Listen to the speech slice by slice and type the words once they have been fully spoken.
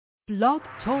Blog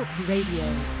Talk Radio.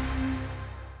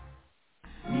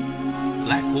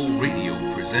 Black Hole Radio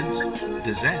presents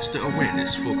Disaster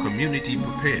Awareness for Community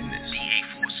Preparedness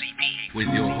with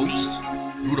your hosts,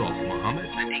 Rudolph Muhammad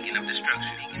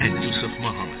and Yusef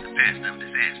Muhammad.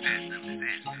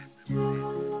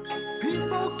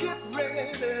 People get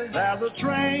ready, there's a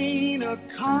train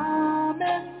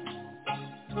a-coming.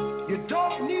 You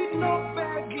don't need no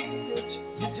baggage,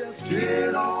 you just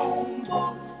get on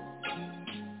board.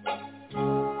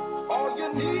 All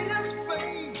you need is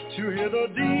faith to hear the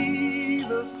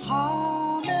Jesus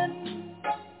humming.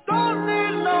 Don't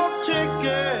need no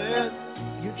ticket,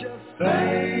 you just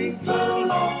thank the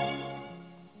Lord.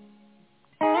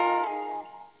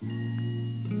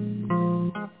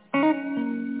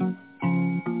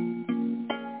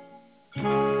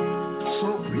 So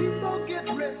people get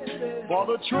ready for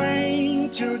the train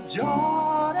to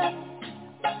Jordan,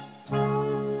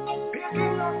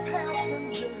 picking up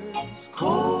passengers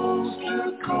coast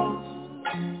to coast.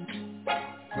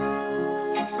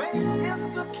 Faith is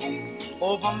the key.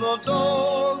 Open the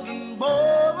doors and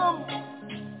board them.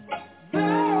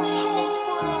 There's hope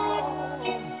for all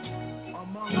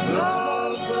among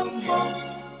love and most.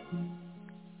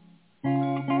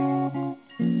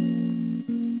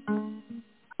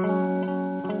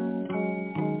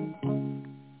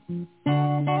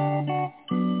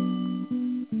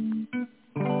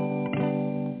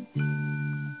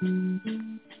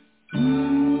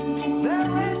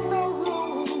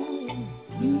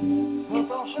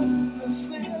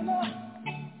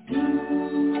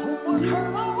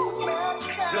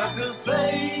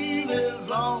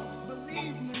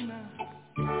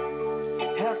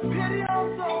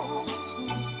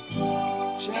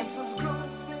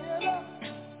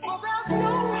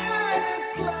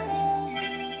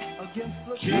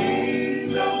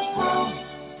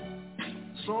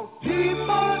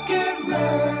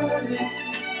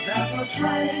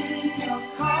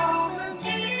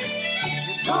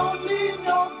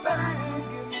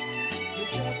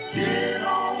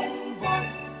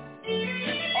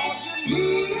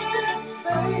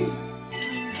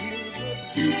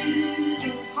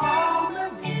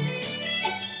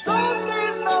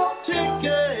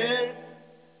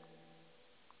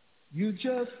 You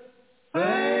just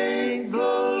thank the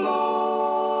Lord.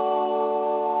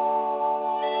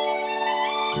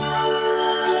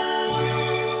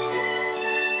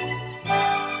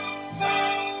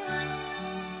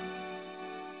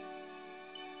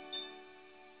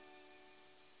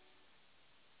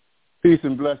 Peace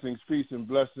and blessings, peace and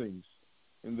blessings.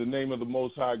 In the name of the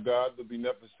Most High God, the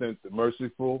Beneficent, the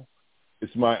Merciful,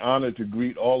 it's my honor to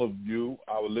greet all of you,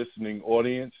 our listening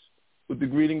audience, with the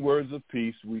greeting words of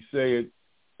peace. We say it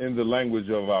in the language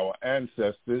of our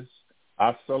ancestors.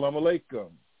 Assalamu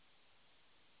alaikum.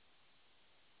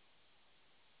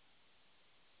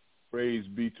 Praise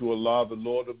be to Allah, the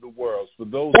Lord of the worlds. For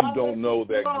those who don't know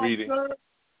that greeting,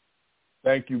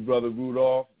 thank you, Brother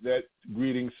Rudolph. That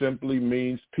greeting simply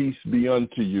means peace be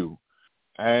unto you.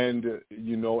 And,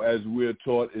 as we're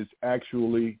taught, it's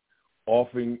actually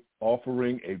offering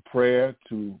a prayer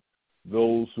to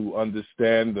those who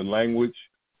understand the language,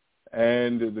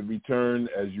 and the return,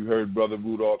 as you heard Brother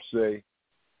Rudolph say,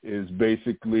 is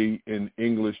basically in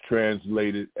English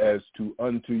translated as to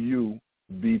unto you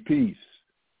be peace.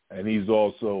 And he's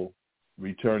also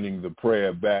returning the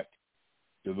prayer back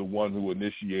to the one who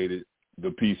initiated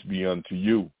the peace be unto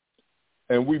you.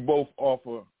 And we both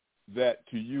offer that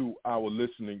to you, our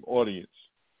listening audience.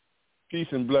 Peace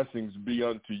and blessings be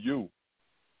unto you.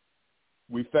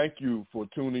 We thank you for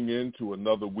tuning in to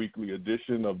another weekly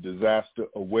edition of Disaster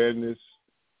Awareness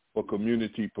for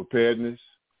Community Preparedness,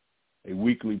 a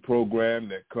weekly program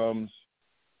that comes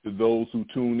to those who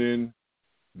tune in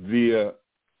via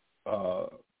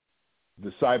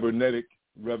the cybernetic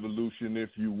revolution,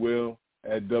 if you will,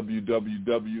 at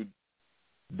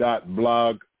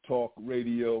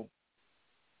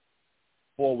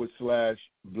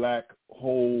www.blogtalkradio.com/Black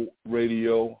Hole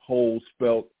Radio, whole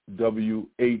spelt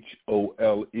WHOLE/DACP.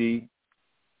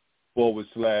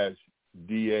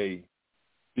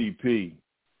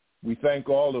 We thank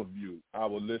all of you, our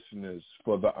listeners,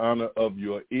 for the honor of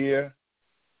your ear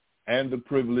and the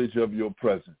privilege of your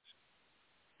presence.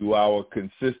 To our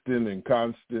consistent and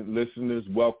constant listeners,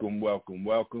 welcome, welcome,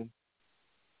 welcome.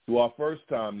 To our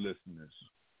first-time listeners,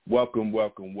 welcome,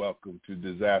 welcome, welcome to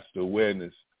Disaster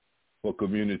Awareness for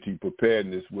Community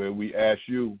Preparedness, where we ask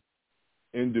you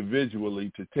individually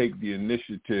to take the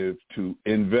initiative to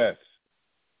invest,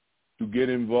 to get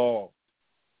involved,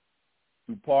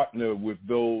 to partner with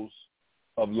those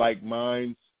of like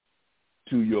minds,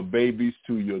 to your babies,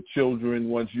 to your children.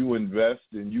 Once you invest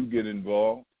and you get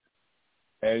involved,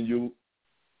 And you'll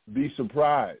be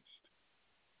surprised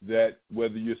that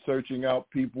whether you're searching out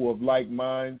people of like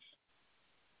minds,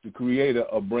 the Creator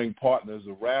will bring partners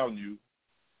around you,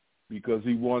 because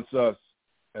he wants us,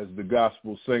 as the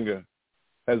gospel singer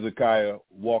Hezekiah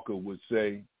Walker would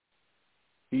say,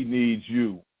 he needs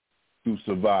you to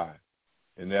survive.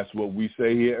 And that's what we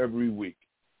say here every week.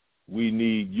 We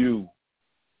need you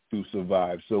to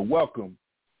survive. So welcome,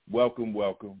 welcome,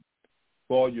 welcome.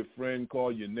 Call your friend,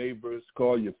 call your neighbors,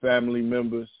 call your family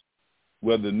members,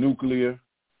 whether nuclear,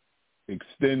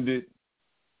 extended,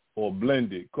 or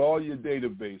blended. Call your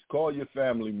database, call your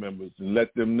family members, and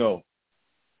let them know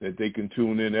that they can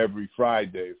tune in every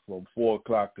Friday from 4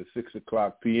 o'clock to 6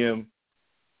 o'clock p.m.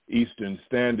 Eastern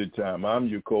Standard Time. I'm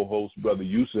your co-host, Brother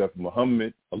Yusef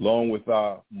Muhammad, along with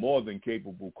our more than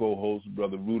capable co-host,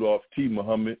 Brother Rudolph T.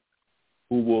 Muhammad,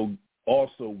 who will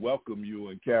also welcome you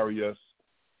and carry us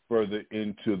further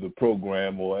into the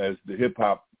program, or as the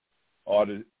hip-hop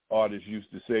artists used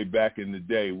to say back in the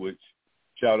day, which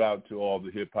shout out to all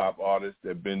the hip-hop artists that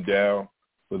have been down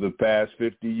for the past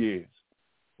 50 years.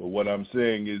 But what I'm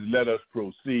saying is, let us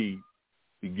proceed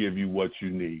to give you what you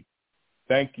need.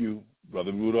 Thank you,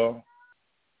 Brother Rudolph.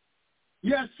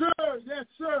 Yes, sir. Yes,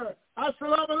 sir.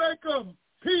 Assalamu alaikum.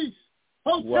 Peace.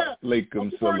 Hotep. Wa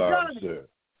alaikum salam, sir.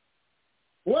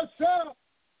 What's up?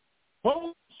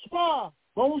 Bonsoir.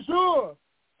 Bonjour.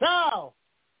 Ciao.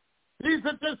 These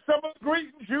are just some of the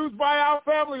greetings used by our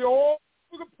family all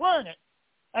over the planet.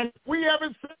 And if we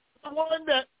haven't said one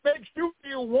that makes you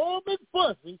feel warm and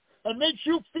fuzzy and makes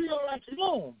you feel like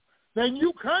home, then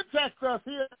you contact us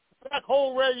here at Black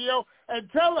Hole Radio and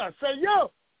tell us, say,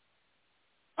 yo,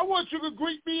 I want you to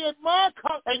greet me in my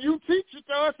country, and you teach it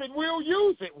to us and we'll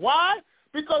use it. Why?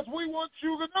 Because we want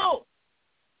you to know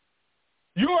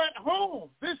you're at home.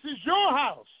 This is your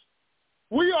house.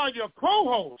 We are your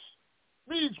co-hosts.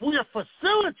 Means we are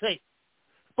facilitating.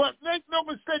 But make no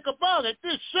mistake about it,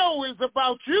 this show is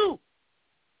about you.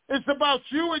 It's about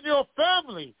you and your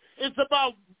family. It's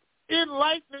about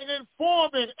enlightening,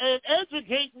 informing, and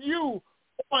educating you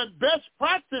on best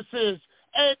practices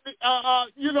and,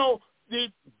 the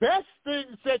best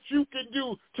things that you can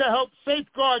do to help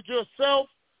safeguard yourself,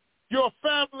 your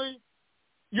family,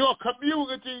 your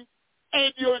community,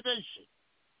 and your nation.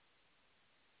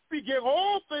 We give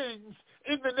all things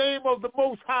in the name of the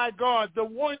Most High God, the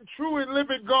one true and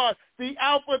living God, the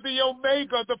Alpha, the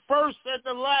Omega, the first and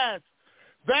the last,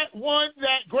 that one,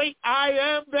 that great I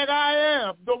am that I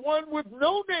am, the one with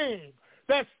no name,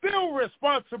 that's still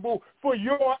responsible for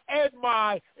your and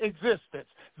my existence,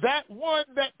 that one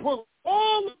that put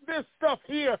all of this stuff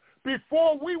here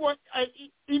before we were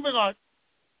even an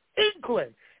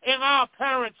inkling in our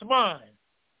parents' mind.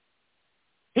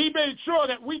 He made sure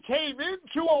that we came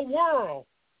into a world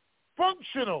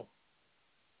functional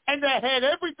and that had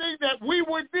everything that we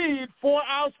would need for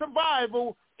our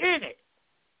survival in it.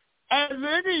 As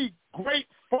any great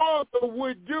father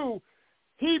would do,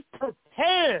 he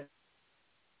prepared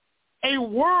a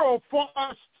world for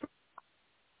us,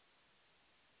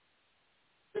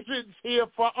 visions here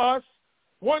for us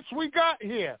once we got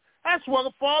here. That's what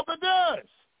a father does.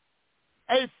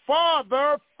 A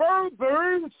father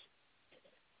furthers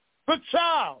the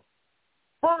child,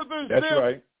 furthers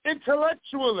them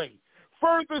intellectually,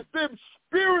 furthers them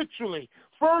spiritually,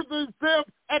 furthers them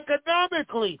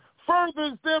economically,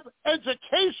 furthers them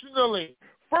educationally,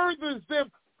 furthers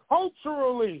them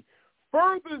culturally,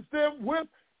 furthers them with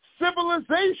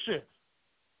civilization.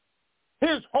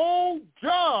 His whole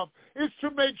job is to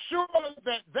make sure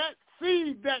that that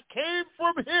seed that came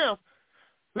from him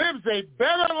lives a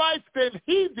better life than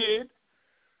he did,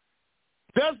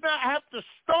 does not have to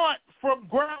start from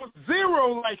ground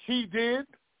zero like he did,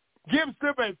 gives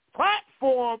them a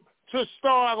platform to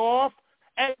start off,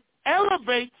 and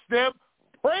elevates them,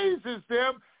 praises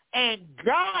them, and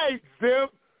guides them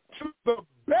to the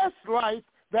best life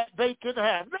that they can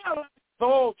have. Not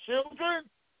all children.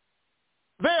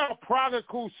 They are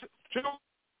prodigal children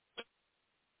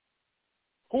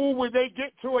who, when they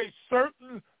get to a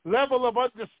certain level of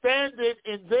understanding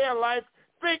in their life,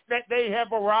 think that they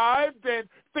have arrived and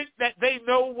think that they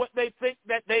know what they think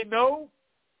that they know,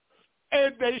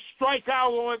 and they strike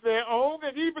out on their own.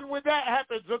 And even when that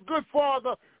happens, a good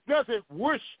father doesn't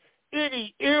wish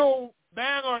any ill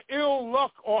manner, ill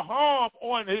luck, or harm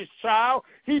on his child.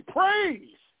 He prays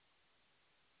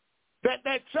that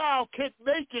that child can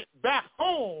make it back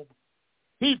home.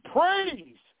 He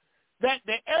prays that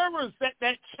the errors that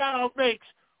that child makes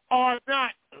are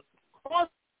not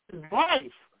costing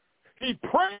life. He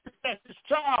prays that his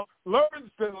child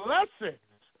learns the lessons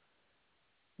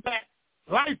that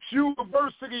Life's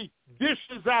University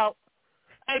dishes out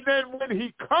And then when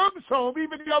he comes home,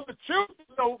 even the other children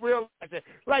don't realize it.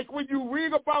 Like when you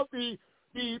read about the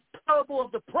parable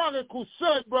of the prodigal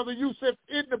son, Brother Yusef,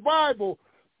 in the Bible,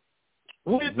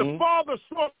 when the father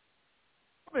saw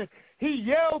him, he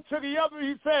yelled to the other,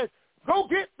 he said, go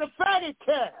get the fatted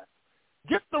calf,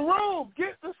 get the robe,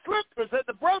 get the slippers. And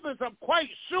the brothers, I'm quite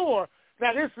sure,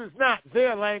 now this is not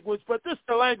their language, but this is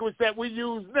the language that we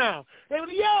use now. They were,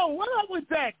 yo, what up with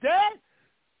that, Dad?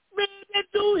 Man, that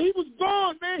dude, he was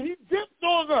gone, man. He dipped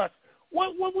on us.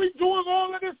 What were we doing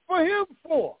all of this for him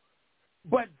for?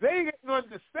 But they didn't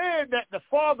understand that the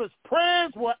father's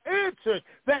prayers were answered,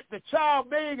 that the child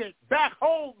made it back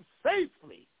home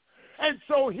safely. And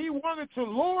so he wanted to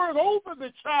lord over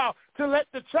the child to let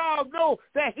the child know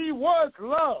that he was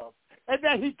loved and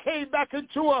that he came back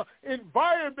into an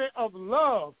environment of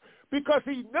love, because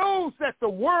he knows that the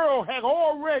world had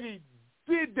already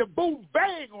did the boom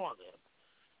bang on him.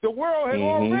 The world had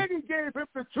already gave him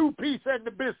the 2-piece and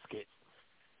the biscuits.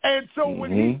 And so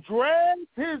when he dragged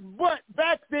his butt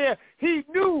back there, he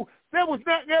knew there was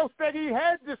nothing else that he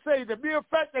had to say. The mere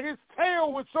fact that his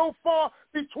tail was so far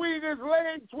between his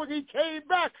legs when he came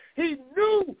back, he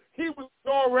knew he was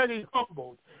already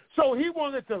humbled. So he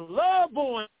wanted to love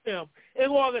on him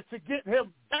in order to get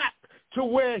him back to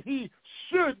where he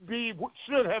should be,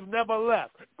 should have never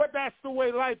left. But that's the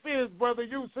way life is, Brother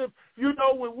Yusuf. You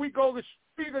know, when we go to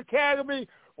Street Academy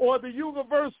or the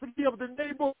University of the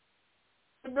Neighborhood,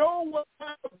 know what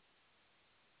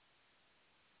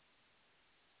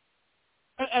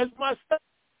as my son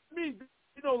me,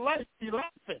 you know, life be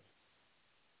laughing.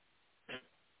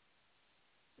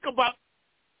 Think about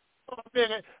a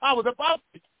minute. I was about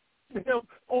to give him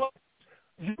on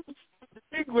use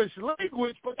English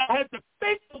language, but I had to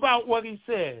think about what he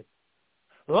said.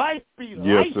 Life be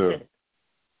yes, laughing. Sir.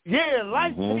 Yeah,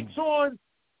 life takes on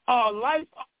life.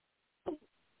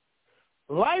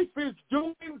 Life is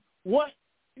doing what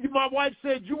my wife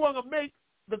said. You want to make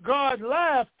the God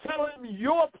laugh, tell him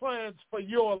your plans for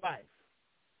your life.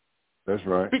 That's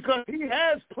right. Because he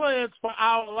has plans for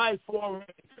our life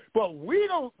already, but we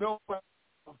don't know.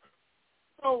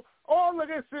 So all of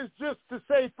this is just to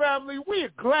say, family,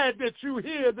 we're glad that you're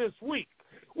here this week.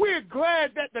 We're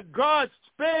glad that the God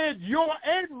spared your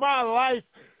and my life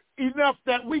enough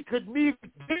that we could meet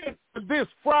again this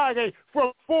Friday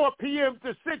from 4 p.m.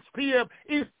 to 6 p.m.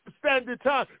 Eastern Standard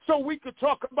Time so we could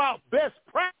talk about best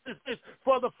practices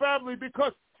for the family,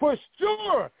 because for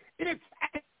sure it's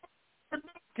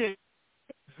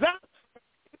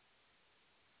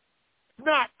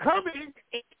not coming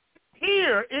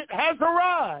here. It has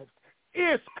arrived.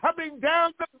 It's coming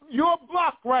down your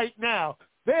block right now.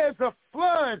 There's a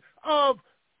flood of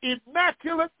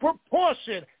immaculate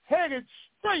proportion headed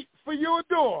straight for your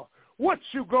door. What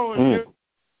you going to do?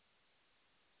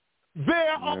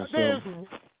 There's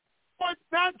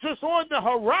not just on the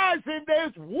horizon,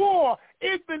 there's war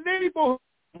in the neighborhood,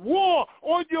 war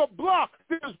on your block,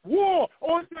 there's war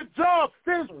on your job,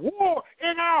 there's war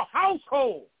in our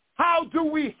household. How do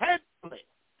we handle it?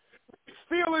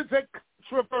 Feelings and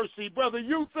controversy, Brother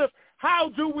Yusef, how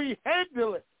do we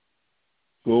handle it?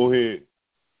 Go ahead.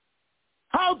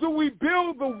 How do we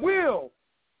build the will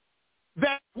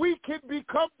that we can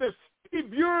become the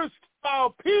saviors to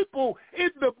our people in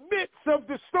the midst of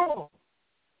the storm?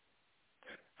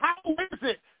 How is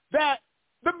it that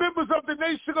the members of the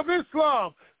Nation of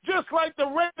Islam, just like the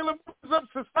regular members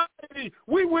of society,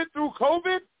 we went through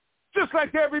COVID just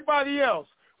like everybody else?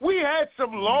 We had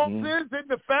some losses in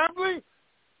the family.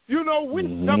 You know, we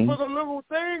suffered a little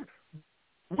thing.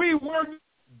 We weren't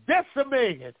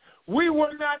decimated. We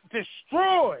were not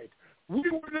destroyed. We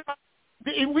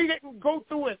didn't go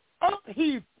through an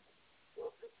upheaval.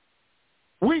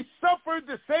 We suffered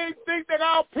the same thing that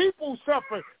our people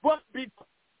suffered, but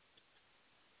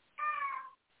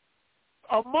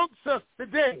amongst us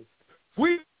today,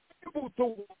 we were able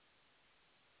to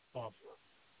walk.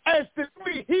 As the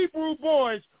 3 Hebrew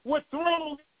boys were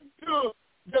thrown into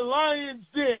the lion's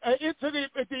den, into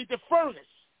the furnace.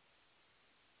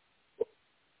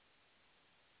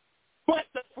 But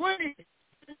the flames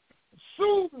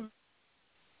soon.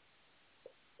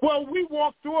 Well, we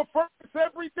walk through a furnace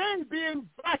every day, being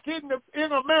back in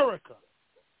America.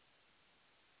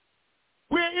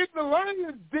 We're in the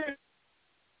lion's den.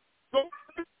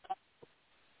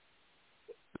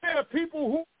 There are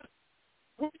people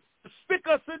who stick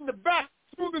us in the back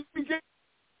as soon as we get.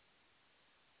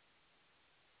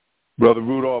 Brother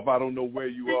Rudolph, I don't know where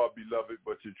you are, beloved,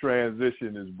 but your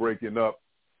transition is breaking up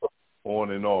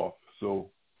on and off. So,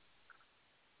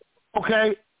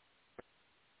 okay,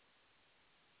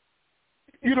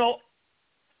 you know,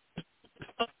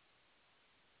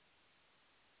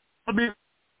 I mean,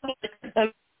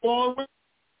 And so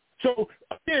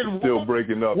again, still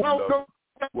breaking up. Welcome.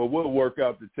 Well, we'll work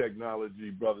out the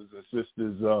technology, brothers and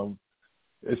sisters.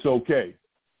 It's okay.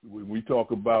 When we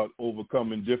talk about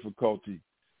overcoming difficulty,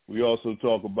 we also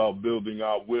talk about building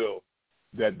our will,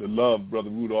 that the love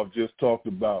Brother Rudolph just talked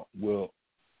about will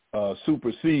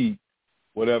supersede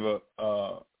whatever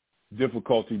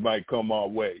difficulty might come our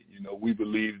way. You know, we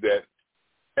believe that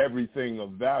everything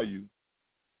of value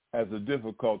has a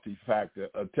difficulty factor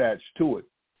attached to it,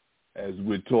 as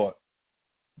we're taught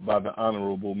by the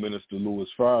Honorable Minister Louis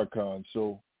Farrakhan.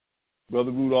 So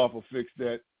Brother Rudolph will fix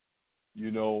that,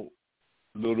 you know,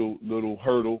 little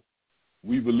hurdle.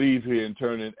 We believe here in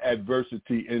turning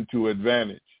adversity into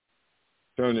advantage,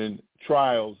 turning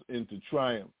trials into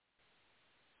triumph,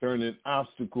 turning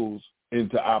obstacles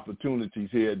into opportunities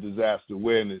here at Disaster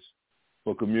Awareness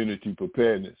for Community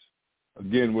Preparedness.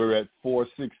 Again, we're at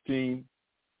 4:16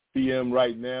 p.m.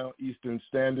 right now, Eastern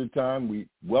Standard Time. We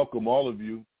welcome all of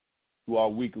you to our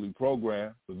weekly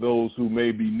program. For those who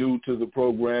may be new to the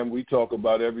program, we talk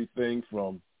about everything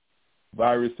from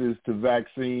viruses to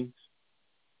vaccines,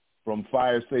 from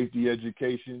fire safety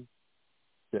education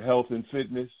to health and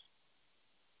fitness,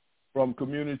 from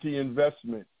community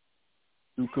investment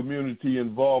to community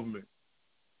involvement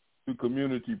to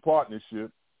community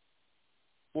partnership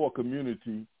for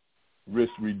community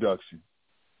risk reduction.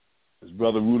 As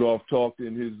Brother Rudolph talked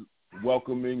in his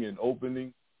welcoming and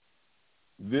opening,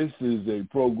 this is a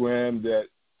program that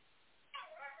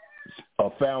a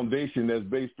foundation that's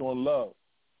based on love.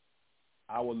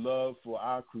 Our love for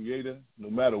our Creator, no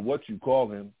matter what you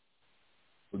call him,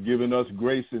 for giving us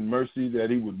grace and mercy that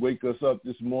he would wake us up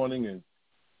this morning and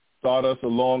start us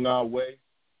along our way.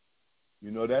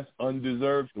 You know, that's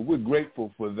undeserved. We're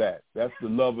grateful for that. That's the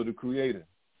love of the Creator.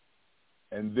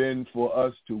 And then for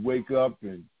us to wake up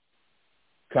and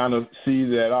kind of see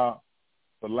that our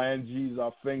phalanges,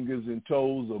 our fingers and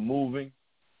toes are moving,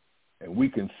 and we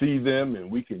can see them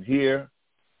and we can hear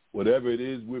whatever it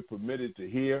is we're permitted to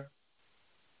hear.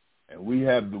 And we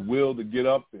have the will to get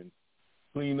up and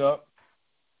clean up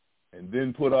and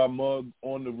then put our mug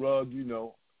on the rug, you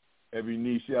know, every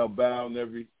knee shall bow and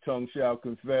every tongue shall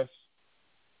confess.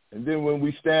 And then when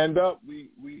we stand up, we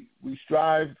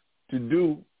strive to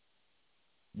do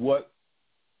what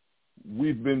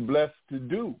we've been blessed to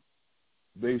do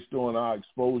based on our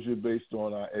exposure, based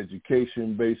on our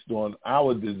education, based on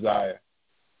our desire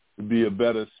to be a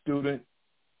better student,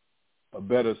 a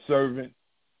better servant,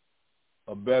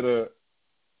 a better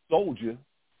soldier,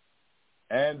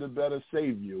 and a better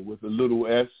savior with a little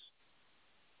s.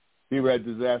 Here at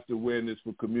Disaster Awareness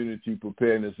for Community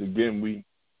Preparedness, again, we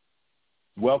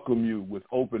welcome you with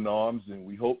open arms, and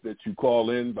we hope that you call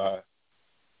in by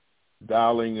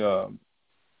dialing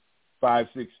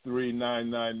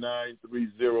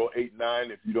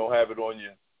 563-999-3089 if you don't have it on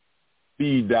your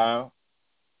speed dial.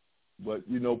 But,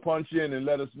 you know, punch in and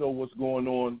let us know what's going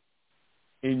on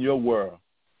in your world.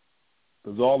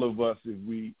 Because all of us, if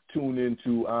we tune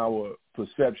into our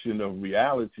perception of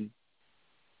reality,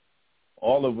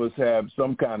 all of us have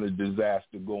some kind of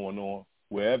disaster going on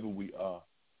wherever we are,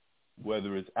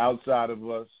 whether it's outside of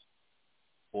us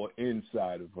or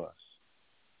inside of us,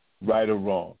 right or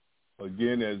wrong.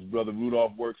 Again, as Brother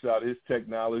Rudolph works out his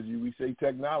technology, we say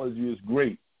technology is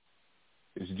great.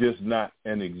 It's just not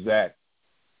an exact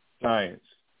science.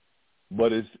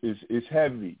 But it's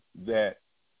heavy that,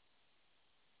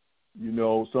 you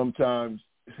know, sometimes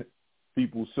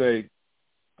people say,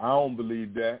 I don't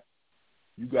believe that.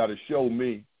 You got to show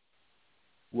me.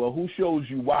 Well, who shows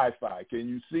you Wi-Fi? Can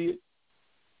you see it?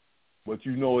 But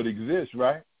you know it exists,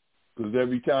 right? Because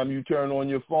every time you turn on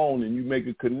your phone and you make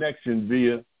a connection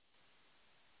via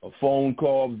a phone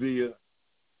call, via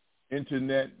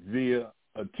internet, via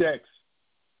a text,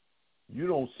 you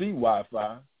don't see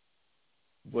Wi-Fi,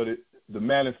 but the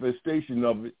manifestation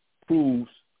of it proves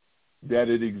that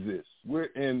it exists. We're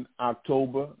in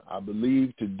October. I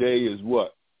believe today is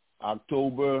what?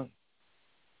 October,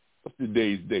 what's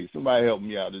today's date? Somebody help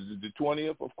me out. Is it the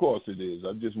 20th? Of course it is.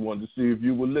 I just wanted to see if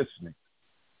you were listening,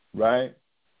 right?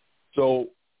 So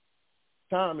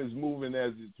time is moving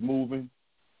as it's moving.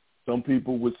 Some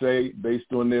people would say,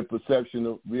 based on their perception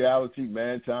of reality,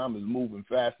 man, time is moving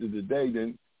faster today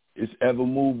than it's ever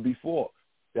moved before.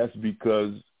 That's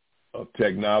because of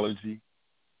technology.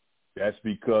 That's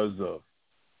because of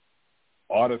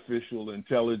artificial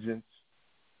intelligence.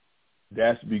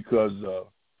 That's because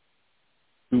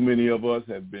too many of us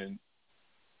have been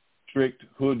tricked,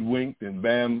 hoodwinked, and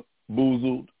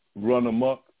bamboozled, run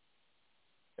amok.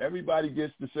 Everybody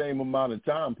gets the same amount of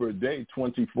time per day,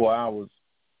 24 hours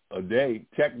a day,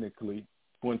 technically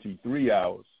 23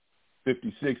 hours,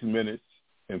 56 minutes,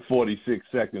 and 46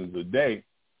 seconds a day.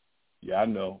 Yeah, I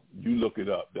know. You look it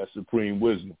up. That's supreme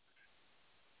wisdom.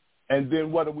 And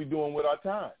then what are we doing with our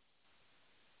time?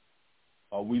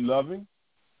 Are we loving?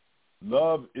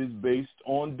 Love is based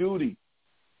on duty.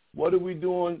 What are we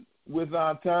doing with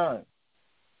our time?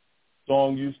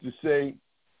 Song used to say,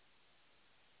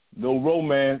 no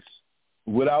romance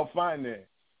without finance.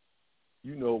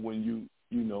 You know, when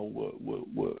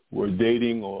we're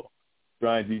dating or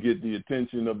trying to get the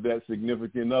attention of that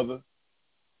significant other,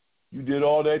 you did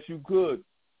all that you could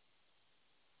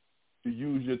to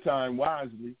use your time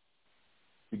wisely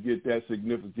to get that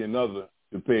significant other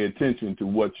to pay attention to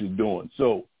what you're doing.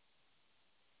 So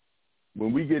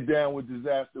when we get down with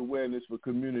disaster awareness for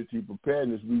community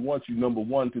preparedness, we want you, number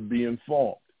one, to be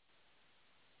informed.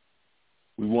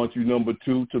 We want you, number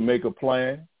two, to make a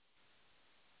plan.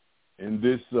 In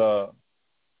this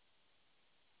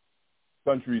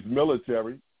country's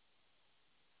military,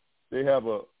 they have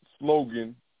a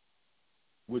slogan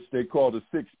which they call the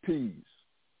 6 Ps.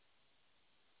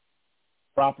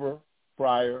 Proper,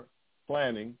 prior,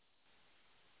 planning,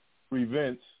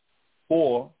 prevents,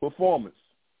 poor performance.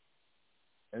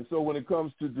 And so when it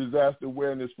comes to disaster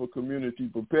awareness for community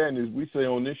preparedness, we say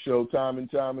on this show time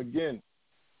and time again,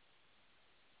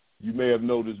 you may have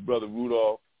noticed Brother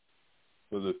Rudolph,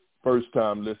 for the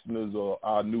first-time listeners or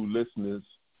our new listeners,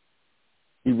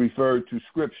 he referred to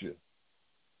Scripture,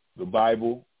 the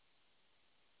Bible,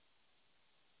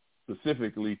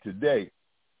 specifically today.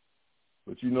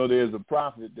 But you know there's a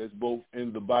prophet that's both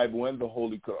in the Bible and the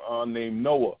Holy Quran named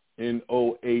Noah,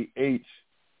 Noah.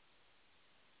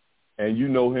 And you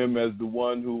know him as the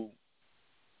one who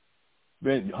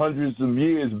spent hundreds of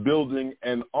years building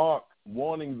an ark,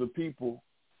 warning the people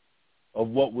of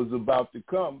what was about to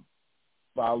come,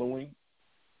 following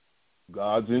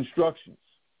God's instructions.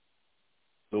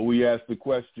 So we ask the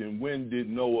question, when did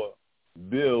Noah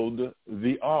build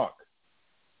the ark?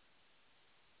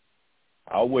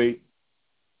 I'll wait.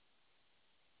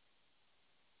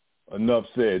 Enough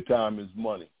said, time is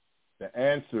money. The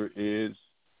answer is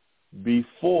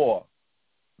before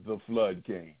the flood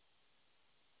came.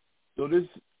 So this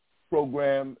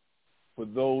program, for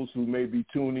those who may be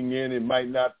tuning in, it might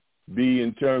not be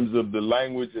in terms of the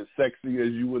language as sexy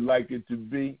as you would like it to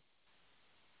be.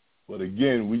 But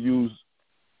again, we use,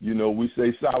 we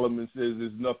say Solomon says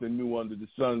there's nothing new under the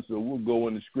sun, so we'll go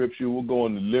into Scripture, we'll go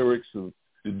into lyrics of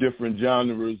the different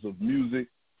genres of music.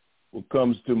 What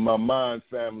comes to my mind,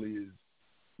 family, is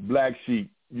Black Sheep.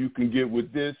 You can get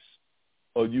with this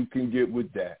or you can get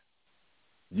with that.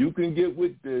 You can get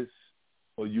with this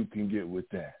or you can get with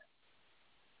that.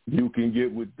 You can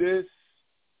get with this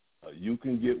or you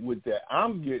can get with that.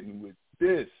 I'm getting with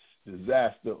this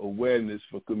disaster awareness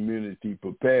for community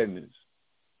preparedness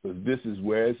because this is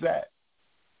where it's at.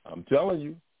 I'm telling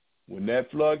you, when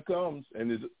that flood comes,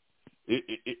 and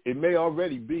it may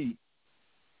already be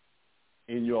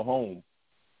in your home,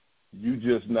 you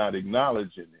just not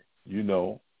acknowledging it,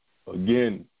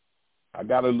 Again, I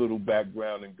got a little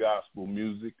background in gospel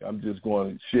music. I'm just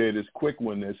going to share this quick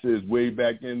one that says way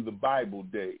back in the Bible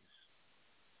days,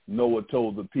 Noah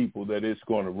told the people that it's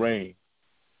going to rain.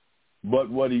 But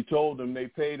what he told them, they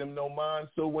paid him no mind,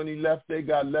 so when he left, they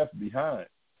got left behind.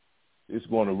 It's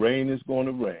going to rain, it's going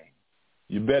to rain.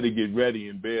 You better get ready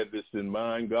and bear this in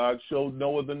mind. God showed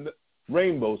Noah the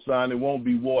rainbow sign. It won't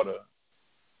be water,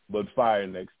 but fire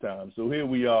next time. So here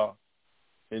we are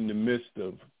in the midst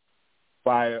of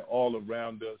fire all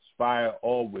around us, fire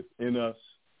all within us.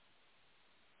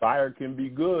 Fire can be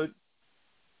good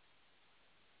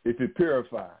if it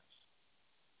purifies,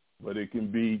 but it can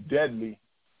be deadly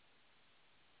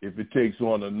if it takes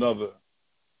on another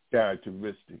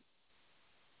characteristic.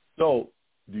 So,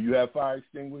 do you have fire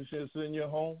extinguishers in your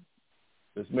home?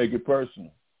 Let's make it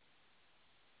personal.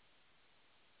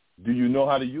 Do you know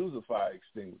how to use a fire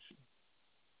extinguisher?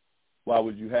 Why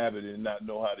would you have it and not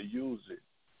know how to use it?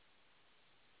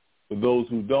 For those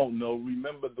who don't know,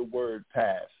 remember the word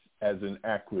PASS as an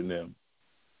acronym.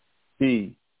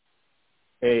 P-A-S-S,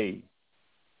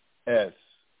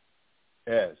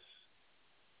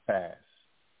 PASS.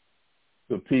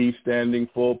 The P standing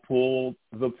for pull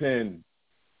the pin.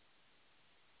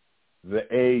 The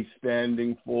A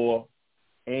standing for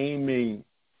aiming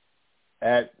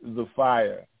at the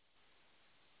fire.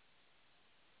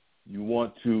 You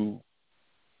want to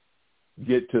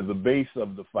get to the base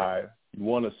of the fire. You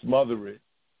want to smother it.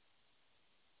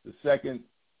 The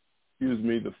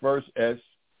first S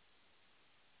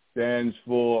stands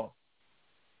for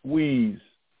squeeze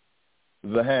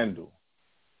the handle.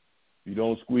 If you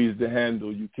don't squeeze the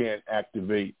handle, you can't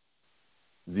activate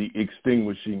the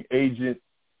extinguishing agent.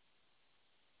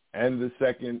 And the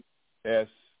second S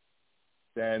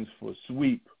stands for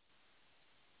sweep.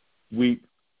 Sweep,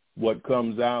 what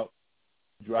comes out,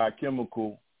 dry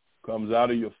chemical, comes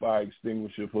out of your fire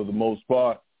extinguisher for the most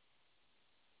part.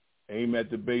 Aim at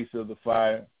the base of the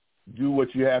fire. Do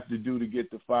what you have to do to get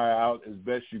the fire out as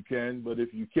best you can. But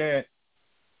if you can't,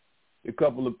 a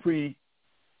couple of preconditions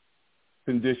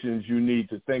you need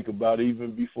to think about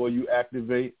even before you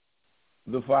activate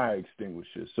the fire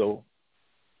extinguisher. So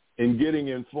in getting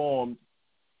informed,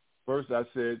 first I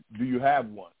said, do you have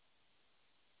one?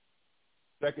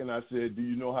 Second, I said, do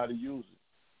you know how to use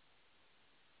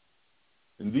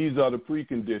it? And these are the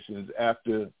preconditions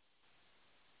after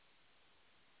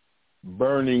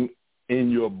burning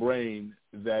in your brain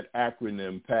that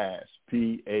acronym PASS,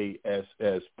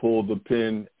 P-A-S-S. Pull the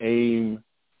pin, aim,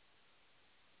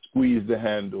 squeeze the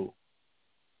handle,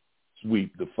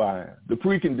 sweep the fire. The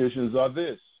preconditions are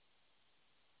this.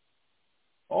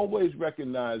 Always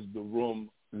recognize the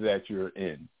room that you're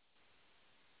in.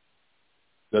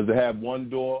 Does it have one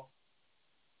door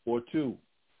or two?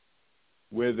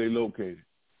 Where are they located?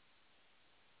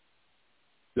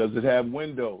 Does it have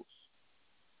windows?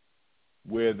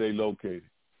 Where are they located?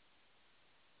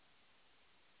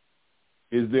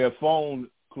 Is there a phone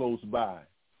close by?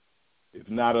 If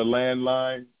not a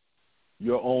landline,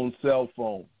 your own cell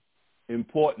phone.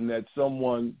 Important that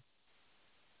someone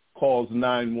calls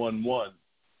 911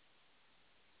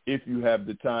 if you have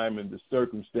the time and the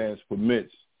circumstance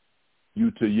permits you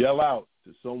to yell out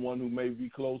to someone who may be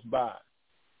close by.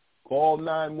 Call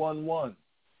 911,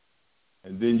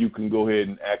 and then you can go ahead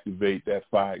and activate that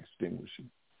fire extinguisher.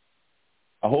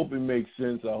 I hope it makes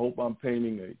sense. I hope I'm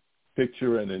painting a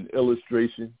picture and an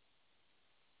illustration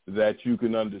that you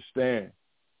can understand.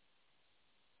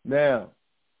 Now,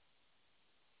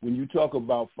 when you talk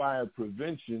about fire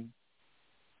prevention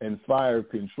and fire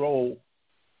control,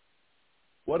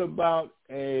 what about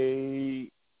a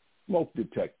smoke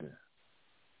detector?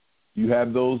 You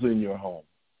have those in your home.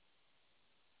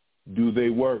 Do they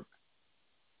work?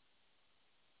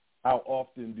 How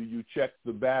often do you check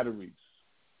the batteries?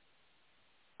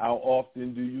 How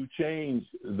often do you change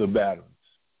the batteries?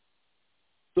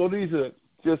 So these are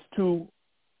just two,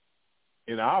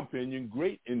 in our opinion,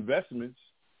 great investments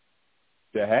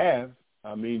to have.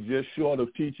 I mean, just short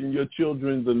of teaching your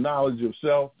children the knowledge of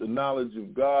self, the knowledge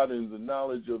of God, and the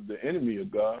knowledge of the enemy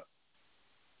of God.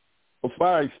 A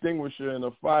fire extinguisher and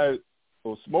a fire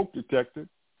or smoke detector,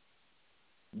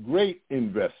 great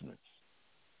investments.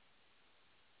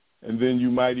 And then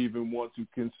you might even want to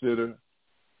consider,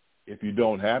 if you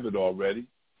don't have it already,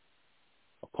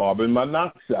 a carbon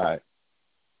monoxide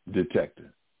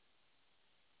detector.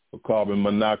 A carbon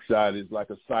monoxide is like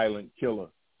a silent killer.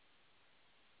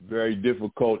 Very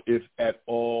difficult, if at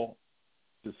all,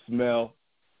 to smell.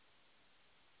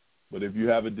 But if you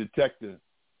have a detector,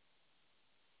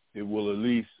 it will at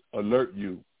least alert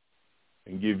you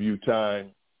and give you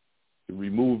time to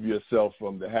remove yourself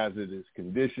from the hazardous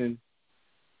condition,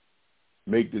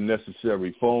 make the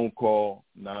necessary phone call,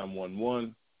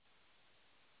 911,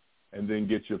 and then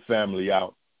get your family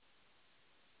out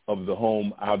of the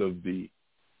home, out of the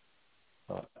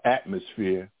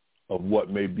atmosphere of what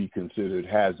may be considered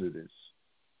hazardous.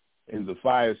 In the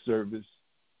fire service,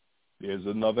 there's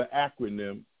another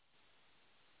acronym,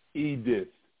 EDIF,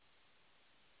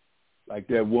 like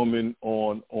that woman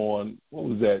on what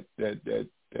was that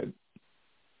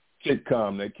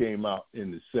sitcom that came out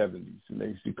in the 70s, and they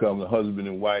used to come the husband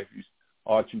and wife.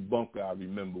 Archie Bunker, I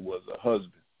remember, was a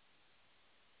husband.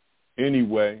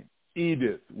 Anyway,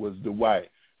 Edith was the wife.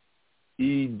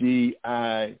 EDITH.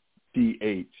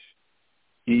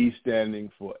 E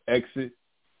standing for exit.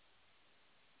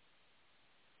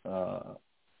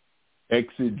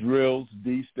 Exit drills.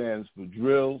 D stands for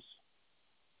drills.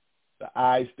 The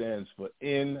I stands for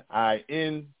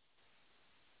N-I-N.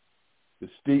 The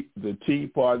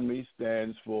T,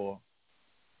 stands for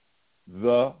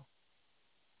the,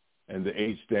 and the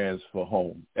H stands for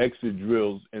home. Exit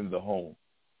drills in the home.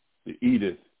 The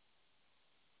Edith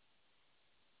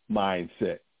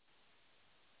mindset.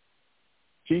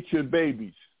 Teach your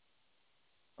babies.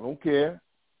 I don't care.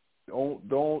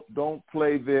 Don't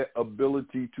play their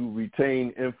ability to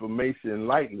retain information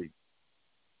lightly.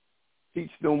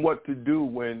 Teach them what to do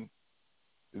when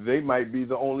they might be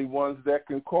the only ones that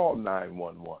can call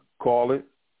 911. Call it.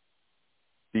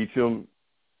 Teach them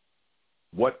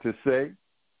what to say.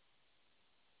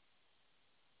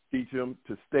 Teach them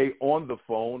to stay on the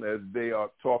phone as they are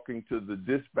talking to the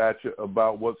dispatcher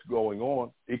about what's going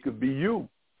on. It could be you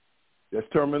that's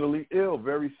terminally ill,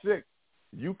 very sick.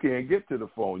 You can't get to the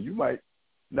phone. You might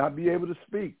not be able to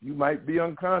speak. You might be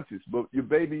unconscious, but your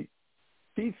baby,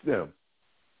 teach them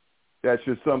that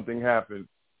should something happen,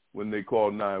 when they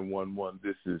call 911,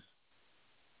 this is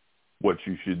what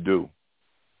you should do.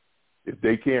 If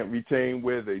they can't retain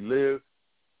where they live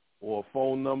or a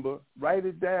phone number, write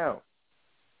it down.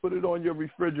 Put it on your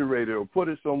refrigerator or put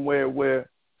it somewhere where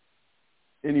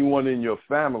anyone in your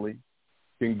family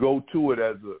can go to it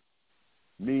as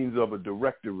a means of a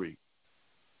directory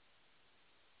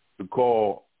to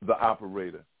call the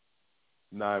operator,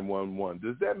 911.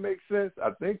 Does that make sense? I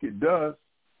think it does.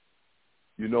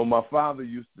 You know, my father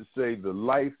used to say, the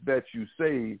life that you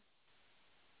save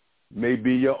may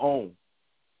be your own.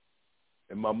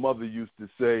 And my mother used to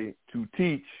say, to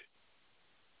teach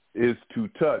is to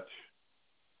touch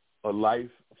a life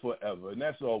forever. And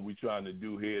that's all we're trying to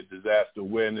do here at Disaster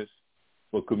Awareness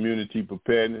for Community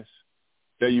Preparedness.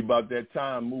 Tell you about that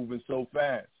time moving so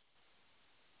fast.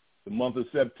 The month of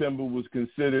September was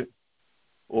considered,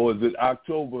 or is it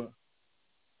October,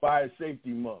 Fire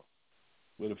Safety Month,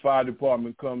 where the fire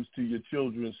department comes to your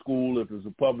children's school, if it's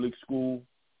a public school,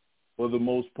 for the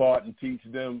most part, and teach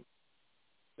them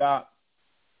stop,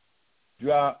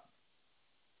 drop,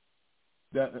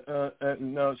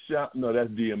 no, shot. No, that's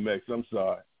DMX. I'm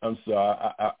sorry.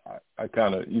 I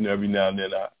kind of, every now and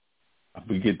then I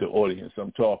forget the audience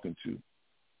I'm talking to.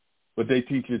 But they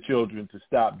teach your children to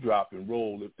stop, drop, and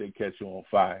roll if they catch on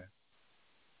fire,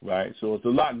 right? So it's a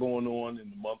lot going on in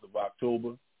the month of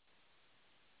October.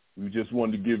 We just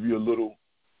wanted to give you a little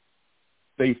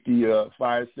safety,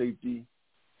 fire safety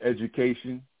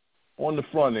education on the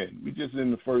front end. We're just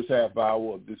in the first half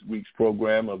hour of this week's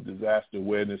program of Disaster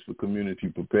Awareness for Community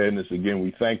Preparedness. Again,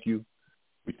 we thank you.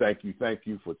 We thank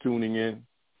you for tuning in.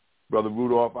 Brother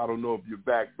Rudolph, I don't know if you're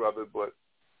back, brother, but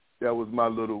that was my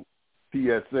little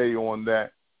PSA on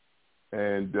that.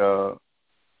 And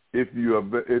if you,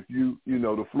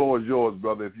 the floor is yours,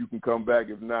 brother. If you can come back,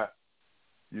 if not,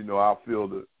 I'll fill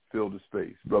the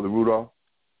space. Brother Rudolph?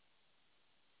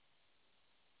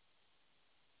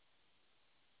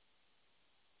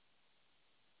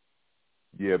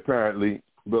 Yeah, apparently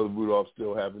Brother Rudolph's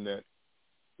still having that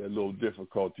little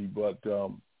difficulty. But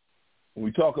when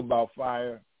we talk about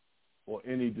fire or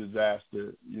any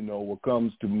disaster, what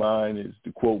comes to mind is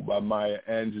the quote by Maya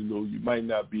Angelou: you might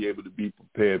not be able to be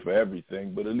prepared for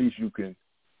everything, but at least you can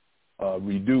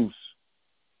reduce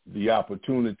the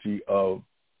opportunity of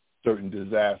certain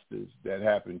disasters that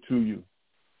happen to you.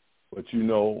 But,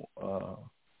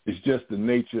 it's just the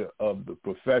nature of the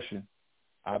profession.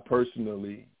 I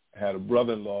personally had a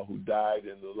brother-in-law who died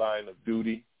in the line of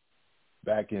duty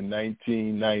back in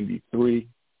 1993,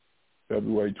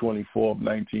 February 24th,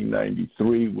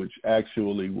 1993, which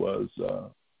actually was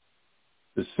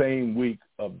the same week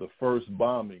of the first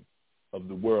bombing of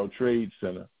the World Trade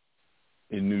Center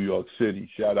in New York City.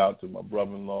 Shout out to my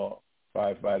brother-in-law,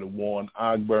 firefighter Warren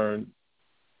Ogburn.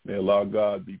 May Allah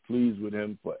God be pleased with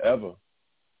him forever,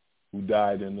 who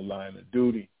died in the line of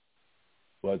duty.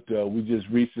 But we just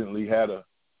recently had a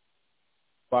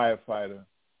firefighter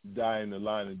die in the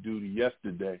line of duty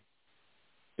yesterday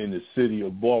in the city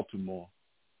of Baltimore.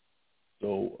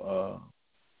 So,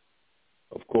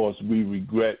 of course, we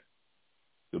regret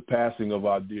the passing of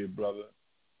our dear brother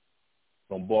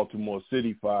from Baltimore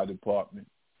City Fire Department,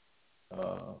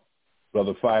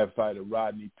 Brother Firefighter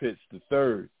Rodney Pitts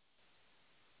III,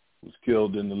 was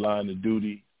killed in the line of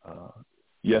duty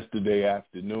yesterday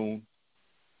afternoon.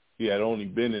 He had only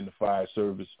been in the fire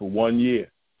service for 1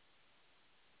 year.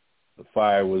 The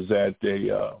fire was at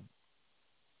a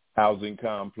housing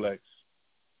complex.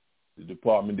 The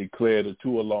department declared a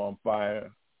 2-alarm fire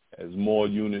as more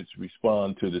units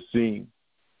respond to the scene.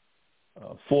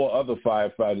 4 other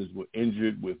firefighters were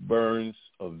injured with burns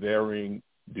of varying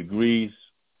degrees.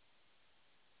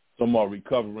 Some are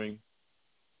recovering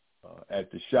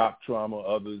at the shock trauma,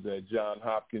 others at Johns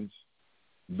Hopkins,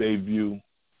 Bayview.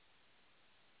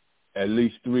 At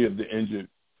least 3 of the injured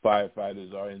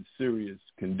firefighters are in serious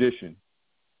condition,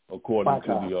 according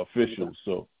to the officials.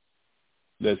 So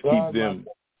let's keep them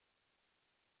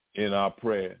in our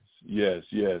prayers. Yes,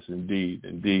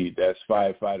 indeed. That's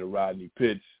firefighter Rodney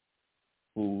Pitts,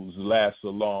 whose last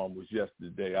alarm was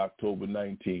yesterday, October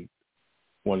 19th,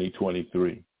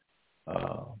 2023.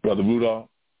 Brother Rudolph?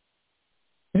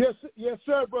 Yes,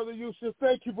 sir, Brother Yusef.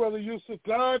 Thank you, Brother Yusef.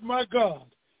 God, my God.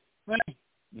 Man.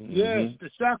 Mm-hmm. Yes, the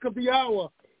shock of the hour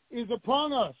is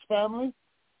upon us, family.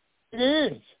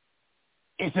 It is.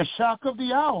 It's a shock of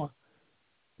the hour.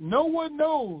 No one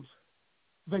knows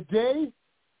the day,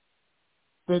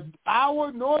 the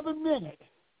hour, nor the minute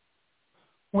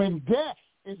when death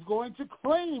is going to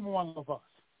claim one of us.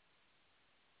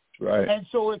 Right. And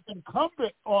so it's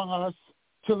incumbent on us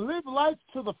to live life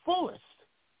to the fullest.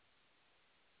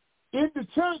 In the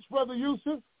church, Brother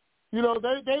Yusef, You know,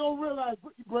 they don't realize,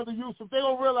 Brother Yusuf, they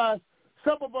don't realize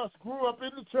some of us grew up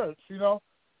in the church, you know.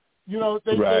 You know,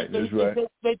 they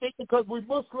think because we're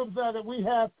Muslims now that we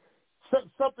have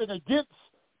something against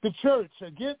the church,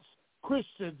 against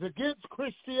Christians, against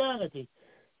Christianity.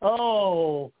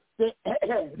 Oh, they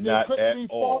couldn't be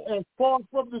as far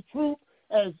from the truth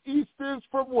as East is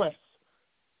from West.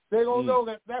 They don't know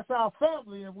that that's our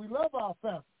family and we love our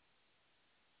family.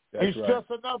 It's just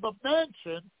another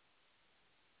mansion.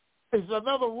 It's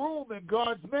another room in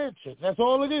God's mansion. That's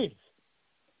all it is.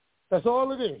 That's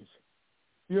all it is.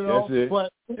 You know, that's it.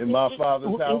 But in my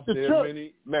Father's house, there are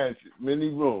many mansions, many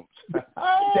rooms.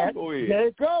 There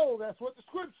you go. That's what the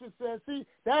scripture says. See,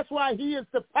 that's why he is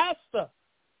the pastor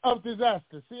of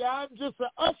disaster. See, I'm just an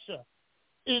usher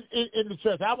in the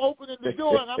church. I'm opening the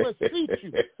door and I'm going to seat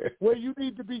you where you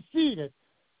need to be seated.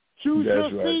 Choose your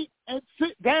seat and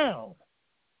sit down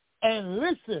and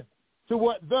listen to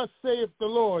what thus saith the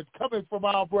Lord coming from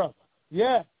our brother.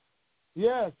 Yes,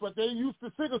 but they used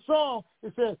to sing a song.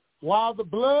 It says, while the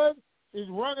blood is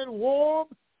running warm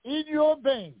in your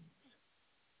veins.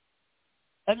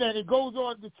 And then it goes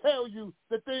on to tell you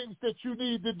the things that you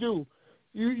need to do.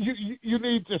 You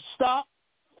need to stop,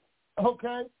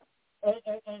 okay,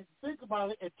 and think about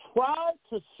it and try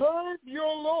to serve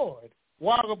your Lord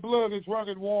while the blood is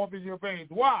running warm in your veins.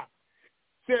 Why?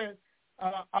 Said,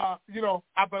 I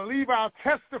believe I'll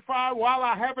testify while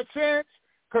I have a chance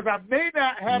because I may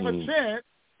not have a chance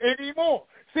anymore.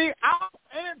 See, our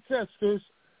ancestors,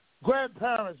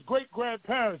 grandparents,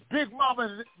 great-grandparents, Big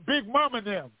Mama and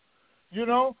them, you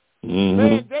know,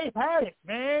 man, they had it,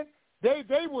 man.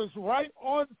 They was right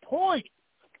on point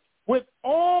with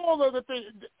all of the things,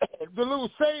 the little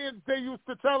sayings they used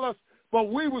to tell us,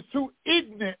 but we was too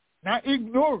ignorant, not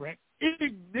ignorant,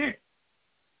 ignorant.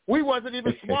 We wasn't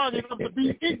even smart enough to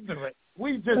be ignorant.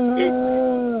 We just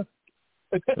ignorant.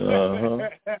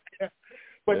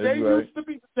 But they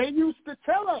used to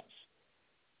tell us,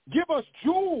 give us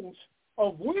jewels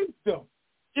of wisdom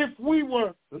if we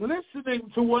were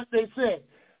listening to what they said.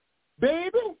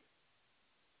 Baby,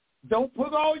 don't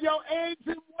put all your eggs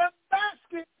in one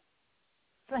basket.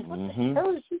 It's like, what the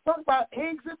hell is she talking about,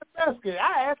 eggs in the basket?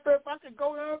 I asked her if I could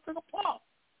go down to the park.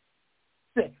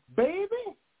 I said,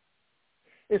 baby,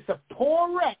 it's a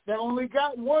poor rat that only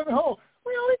got one hole.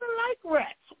 We don't even like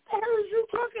rats. What the hell is you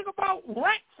talking about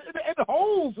rats and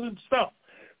holes and stuff?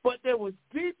 But there was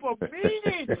deeper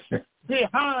meanings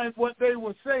behind what they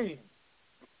were saying.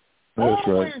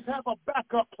 Always have a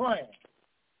backup plan.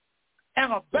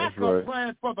 And a backup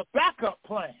plan for the backup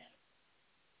plan.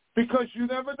 Because you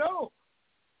never know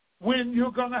when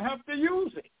you're going to have to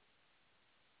use it.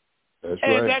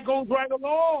 And that goes right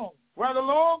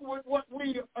along with what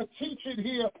we are teaching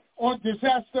here on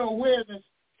disaster awareness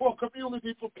for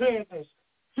community preparedness,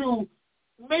 to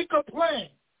make a plan,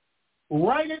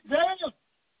 write it down,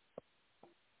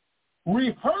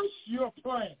 rehearse your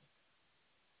plan,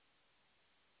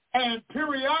 and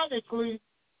periodically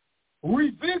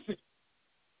revisit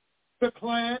the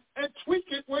plan and tweak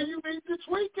it where you need to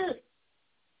tweak it.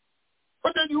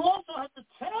 But then you also have to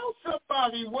tell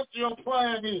somebody what your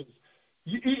plan is.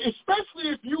 Especially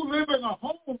if you live in a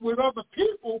home with other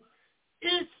people,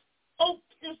 it's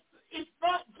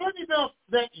not good enough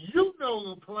that you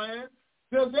know the plan.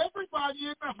 Does everybody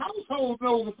in the household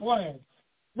know the plan?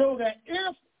 Know that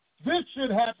if this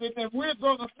should happen, then we're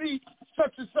going to meet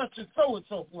such and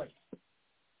so place.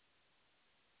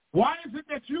 Why is it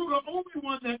that you're the only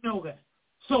one that know that?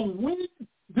 So when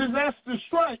disaster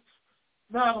strikes,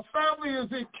 now the family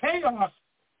is in chaos,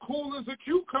 cool as a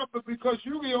cucumber because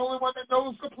you're the only one that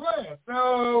knows the plan.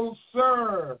 No,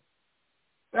 sir.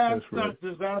 That's not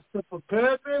disaster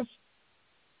preparedness.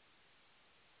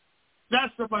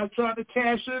 That's somebody trying to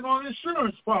cash in on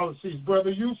insurance policies,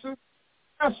 Brother Yusuf.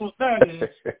 That's what that is.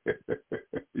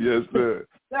 Yes, sir.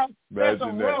 That's a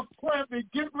rough plan to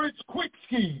get rich quick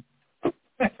scheme.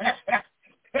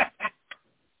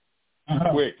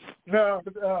 Quick. No,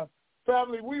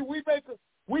 family,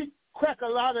 we crack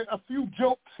a few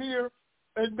jokes here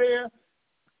and there,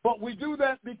 but we do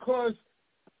that because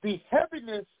the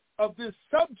heaviness of this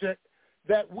subject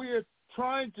that we're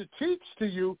trying to teach to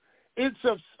you is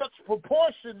of such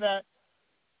proportion that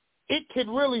it can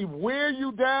really wear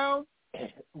you down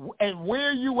and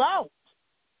wear you out.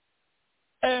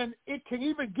 And it can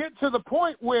even get to the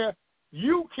point where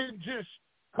you can just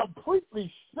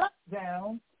completely shut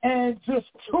down and just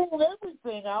tune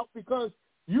everything out because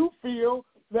you feel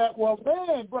that, well,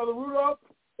 man, Brother Rudolph,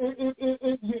 every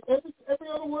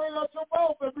other word out your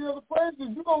mouth, every other phrase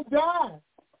is you're going to die.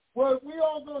 Well, if we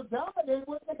all going to die, then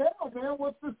what the hell, man?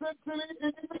 What's the sense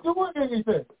in even doing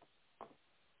anything?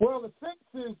 Well, the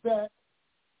sense is that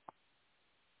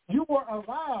you were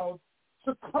allowed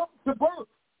to come to birth.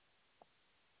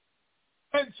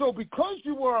 And so because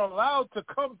you were allowed to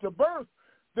come to birth,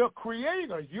 the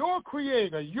Creator, your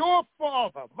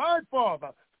Father, my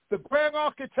Father, the grand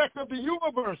architect of the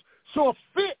universe, saw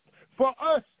fit for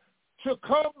us to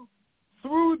come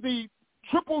through the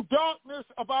triple darkness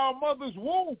of our mother's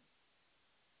womb.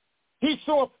 He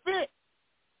saw fit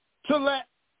to let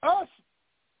us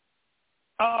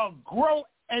grow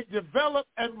and develop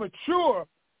and mature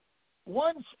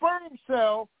one sperm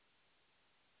cell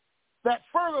that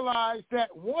fertilized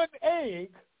that one egg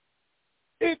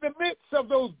in the midst of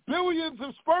those billions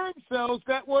of sperm cells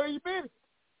that were emitted.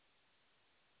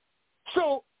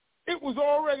 So it was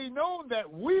already known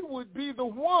that we would be the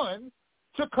one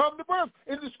to come to birth.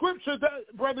 In the scripture,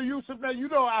 that, Brother Yusef, now, you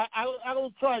know, I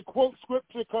don't try and quote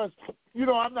scripture because, you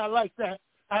know, I'm not like that.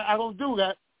 I don't do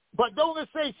that. But don't it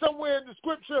say somewhere in the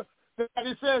scripture that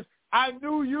it says, I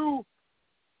knew you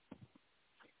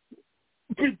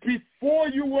before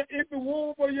you were in the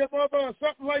womb of your mother or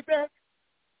something like that?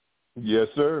 Yes,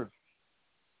 sir.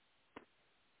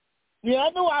 Yeah,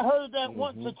 I know I heard that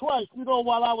once or twice, you know,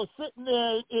 while I was sitting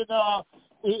there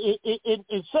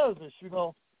in service, you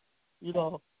know. You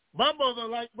know, my mother,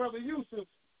 like Brother Yusef,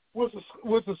 was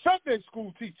a Sunday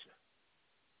school teacher.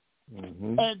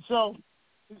 Mm-hmm. And so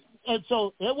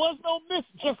there was no miss,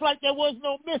 just like there was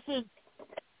no missing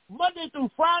Monday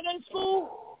through Friday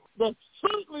school, there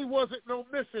certainly wasn't no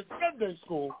missing Sunday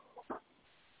school.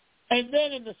 And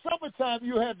then in the summertime,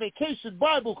 you had vacation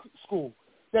Bible school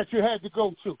that you had to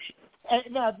go to. And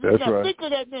now right. Think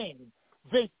of that name,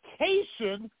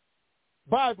 Vacation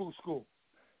Bible School.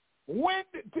 Who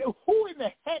in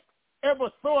the heck ever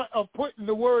thought of putting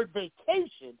the word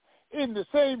vacation in the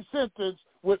same sentence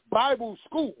with Bible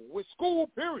school, with school,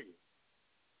 period?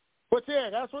 But yeah,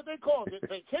 that's what they called it,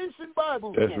 Vacation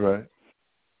Bible School. That's right.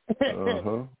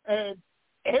 Uh-huh. And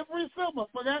every summer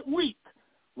for that week,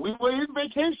 we were in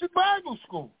Vacation Bible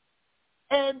School.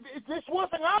 And this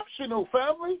wasn't optional,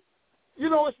 family. You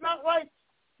know, it's not like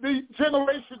the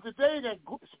generation today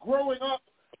that's growing up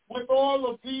with all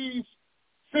of these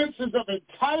senses of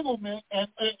entitlement and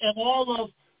all of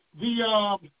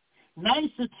the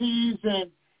niceties and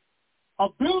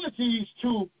abilities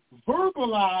to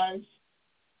verbalize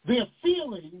their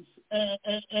feelings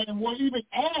and will even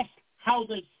ask how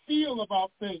they feel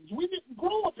about things. We didn't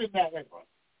grow up in that era.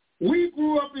 We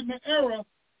grew up in the era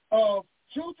of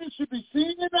children should be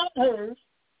seen and not heard.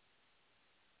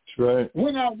 That's right.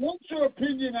 When I want your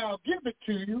opinion, I'll give it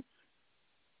to you.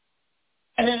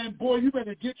 And boy, you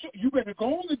better go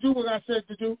on and do what I said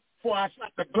to do before I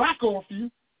slap the block off you.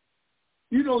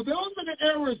 You know, those are the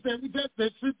eras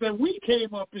that we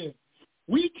came up in.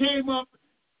 We came up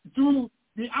through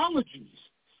the ologies: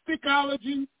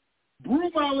 stickology,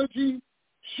 broomology,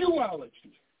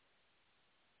 shoeology.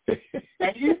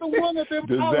 And either one of them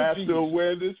disaster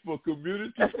awareness for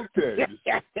community preparedness.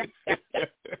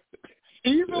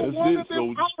 Either one of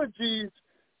them ologies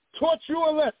taught you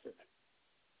a lesson.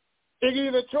 It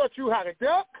either taught you how to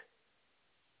duck,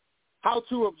 how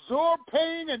to absorb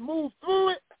pain and move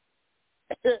through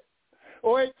it,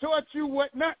 or it taught you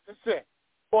what not to say,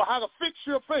 or how to fix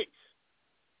your face.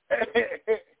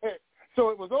 So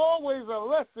it was always a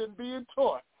lesson being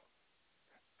taught.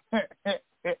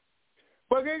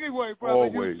 But anyway, Brother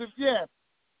Yusef, yeah.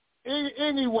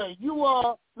 Anyway, you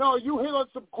hit on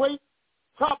some great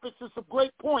topics and some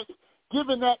great points,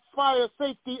 given that fire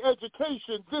safety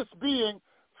education, this being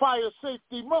Fire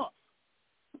Safety Month.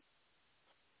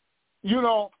 You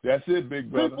know, that's it,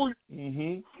 big brother.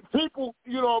 People,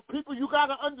 you got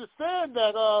to understand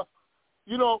that,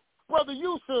 Brother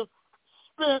Yusef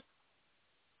spent,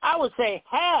 I would say,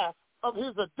 half of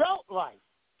his adult life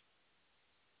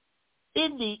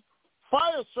in the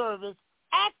fire service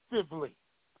actively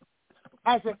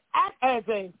as a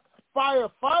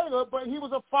firefighter, but he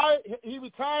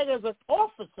retired as an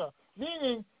officer,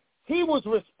 meaning he was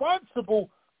responsible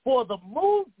for the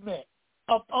movement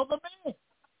of other men.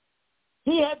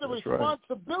 He had the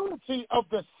responsibility of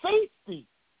the safety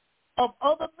of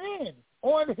other men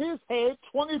on his head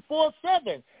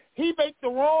 24/7. He make the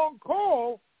wrong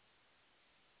call,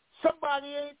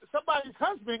 somebody's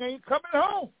husband ain't coming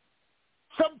home.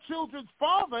 Some children's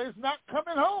father is not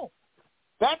coming home.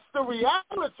 That's the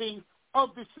reality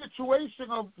of the situation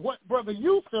of what Brother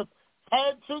Yusef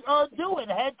had to do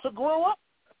and had to grow up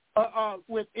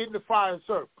within the fire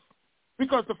service.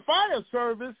 Because the fire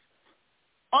service,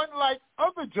 unlike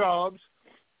other jobs,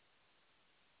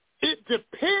 it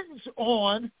depends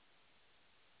on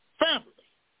family.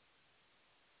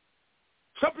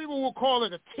 Some people will call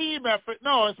it a team effort.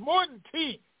 No, it's more than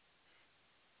team.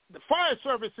 the fire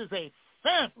service is a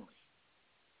family.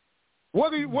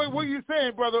 What are you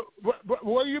saying, brother?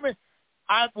 What do you mean?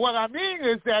 What I mean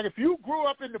is that if you grew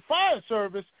up in the fire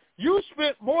service, you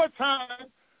spent more time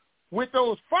with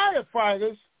those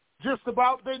firefighters just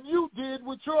about than you did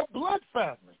with your blood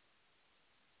family.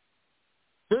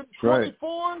 The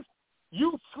 24s,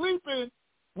 you sleeping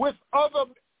with other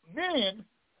men,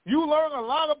 you learn a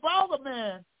lot about a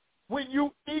man when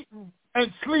you eating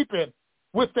and sleeping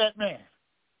with that man.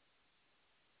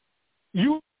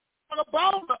 You learn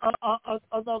about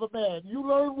another man. You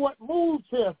learn what moves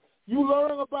him. You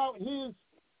learn about his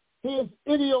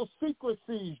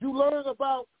idiosyncrasies. You learn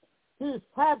about his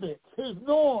habits, his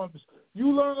norms.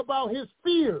 You learn about his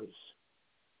fears.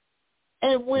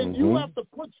 And when you have to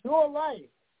put your life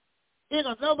in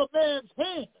another man's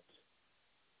hands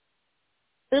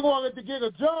in order to get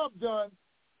a job done,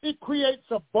 it creates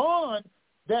a bond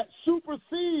that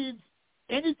supersedes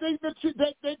anything that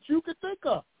you could think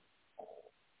of.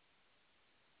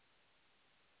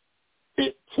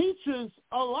 It teaches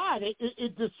a lot.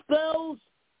 It dispels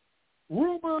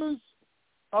rumors,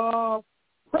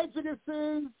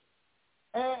 prejudices,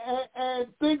 and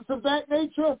things of that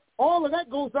nature. All of that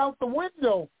goes out the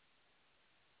window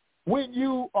when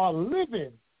you are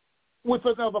living with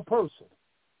another person.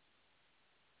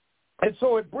 And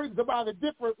so it brings about a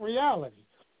different reality.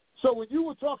 So when you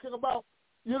were talking about,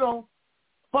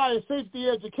 fire safety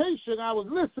education, I was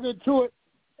listening to it,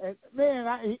 and,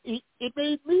 man, it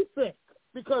made me think.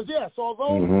 Because, yes,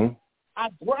 although I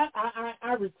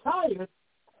retired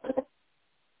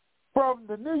from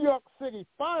the New York City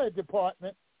Fire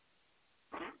Department,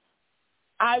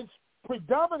 I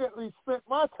predominantly spent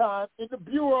my time in the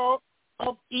Bureau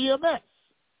of EMS.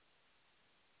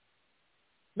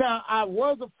 Now, I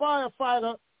was a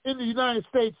firefighter in the United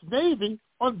States Navy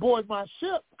on board my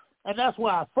ship, and that's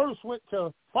where I first went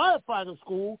to firefighter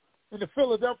school in the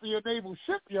Philadelphia Naval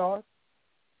Shipyard.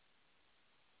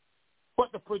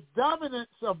 But the predominance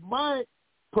of my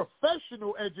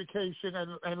professional education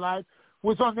and life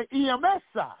was on the EMS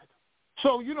side.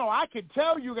 So, I can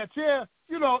tell you that,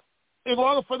 in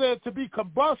order for there to be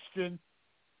combustion,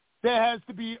 there has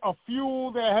to be a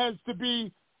fuel, there has to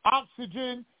be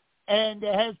oxygen, and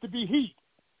there has to be heat.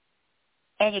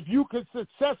 And if you can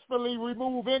successfully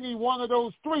remove any one of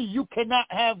those three, you cannot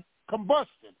have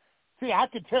combustion. See, I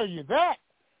can tell you that.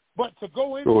 But to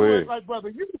go into it like Brother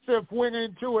Yusef went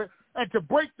into it, and to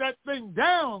break that thing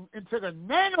down into the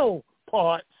nano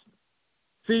parts,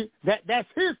 see, that's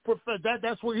his profession.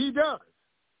 That's what he does.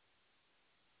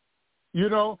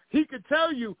 He could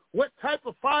tell you what type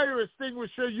of fire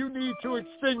extinguisher you need to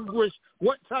extinguish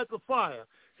what type of fire.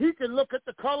 He can look at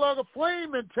the color of the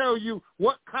flame and tell you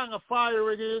what kind of fire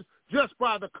it is just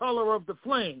by the color of the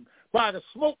flame, by the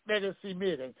smoke that it's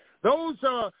emitting. Those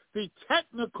are the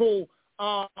technical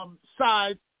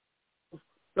side of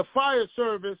the fire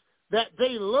service that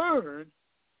they learn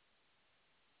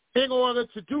in order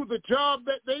to do the job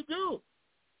that they do.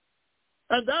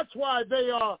 And that's why they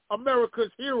are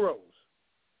America's heroes,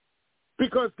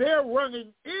 because they're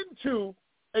running into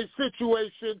a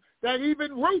situation that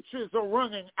even roaches are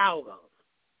running out of.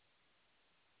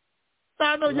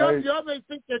 Now, I know y'all may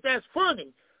think that that's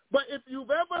funny, but if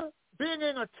you've ever been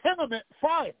in a tenement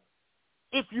fire,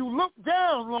 if you look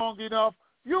down long enough,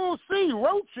 you'll see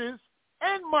roaches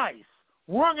and mice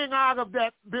running out of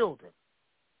that building,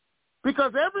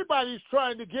 because everybody's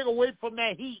trying to get away from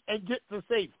that heat and get to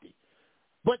safety.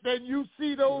 But then you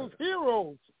see those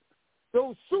heroes,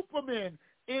 those supermen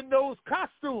in those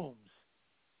costumes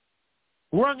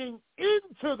running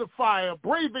into the fire,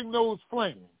 braving those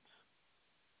flames.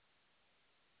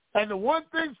 And the one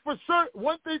thing for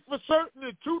certain,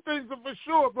 and two things are for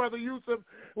sure, Brother Yusef,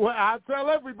 well, I tell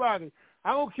everybody,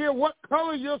 I don't care what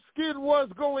color your skin was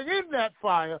going in that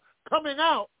fire, coming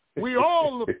out, we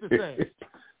all look the same.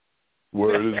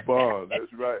 Word is bond.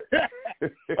 That's right.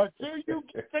 Until you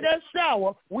get to that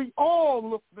shower, we all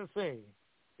look the same.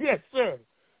 Yes, sir.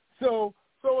 So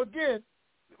again,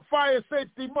 Fire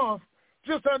Safety Month,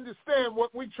 just understand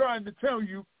what we're trying to tell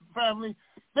you, family.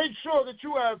 Make sure that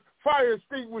you have fire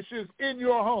extinguishers in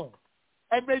your home.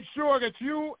 And make sure that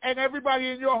you and everybody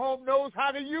in your home knows how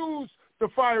to use the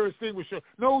fire extinguisher,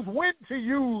 knows when to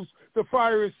use the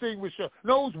fire extinguisher,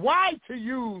 knows why to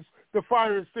use the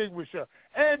fire extinguisher,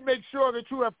 and make sure that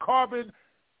you have carbon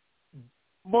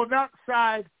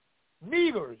monoxide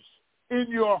meters in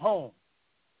your home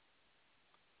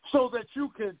so that you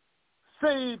can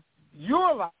save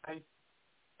your life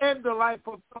and the life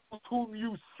of those whom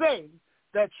you say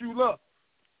that you love.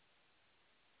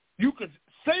 You can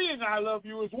saying I love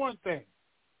you is one thing.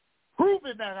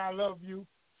 Proving that I love you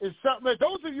is something that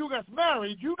those of you that's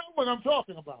married, you know what I'm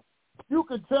talking about. You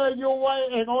can tell your wife,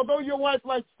 and although your wife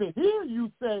likes to hear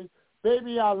you say,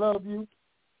 baby, I love you,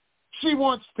 she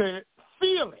wants to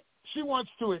feel it. She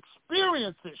wants to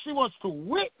experience it. She wants to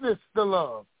witness the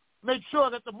love. Make sure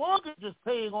that the mortgage is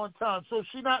paying on time so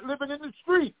she's not living in the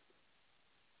street.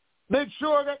 Make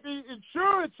sure that the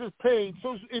insurance is paid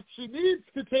so if she needs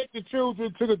to take the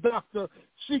children to the doctor,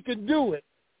 she can do it.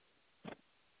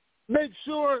 Make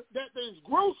sure that there's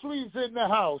groceries in the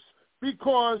house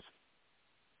because,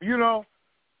 you know,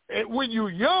 when you're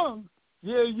young,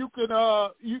 yeah, you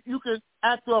can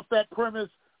act off that premise,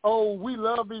 oh, we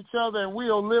love each other and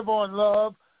we'll live on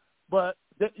love. But,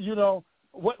 you know,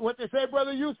 what they say,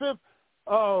 Brother Yusef,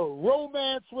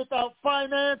 romance without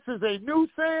finance is a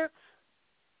nuisance.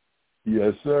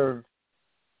 Yes, sir.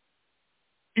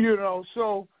 You know,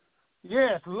 so,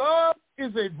 yes, love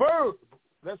is a verb.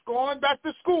 Let's go on back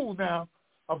to school now.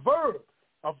 A verb.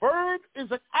 A verb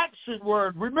is an action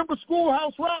word. Remember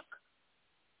Schoolhouse Rock?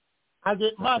 I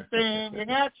get my thing in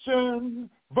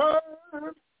action. Verb.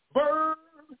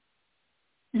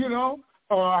 You know?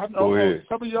 I know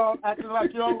some of y'all acting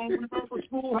like y'all don't remember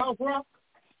Schoolhouse Rock.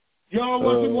 Y'all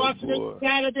wasn't watching it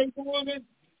Saturday morning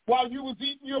while you was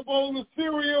eating your bowl of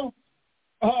cereal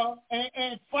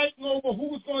and fighting over who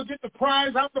was going to get the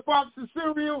prize out the box of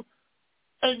cereal,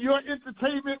 and your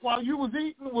entertainment while you was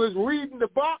eating was reading the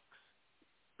box,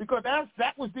 because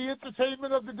that was the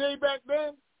entertainment of the day back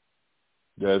then.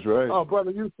 That's right. Oh,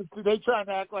 Brother Yusef, they trying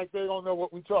to act like they don't know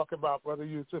what we're talking about, Brother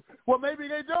Yusef. Well, maybe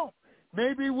they don't.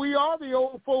 Maybe we are the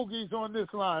old fogies on this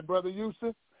line, Brother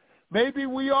Yusef. Maybe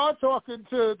we are talking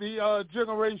to the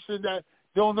generation that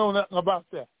don't know nothing about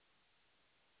that.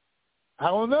 I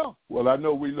don't know. Well, I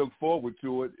know we look forward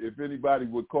to it. If anybody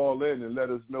would call in and let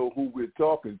us know who we're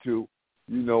talking to,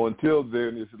 you know, until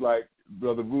then, it's like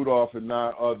Brother Rudolph and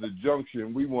I are the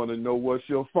junction. We want to know what's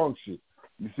your function.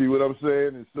 You see what I'm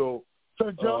saying? And so,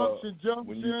 junction,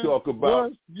 when you talk about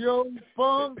what's your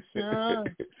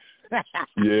function?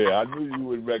 Yeah, I knew you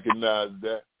would recognize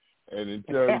that. And in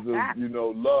terms of, you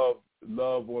know,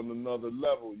 love on another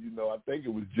level, you know, I think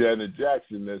it was Janet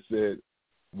Jackson that said,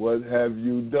 what have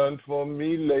you done for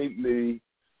me lately?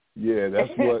 Yeah,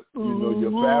 that's what, you know,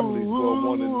 your family's going to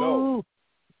want to know.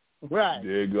 Right.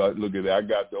 There you go. Look at that. I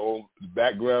got the old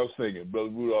background singing. Brother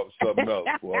Rudolph, something else.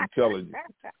 Well, I'm telling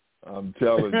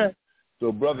you.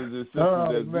 So, brothers and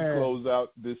sisters, as we close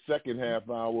out this second half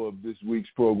hour of this week's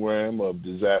program of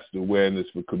Disaster Awareness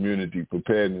for Community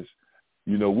Preparedness,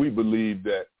 you know, we believe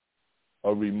that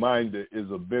a reminder is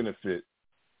a benefit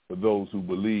for those who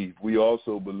believe. We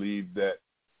also believe that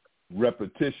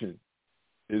repetition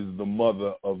is the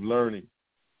mother of learning.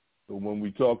 So when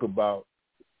we talk about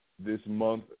this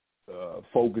month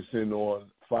focusing on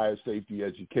fire safety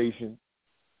education,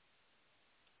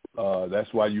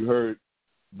 that's why you heard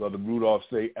Brother Rudolph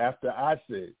say, after I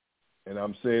said, and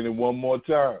I'm saying it one more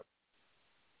time,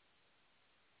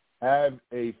 have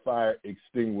a fire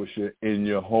extinguisher in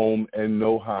your home and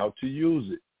know how to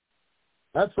use it.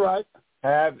 That's right.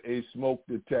 Have a smoke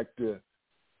detector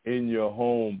in your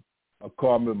home, a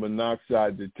carbon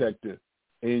monoxide detector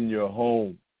in your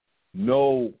home.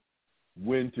 Know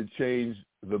when to change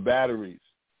the batteries.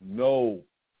 Know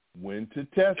when to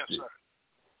test it. Sir.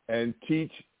 And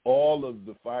teach all of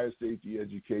the fire safety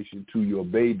education to your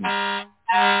baby. It's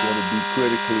going to be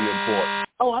critically important.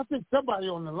 Oh, I think somebody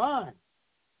on the line.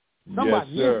 Yes,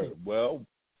 sir. Well,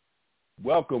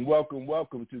 welcome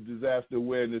to Disaster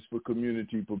Awareness for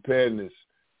Community Preparedness.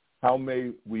 How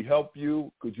may we help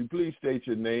you? Could you please state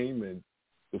your name, and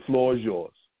the floor is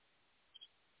yours.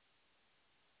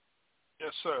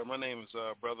 Yes, sir. My name is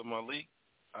Brother Malik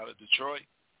out of Detroit.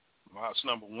 My house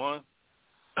number 1.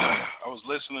 I was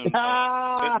listening.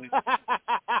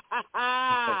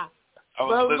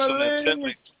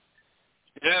 Intently.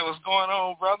 Yeah, what's going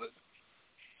on, brother?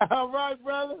 All right,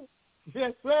 brother.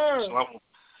 Yes, sir.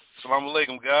 Salam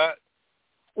alaikum, God.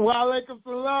 Wa alaikum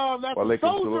salam. That's a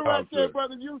soldier right there,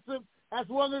 Brother Yusef. That's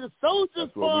one of the soldiers.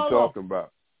 That's what we're talking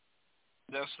about.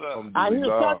 Yes, sir.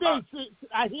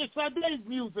 I hear Sade's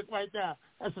music right now.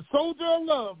 That's a soldier of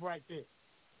love right there.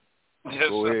 Yes,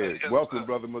 Go ahead. Yes, welcome, sir.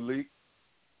 Brother Malik.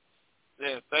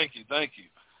 Yeah, thank you.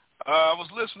 I was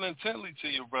listening intently to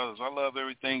you, brothers. I love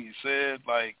everything you said.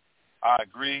 Like, I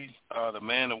agree. The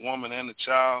man, the woman, and the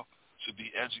child should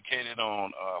be educated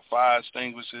on fire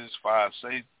extinguishers, fire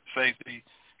safety,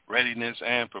 readiness,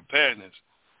 and preparedness.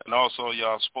 And also,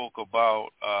 y'all spoke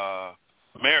about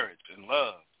marriage and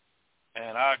love.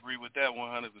 And I agree with that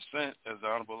 100%, as the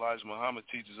Honorable Elijah Muhammad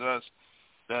teaches us,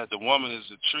 that the woman is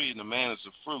the tree and the man is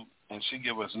the fruit, and she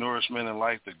gives us nourishment and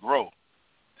life to grow.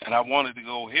 And I wanted to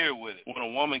go here with it. When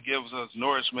a woman gives us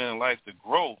nourishment and life to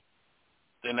grow,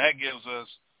 then that gives us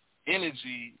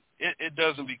energy. It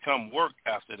doesn't become work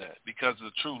after that because the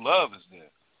true love is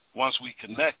there once we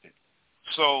connect it.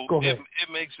 So it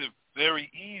makes it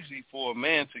very easy for a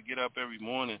man to get up every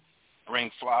morning, bring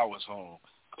flowers home,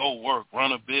 go work,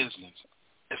 run a business.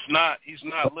 He's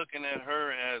not looking at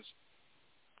her as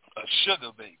a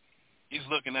sugar baby. He's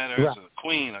looking at her as a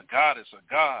queen, a goddess,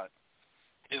 a god.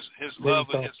 His love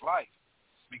of his life,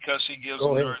 because she gives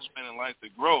him nourishment and life to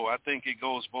grow. I think it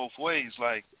goes both ways.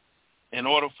 Like, in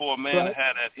order for a man to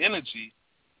have that energy,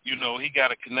 he got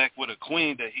to connect with a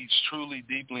queen that he's truly,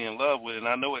 deeply in love with. And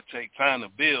I know it takes time to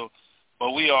build,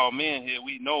 but we all men here,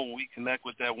 we know when we connect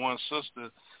with that one sister,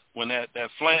 when that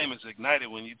flame is ignited,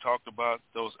 when you talked about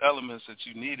those elements that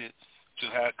you needed to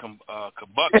have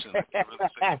combustion, I can't really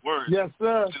say the word. Yes,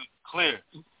 sir. To clear.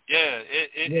 Yeah,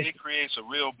 it creates a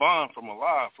real bond from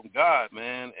Allah, from God,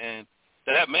 man, and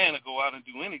that man will go out and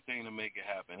do anything to make it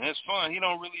happen. And it's fun. He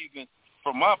don't really even,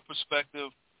 from my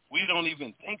perspective, we don't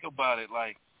even think about it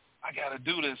like, I got to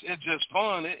do this. It's just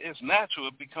fun. It's natural.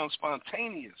 It becomes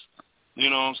spontaneous. You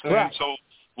know what I'm saying? Right. So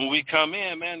when we come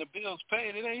in, man, the bill's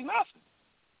paid. It ain't nothing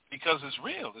because it's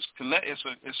real.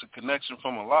 It's a connection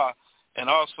from Allah, and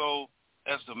also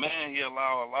as the man, he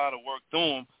allow Allah to work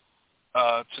through him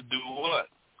to do what?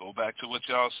 Go back to what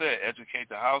y'all said, educate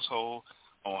the household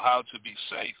on how to be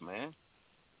safe, man.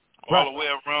 All the way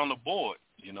around the board,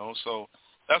 So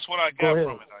that's what I got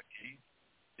from it, Aki.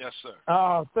 Yes, sir.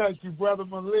 Oh, thank you, Brother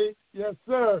Malik. Yes,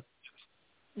 sir.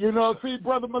 See,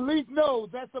 Brother Malik knows.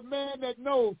 That's a man that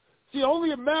knows. See, only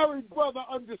a married brother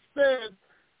understands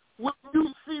when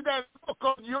you see that look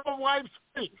on your wife's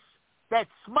face, that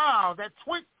smile, that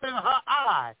twinkle in her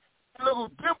eye, a little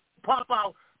dimple pop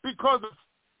out because of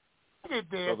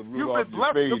there, you've been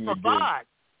blessed to provide.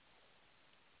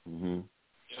 Mm-hmm.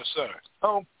 Yes, sir.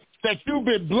 Oh, that you've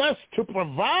been blessed to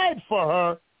provide for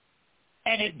her,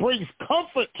 and it brings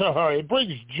comfort to her. It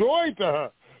brings joy to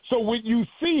her. So when you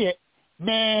see it,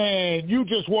 man, you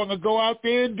just want to go out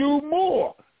there and do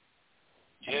more.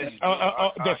 Yeah,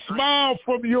 the smile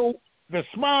from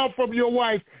your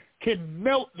wife can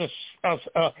melt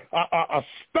a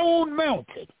stone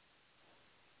mountain.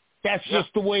 That's just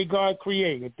the way God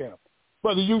created them.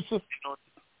 Brother Yusef?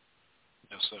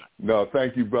 Yes, sir. No,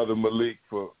 thank you, Brother Malik,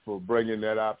 for bringing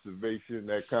that observation,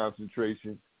 that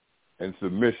concentration, and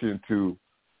submission to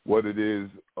what it is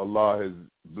Allah has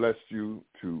blessed you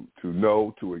to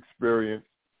know, to experience,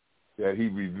 that he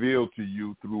revealed to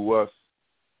you through us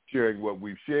sharing what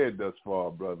we've shared thus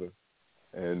far, brother.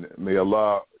 And may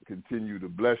Allah continue to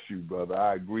bless you, brother.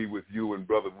 I agree with you and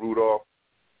Brother Rudolph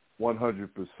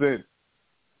 100%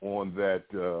 on that,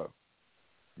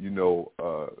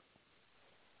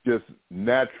 just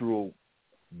natural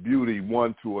beauty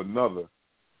one to another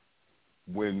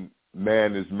when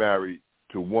man is married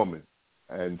to woman.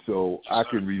 And so I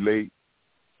can relate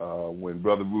when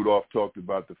Brother Rudolph talked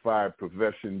about the fire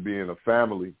profession being a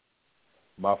family.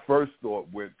 My first thought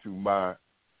went to my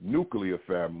nuclear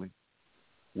family,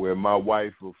 where my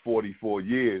wife of 44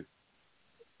 years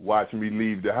watched me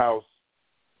leave the house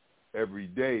every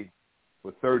day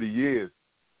for 30 years,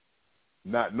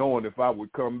 not knowing if I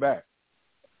would come back,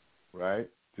 right?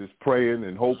 Just praying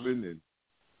and hoping and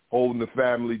holding the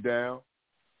family down.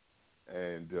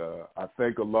 And I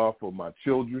thank Allah for my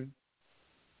children,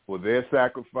 for their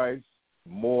sacrifice,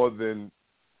 more than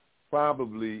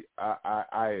probably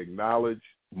I acknowledge,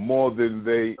 more than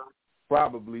they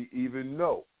probably even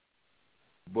know.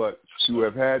 But to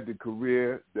have had the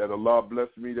career that Allah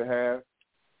blessed me to have,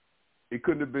 it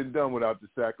couldn't have been done without the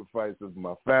sacrifice of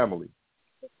my family.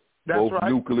 That's both right.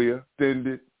 Nuclear,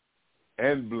 extended,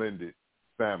 and blended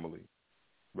family,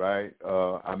 right?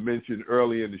 I mentioned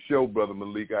early in the show, Brother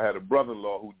Malik, I had a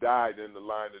brother-in-law who died in the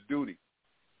line of duty.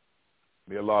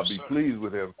 May Allah be pleased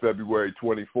with him, February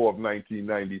 24th,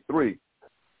 1993.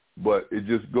 But it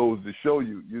just goes to show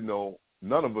you,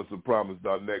 none of us are promised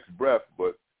our next breath,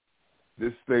 but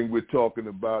this thing we're talking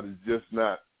about is just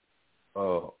not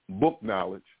book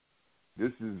knowledge.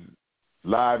 This is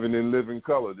live and in living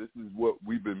color. This is what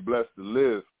we've been blessed to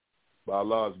live by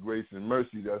Allah's grace and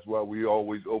mercy. That's why we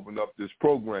always open up this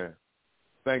program,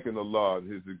 thanking Allah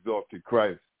and his exalted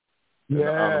Christ and the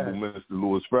Honorable Minister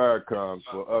Louis Farrakhan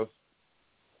for us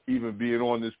even being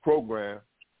on this program,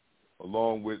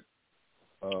 along with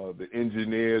the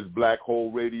engineers, Black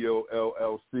Hole Radio,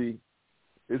 LLC.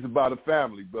 It's about a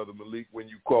family, Brother Malik, when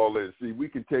you call in. See, we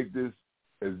can take this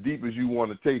as deep as you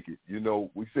want to take it.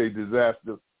 We say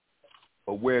disaster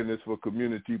awareness for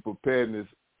community preparedness.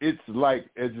 It's like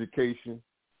education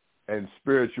and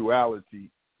spirituality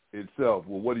itself.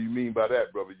 Well, what do you mean by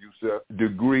that, Brother Yusef?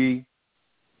 Degree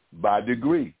by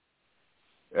degree.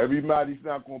 Everybody's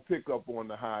not going to pick up on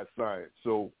the high science.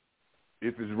 So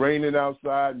if it's raining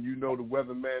outside and you know the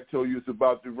weatherman told you it's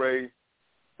about to rain,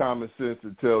 common sense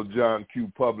to tell John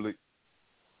Q. Public,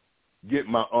 get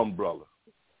my umbrella.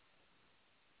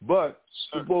 But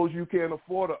suppose you can't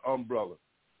afford an umbrella.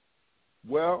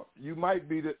 Well, you might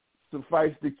be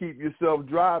suffice to keep yourself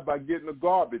dry by getting a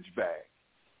garbage bag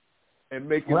and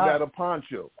making that a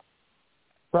poncho.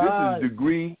 This is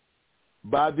degree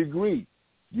by degree.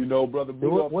 You know, Brother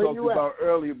Rudolph talked about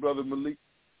earlier, Brother Malik,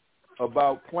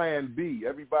 about Plan B.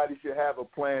 Everybody should have a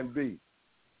Plan B.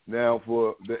 Now,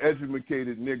 for the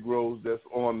educated Negroes that's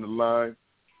on the line,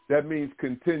 that means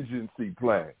contingency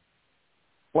plan.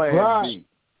 Plan B.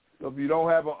 So if you don't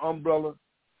have an umbrella,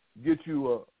 get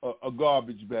you a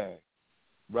garbage bag,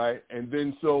 right? And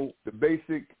then so the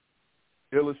basic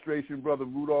illustration Brother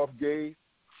Rudolph gave,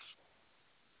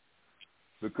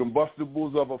 the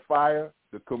combustibles of a fire,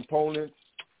 the components,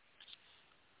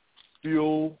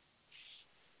 fuel,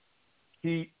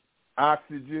 heat,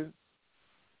 oxygen,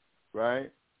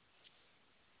 right?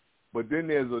 But then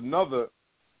there's another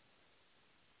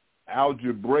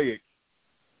algebraic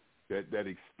that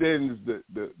extends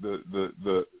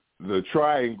the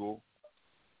triangle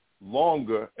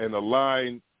longer, and a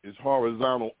line is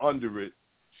horizontal under it.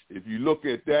 If you look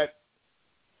at that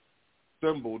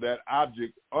symbol, that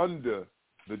object under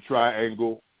the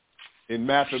triangle, in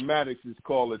mathematics it's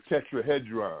called a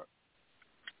tetrahedron.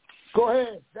 Go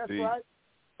ahead. That's right.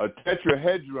 A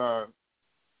tetrahedron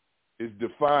is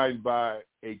defined by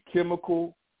a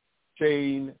chemical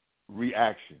chain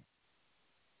reaction.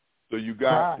 So you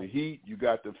got the heat, you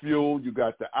got the fuel, you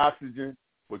got the oxygen,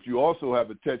 but you also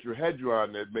have a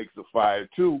tetrahedron that makes a fire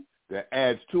too, that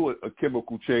adds to it a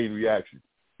chemical chain reaction.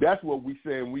 That's what we're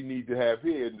saying we need to have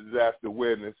here in disaster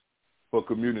awareness for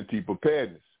community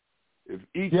preparedness. If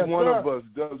each one of us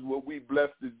does what we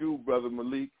blessed to do, Brother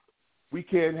Malik, we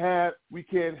can't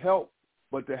help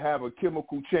but to have a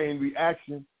chemical chain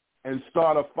reaction and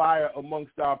start a fire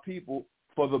amongst our people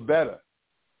for the better,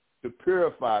 to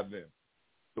purify them.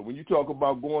 So when you talk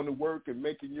about going to work and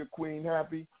making your queen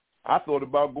happy, I thought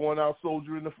about going out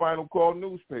soldiering the Final Call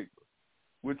newspaper,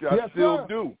 which I still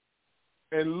do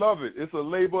and love it. It's a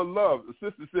labor of love. The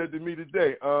sister said to me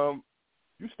today,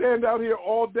 you stand out here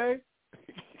all day?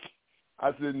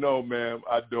 I said, no, ma'am,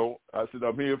 I don't. I said,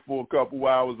 I'm here for a couple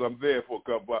hours. I'm there for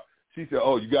a couple hours. She said,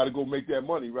 oh, you got to go make that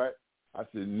money, right? I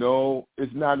said, no,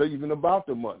 it's not even about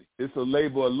the money. It's a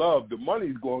labor of love. The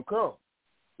money's going to come.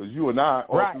 Because you and I,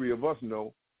 all three of us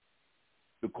know,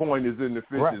 the coin is in the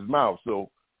fish's mouth.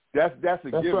 So that's a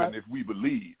given if we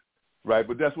believe, right?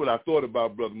 But that's what I thought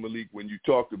about, Brother Malik, when you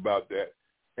talked about that.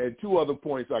 And two other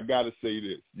points, I got to say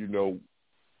this. You know,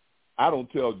 I don't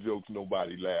tell jokes,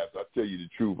 nobody laughs. I tell you the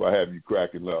truth, I have you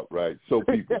cracking up, right? So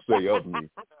people say of me.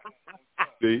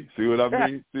 See what I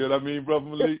mean? See what I mean, Brother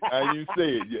Malik? I ain't even say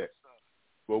it yet.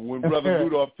 But when Brother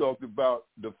Rudolph talked about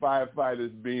the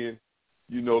firefighters being,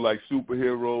 you know, like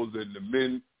superheroes and the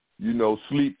men, you know,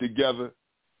 sleep together,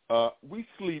 we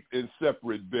sleep in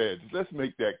separate beds. Let's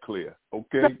make that clear,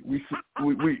 okay? We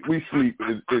sleep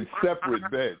in separate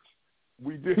beds.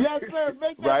 We do. Yes, sir.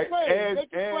 Make that right? plain.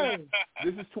 And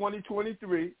this is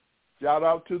 2023. Shout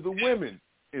out to the women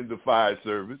in the fire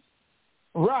service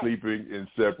sleeping in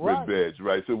separate beds,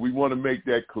 right? So we want to make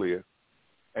that clear.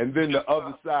 And then the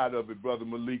other side of it, Brother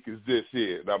Malik, is this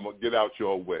here, and I'm going to get out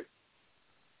your way.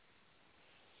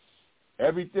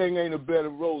 Everything ain't a bed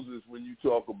of roses when you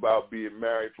talk about being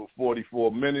married for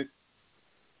 44 minutes,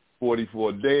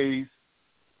 44 days,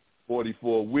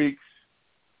 44 weeks,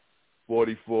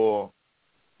 44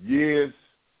 years.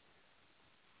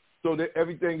 So that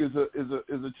everything is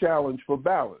a challenge for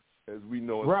balance, as we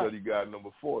know in study guide number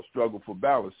 4, struggle for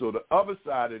balance. So the other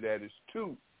side of that is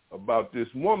too about this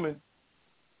woman.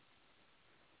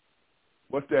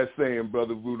 What's that saying,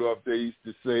 Brother Rudolph? They used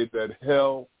to say that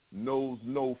hell knows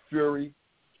no fury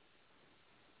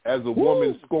as a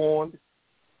woman scorned.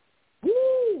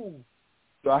 Woo!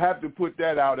 So I have to put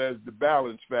that out as the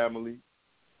balance, family,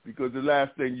 because the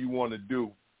last thing you want to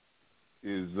do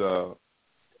is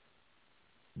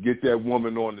get that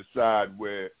woman on the side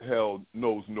where hell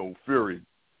knows no fury,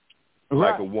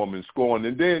 like a woman scorned.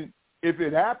 And then if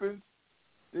it happens,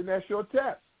 then that's your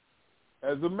test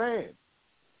as a man.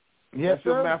 That's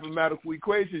your mathematical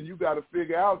equation. You got to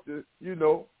figure out to, you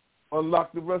know,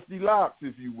 unlock the rusty locks,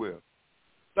 if you will.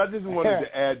 So I just wanted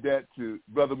to add that to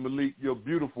Brother Malik, your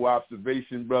beautiful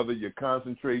observation, brother, your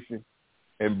concentration,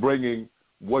 and bringing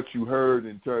what you heard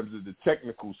in terms of the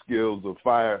technical skills of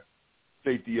fire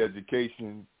safety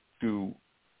education to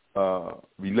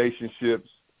relationships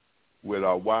with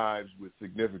our wives, with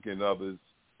significant others,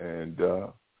 and,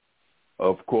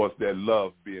 of course, that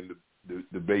love being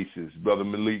the basis. Brother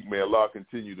Malik, may Allah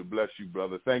continue to bless you,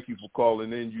 brother. Thank you for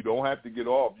calling in. You don't have to get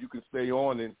off. You can stay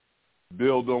on and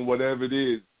build on whatever it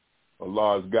is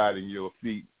Allah is guiding your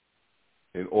feet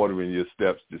and ordering your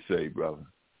steps to say, brother.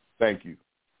 Thank you.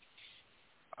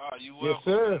 You welcome. Yes,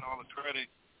 sir. And all the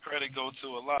credit go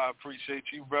to Allah. I appreciate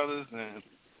you, brothers, and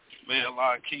may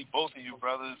Allah keep both of you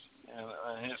brothers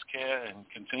in His care and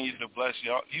continue to bless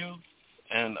you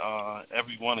and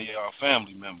every one of y'all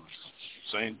family members.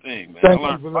 Same thing, man. Thank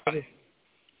you, brother.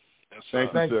 Yes,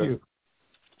 Thank sir. you.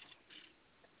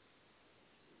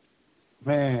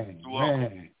 Man.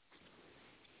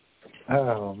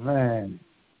 Oh, man.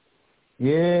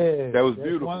 Yeah. That was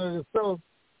beautiful. One of the shows.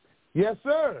 Yes,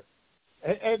 sir.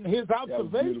 And his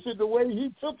observation, the way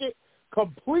he took it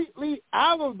completely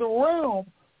out of the realm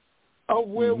of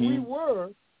where we were,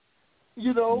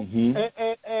 you know,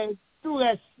 and through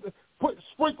that,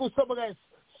 sprinkle some of that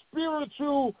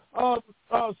spiritual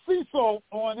seesaw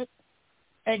on it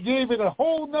and gave it a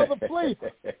whole nother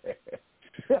flavor.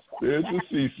 Spiritual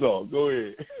seesaw. Go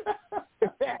ahead.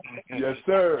 Yes,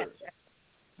 sir.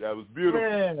 That was beautiful.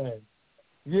 Man.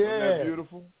 Yeah. Wasn't that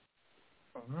beautiful?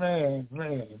 Man.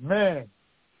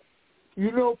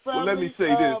 You know, family. Well, let me say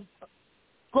this.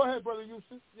 Go ahead, Brother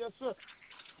Yusef. Yes, sir.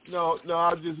 No,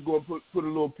 I'll just go and put a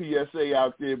little PSA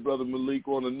out there, Brother Malik,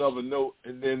 on another note,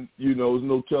 and then, you know, there's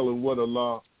no telling what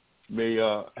Allah may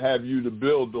have you to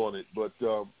build on it. But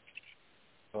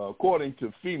according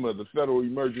to FEMA, the Federal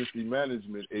Emergency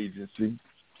Management Agency,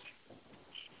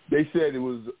 they said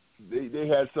they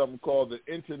had something called the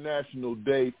International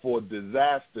Day for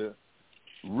Disaster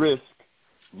Risk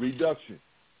Reduction.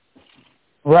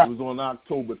 Right. It was on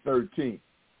October 13th.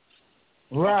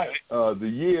 Right.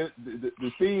 The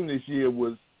theme this year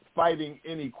was fighting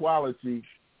inequality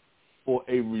for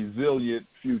a resilient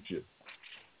future.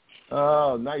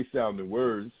 Nice sounding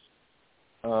words.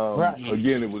 Right.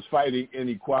 Again, it was fighting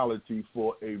inequality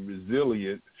for a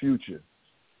resilient future.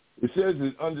 It says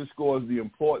it underscores the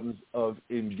importance of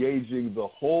engaging the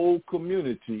whole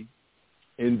community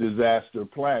in disaster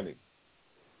planning.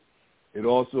 It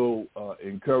also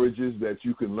encourages that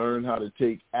you can learn how to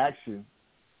take action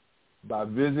by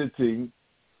visiting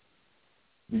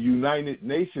the United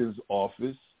Nations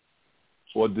Office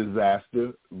for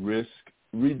Disaster Risk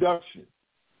Reduction.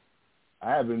 I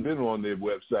haven't been on their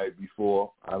website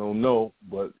before. I don't know,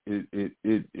 but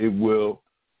it will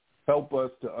help us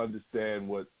to understand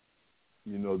what,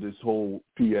 you know, this whole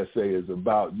PSA is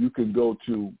about. You can go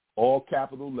to all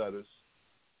capital letters,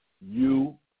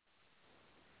 U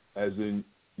as in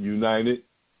United,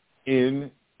 N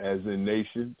as in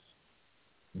nations,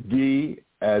 D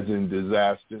as in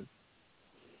disaster,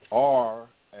 R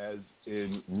as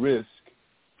in risk,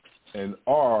 and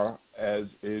R as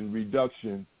in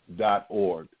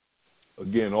reduction.org.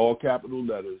 Again, all capital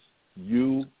letters,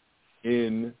 UNDRR.org.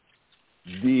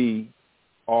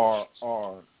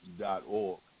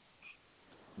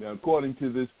 Now, according to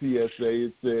this PSA,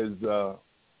 it says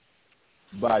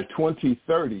by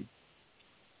 2030,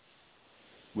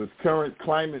 with current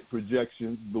climate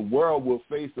projections, the world will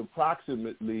face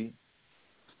approximately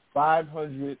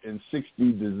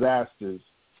 560 disasters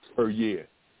per year.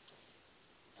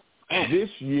 This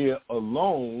year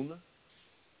alone,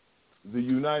 the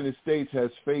United States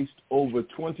has faced over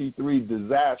 23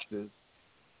 disasters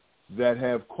that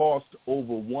have cost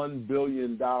over $1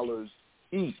 billion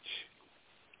each.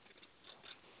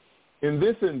 In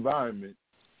this environment,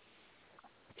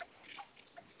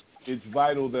 it's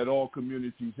vital that all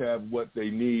communities have what they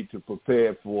need to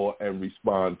prepare for and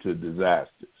respond to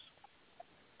disasters.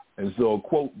 And so a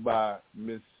quote by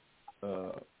Ms.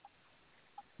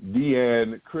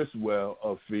 Deanne Criswell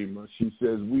of FEMA, she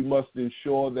says, "We must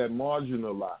ensure that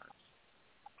marginalized,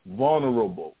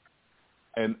 vulnerable,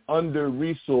 and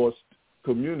under-resourced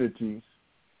communities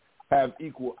have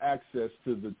equal access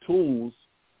to the tools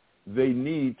they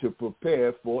need to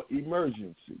prepare for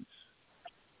emergencies."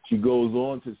 She goes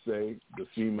on to say, the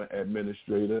FEMA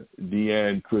administrator,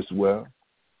 Deanne Criswell,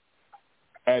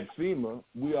 "At FEMA,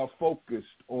 we are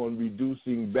focused on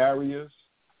reducing barriers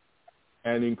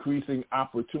and increasing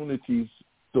opportunities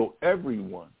so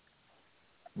everyone,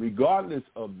 regardless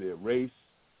of their race,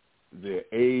 their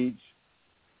age,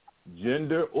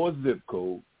 gender, or zip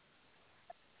code,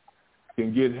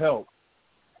 can get help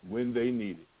when they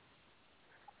need it,"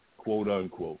 quote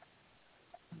unquote.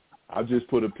 I'll just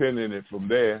put a pin in it from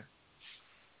there.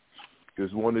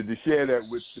 Just wanted to share that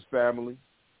with the family.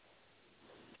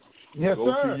 Yes,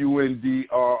 Go sir. to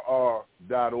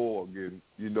UNDRR.org. And,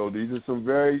 you know, these are some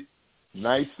very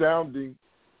Nice sounding,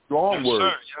 strong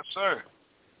words. Yes, sir.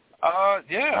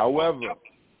 Yeah.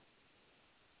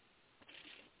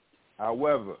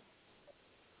 However,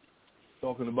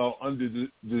 talking about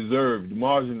underdeserved,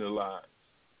 marginalized,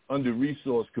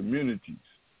 under-resourced communities,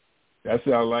 that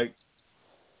sounds like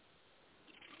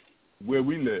where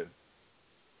we live.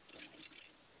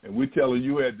 And we're telling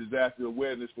you at Disaster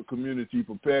Awareness for Community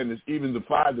Preparedness, even the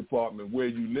fire department where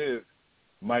you live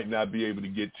might not be able to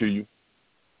get to you.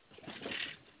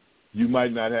 You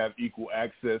might not have equal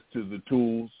access to the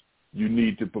tools you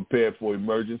need to prepare for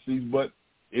emergencies, but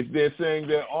if they're saying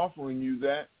they're offering you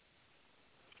that,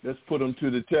 let's put them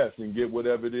to the test and get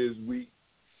whatever it is we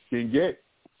can get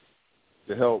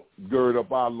to help gird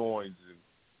up our loins.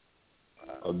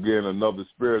 And again, another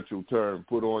spiritual term,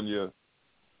 put on your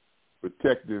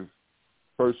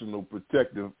personal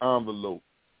protective envelope.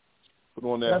 Put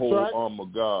on that whole armor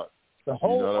of God. The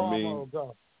whole you know what armor I mean? of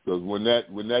God. Because when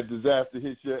that disaster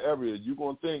hits your area, you're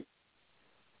going to think,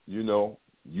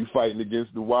 you fighting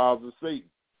against the wiles of Satan.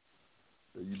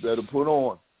 So you better put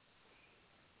on.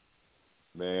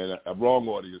 Man, wrong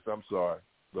audience. I'm sorry.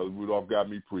 Brother Rudolph got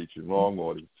me preaching. Wrong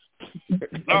audience.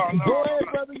 No. Go ahead,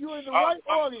 brother. You're in the right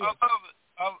audience.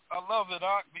 I love it,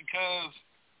 Doc, because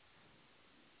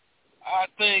I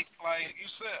think, like you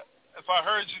said, if I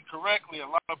heard you correctly, a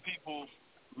lot of people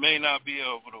may not be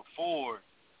able to afford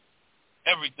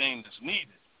everything that's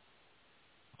needed.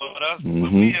 But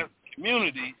but we as a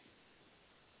community,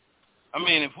 I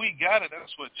mean, if we got it,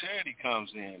 that's what charity comes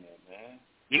in, man.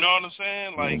 You know what I'm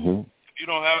saying? Like, if you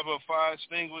don't have a fire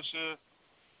extinguisher,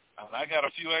 and I got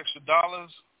a few extra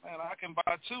dollars, man, I can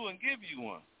buy two and give you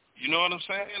one. You know what I'm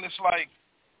saying? It's like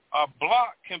a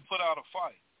block can put out a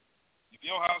fight. If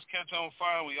your house catch on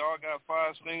fire, we all got fire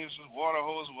extinguishers, water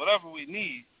hose, whatever we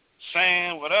need,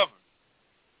 sand, whatever.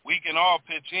 We can all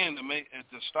pitch in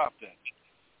to stop that.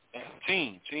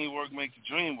 And teamwork makes the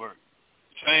dream work.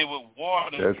 Same with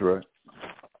water. That's right.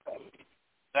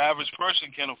 The average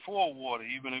person can afford water,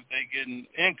 even if they getting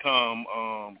income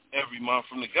every month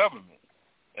from the government.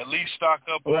 At least stock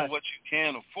up on what you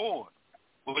can afford.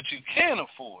 But what you can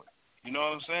afford, you know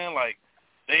what I'm saying? Like,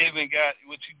 they even got,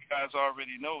 what you guys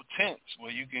already know, tents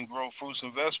where you can grow fruits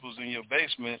and vegetables in your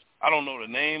basement. I don't know the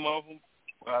name of them,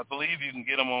 but I believe you can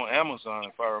get them on Amazon,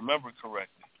 if I remember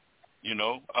correctly.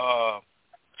 A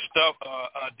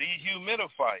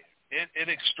dehumidifier. It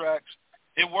extracts,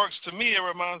 it works to me, it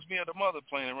reminds me of the mother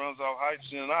plane. It runs off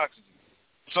hydrogen and oxygen.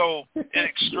 So it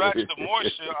extracts the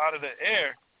moisture out of the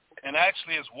air, and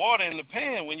actually it's water in the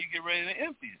pan when you get ready to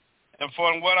empty it. And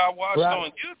from what I watched on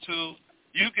YouTube,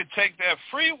 you could take that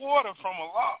free water from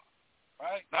Allah,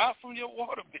 right? Not from your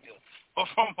water bill, but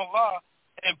from Allah,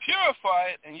 and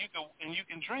purify it, and you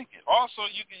can drink it. Also,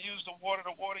 you can use the water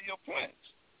to water your plants.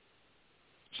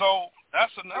 So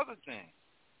that's another thing.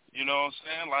 You know what I'm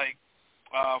saying? Like,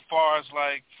 as far as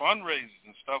like fundraisers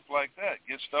and stuff like that,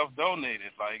 get stuff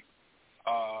donated. Like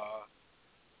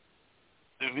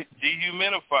the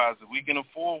dehumidifiers, if we can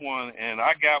afford one, and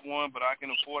I got one, but I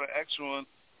can afford an extra one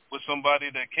with somebody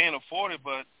that can't afford it,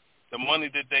 but the money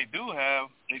that they do have,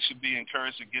 they should be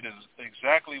encouraged to get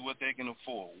exactly what they can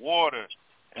afford. Water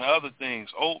and other things,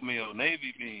 oatmeal,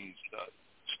 navy beans,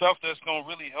 stuff that's going to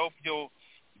really help your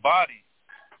body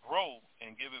grow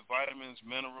and give it vitamins,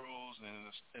 minerals,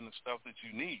 and the stuff that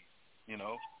you need,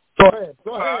 Go ahead.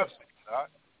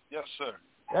 Yes, sir.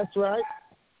 That's right.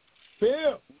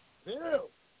 Phil. Beautiful.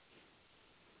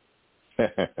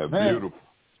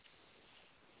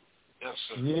 Yes,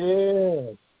 sir.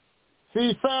 Yes.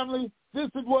 See, family, this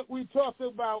is what we talked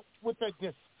about with the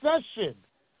discussion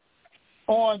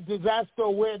on disaster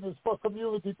awareness for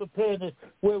community preparedness,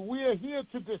 where we are here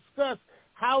to discuss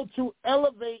how to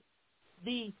elevate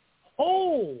the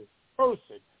whole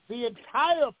person, the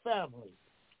entire family,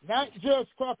 not just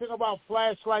talking about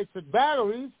flashlights and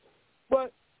batteries,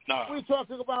 but we're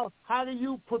talking about how do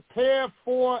you prepare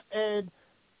for and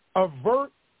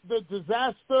avert the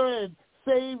disaster and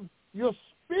save your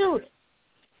spirit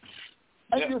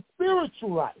and your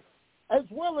spiritual life, as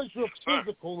well as your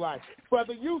physical life.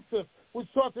 Brother Yusef was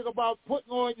talking about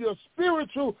putting on your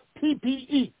spiritual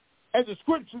PPE, and the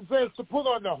scripture says to put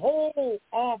on the whole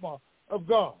armor of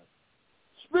God.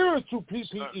 Spiritual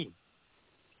PPE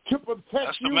to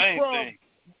protect you from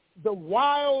the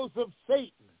wiles of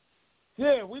Satan.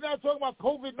 Yeah, we're not talking about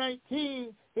COVID-19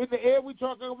 in the air. We're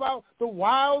talking about the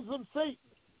wiles of Satan.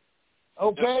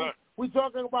 Okay? Yes, we're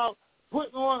talking about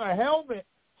putting on a helmet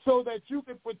so that you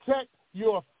can protect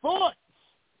your thoughts,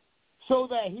 so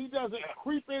that he doesn't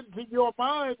creep into your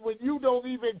mind when you don't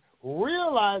even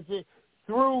realize it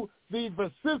through the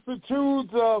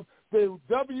vicissitudes of the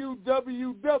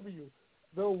www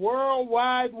the World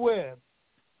Wide Web.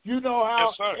 You know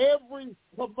how every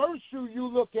commercial you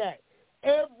look at,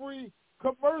 every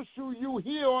commercial you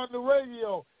hear on the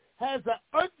radio has an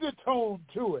undertone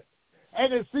to it.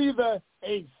 And it's either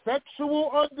a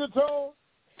sexual undertone,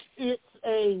 it's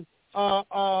a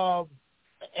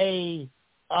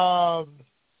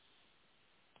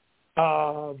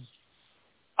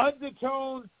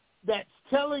undertone that's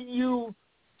telling you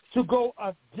to go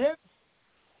against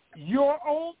your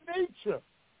own nature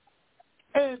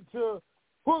and to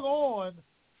put on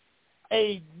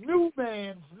a new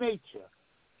man's nature,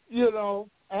 you know,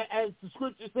 as the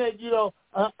scripture said, you know,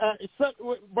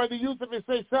 Brother Yusef would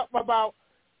say something about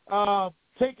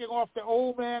taking off the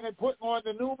old man and putting on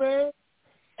the new man,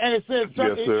 and it says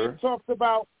something.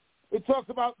 It talks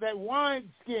about that wine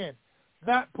skin,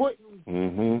 not putting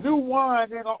new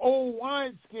wine in an old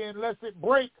wine skin lest it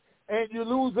break and you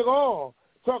lose it all.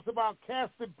 It talks about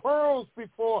casting pearls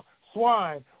before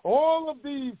swine. All of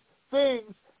these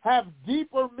things have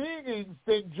deeper meanings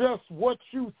than just what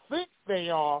you think they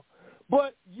are,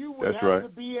 but you would have to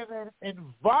be in an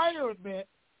environment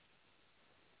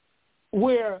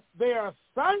where there are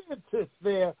scientists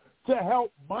there to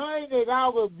help mine it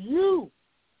out of you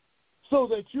so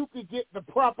that you can get the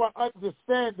proper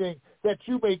understanding that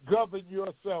you may govern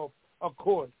yourself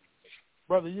accordingly.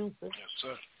 Brother Yusef? Yes,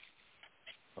 sir.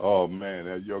 Oh,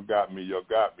 man, you got me.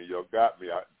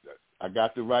 I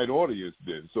got the right audience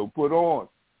then. So put on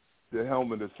the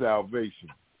helmet of salvation.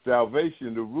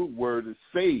 Salvation, the root word is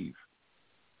save.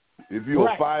 If you're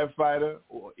a firefighter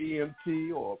or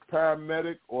EMT or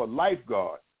paramedic or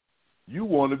lifeguard, you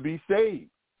want to be saved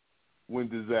when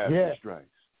disaster strikes.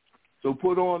 So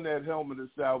put on that helmet of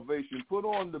salvation. Put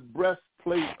on the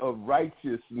breastplate of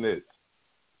righteousness.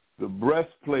 The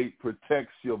breastplate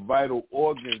protects your vital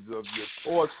organs of your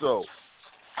torso.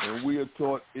 And we are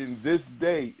taught in this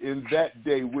day, in that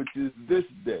day, which is this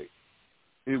day,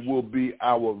 it will be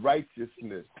our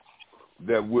righteousness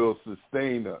that will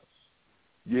sustain us.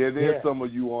 Yeah, there's some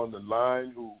of you on the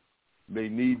line who may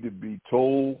need to be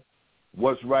told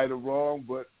what's right or wrong,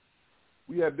 but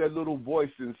we have that little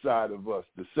voice inside of us,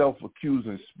 the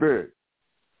self-accusing spirit.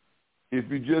 If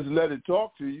you just let it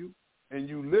talk to you and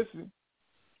you listen,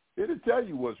 it'll tell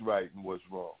you what's right and what's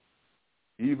wrong.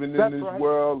 Even in this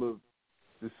world of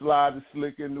the sly, the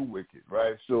slick, and the wicked,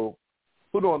 right? So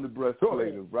put on the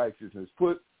breastplate of righteousness.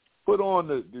 Put on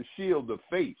the shield of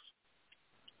faith.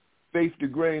 Faith the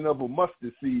grain of a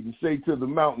mustard seed, and say to the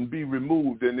mountain, be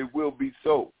removed, and it will be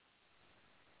so.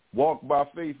 Walk by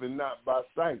faith and not by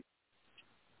sight.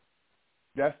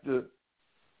 That's the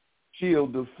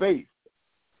shield of faith.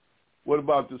 What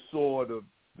about the sword of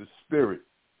the spirit?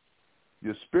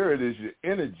 Your spirit is your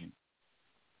energy.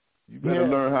 You better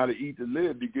learn how to eat to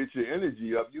live to get your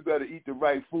energy up. You better eat the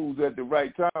right foods at the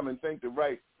right time and think the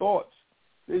right thoughts.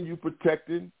 Then you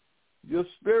protecting your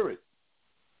spirit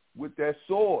with that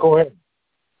sword. Go ahead.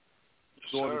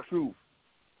 Sword of truth.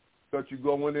 Cut you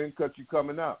going in, cut you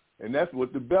coming out. And that's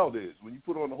what the belt is. When you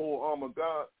put on the whole armor of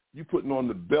God, you're putting on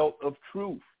the belt of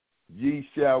truth. Ye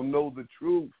shall know the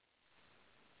truth,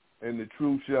 and the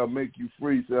truth shall make you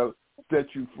free, shall set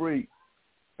you free.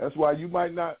 That's why you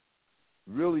might not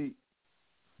really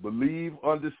believe,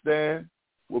 understand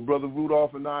what Brother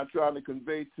Rudolph and I are trying to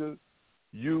convey to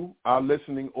you, our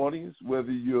listening audience,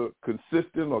 whether you're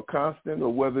consistent or constant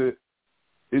or whether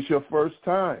it's your first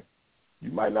time.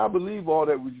 You might not believe all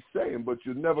that we're saying, but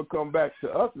you'll never come back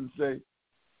to us and say,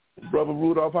 Brother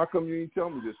Rudolph, how come you didn't tell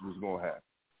me this was going to happen?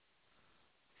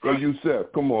 Brother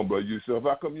Yusef, come on, Brother Yusef,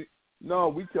 how come you... No,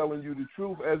 we're telling you the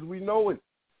truth as we know it.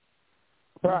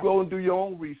 You go and do your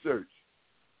own research.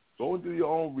 Go and do your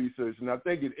own research. And I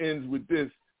think it ends with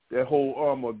this, that whole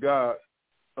armor of God.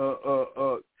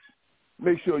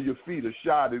 Make sure your feet are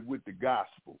shodded with the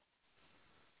gospel.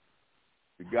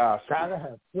 The gospel. Gotta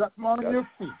have something on your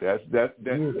feet. That's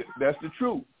the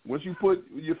truth. Once you put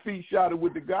your feet shodded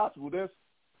with the gospel, that's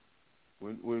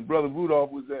when Brother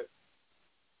Rudolph was at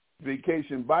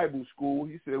Vacation Bible School,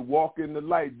 he said, walk in the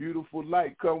light, beautiful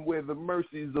light, come where the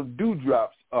mercies of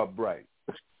dewdrops are bright.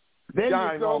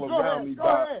 Shine all around me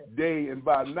by day and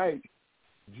by night.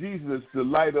 Jesus, the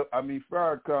light of,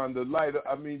 Farrakhan, the light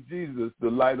of, Jesus, the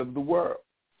light of the world.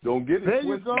 Don't get it twisted.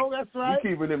 There you go, that's right. We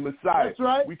keeping it Messiah. That's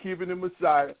right. We keeping it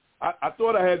Messiah. I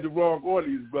thought I had the wrong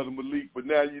audience, Brother Malik, but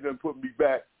now you done put me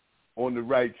back on the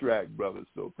right track, brother.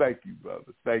 So thank you,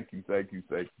 brother. Thank you.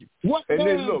 What and man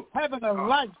then look, having a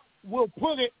light will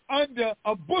put it under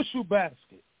a bushel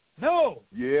basket? No.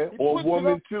 Yeah, or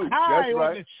woman too. That's right.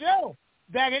 On the shelf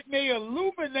that it may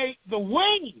illuminate the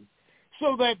way,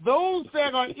 so that those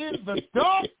that are in the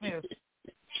darkness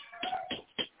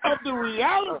of the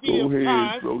reality of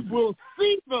time will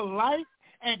see the light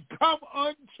and come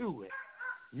unto it.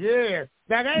 Yeah.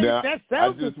 That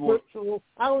sounds scriptural.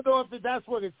 I don't know if that's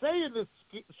what it say in the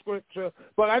scripture,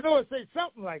 but I know it says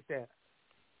something like that.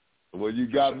 Well, you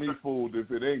got me fooled if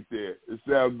it ain't there. It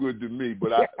sounds good to me.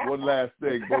 But one last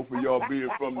thing, both of y'all being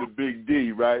from the Big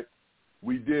D, right?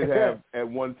 We did have, at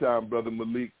one time, Brother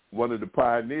Malik, one of the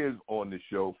pioneers on the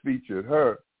show, featured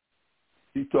her.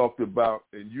 He talked about,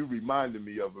 and you reminded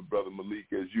me of it, Brother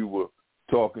Malik, as you were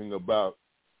talking about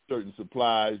certain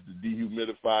supplies, the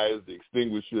dehumidifiers, the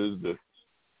extinguishers,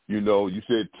 you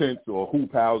said tents or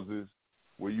hoop houses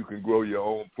where you can grow your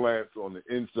own plants on the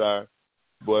inside.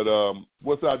 But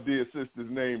what's our dear sister's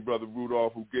name, Brother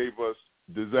Rudolph, who gave us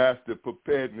disaster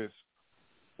preparedness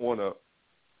on a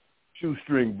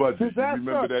shoestring budget? You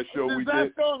remember that show we did?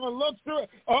 Disaster on a luxury,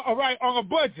 all right, on a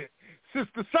budget.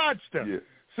 Sister Sajda. Yeah.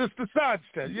 Sister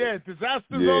Sajda. Yeah, disasters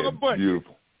on a budget.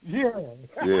 Beautiful.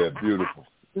 Yeah, beautiful.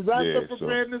 Disaster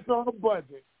preparedness on a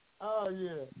budget. Oh,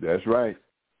 yeah. That's right.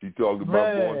 She talked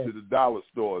about going to the dollar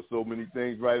store. So many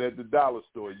things right at the dollar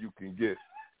store you can get.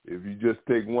 If you just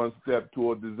take one step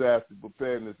toward disaster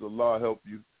preparedness, Allah help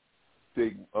you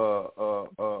take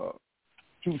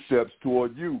 2 steps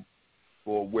toward you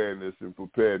for awareness and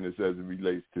preparedness as it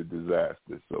relates to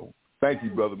disaster. So thank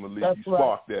you, Brother Malik. That's you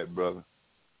sparked that, brother.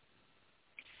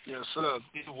 Yes, sir.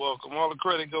 You're welcome. All the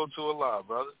credit go to Allah,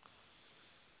 brother.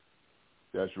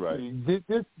 That's right. This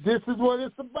is what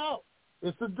it's about.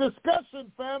 It's a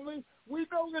discussion, family. We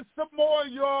know there's some more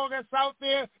of y'all that's out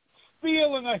there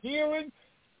stealing a hearing.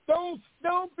 Don't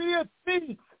be a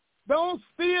thief. Don't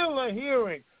steal a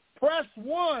hearing. Press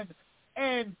 1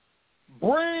 and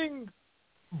bring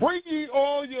ye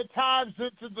all your tithes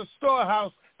into the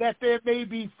storehouse that there may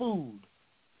be food.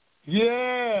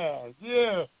 Yeah.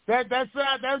 That's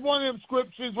one of them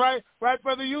scriptures, right? Right,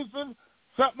 Brother Yusef?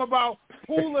 Something about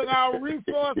pooling our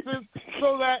resources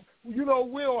so that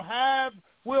we'll have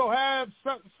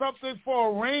something for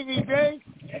a rainy day.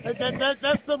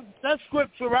 That's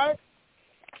scripture, right?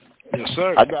 Yes,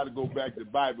 sir. I got to go back to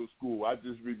Bible school. I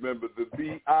just remember the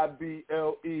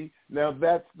Bible. Now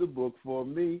that's the book for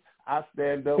me. I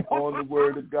stand up on the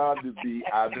word of God, the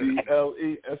Bible.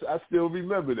 I still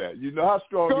remember that. You know, how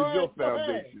strong is your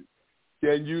foundation?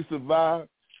 Can you survive?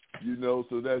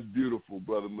 So that's beautiful,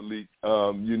 Brother Malik.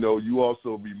 You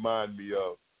also remind me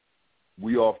of,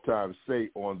 we oftentimes say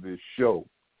on this show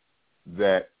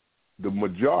that the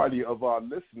majority of our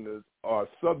listeners are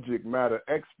subject matter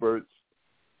experts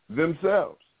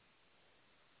themselves.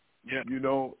 Yeah.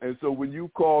 And so when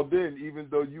you called in, even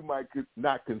though you might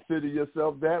not consider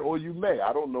yourself that, or you may,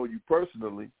 I don't know you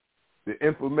personally, the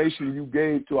information you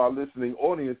gave to our listening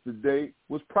audience today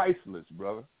was priceless,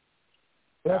 brother.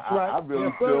 That's right. I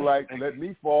really feel like let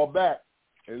me fall back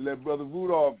and let Brother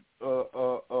Rudolph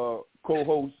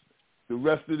co-host the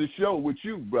rest of the show with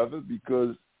you, brother,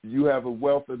 because you have a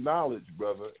wealth of knowledge,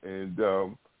 brother, and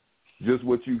just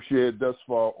what you've shared thus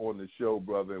far on the show,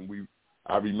 brother. And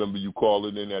I remember you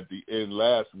calling in at the end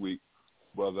last week,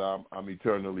 brother. I'm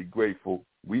eternally grateful.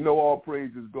 We know all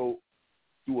praises go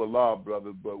to Allah,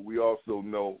 brother, but we also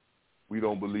know we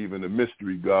don't believe in a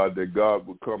mystery God, that God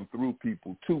would come through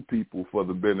people to people for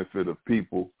the benefit of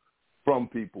people, from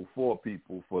people for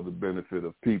people for the benefit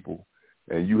of people.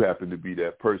 And you happen to be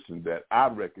that person that I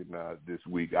recognize this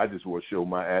week. I just want to show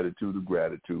my attitude of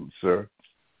gratitude, sir.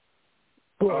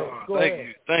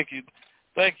 Thank you,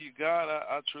 God.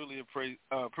 I truly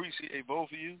appreciate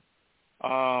both of you.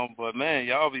 But man,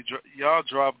 y'all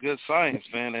drop good science,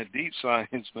 man, that deep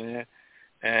science, man.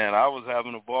 And I was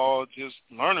having a ball just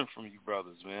learning from you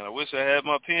brothers, man. I wish I had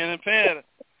my pen and pad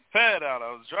out.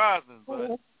 I was driving,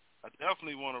 but I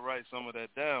definitely want to write some of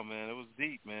that down, man. It was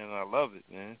deep, man. I love it,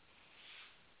 man.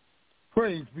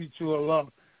 Praise be to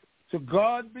Allah. To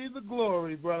God be the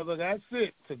glory, brother. That's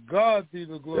it. To God be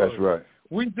the glory. That's right.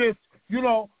 We just,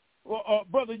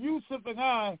 Brother Yusef and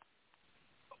I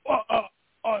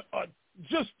are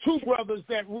just two brothers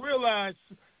that realize,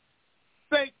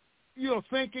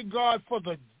 thanking God for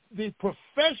the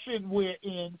profession we're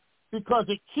in, because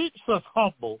it keeps us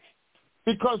humble.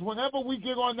 Because whenever we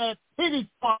get on that pity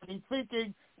party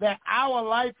thinking that our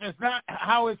life is not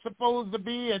how it's supposed to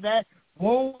be and that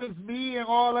woe is me and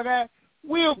all of that,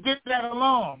 we'll get that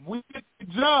alarm. We get the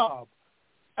job.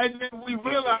 And then we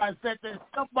realize that there's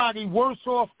somebody worse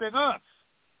off than us.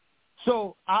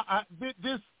 So our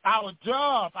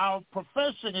job, our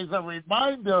profession is a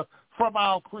reminder from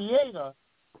our Creator.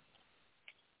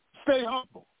 Stay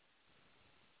humble.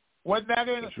 Wasn't that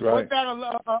a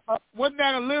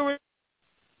lyric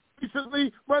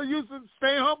recently, Brother Yusuf?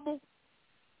 Stay humble.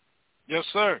 Yes,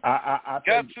 sir. I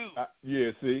got think, to.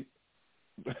 Yeah, see?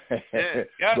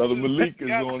 Yeah, Brother Malik is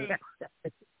on it.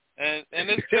 And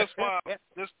it's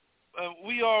just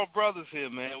we all brothers here,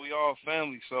 man. We all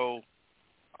family. So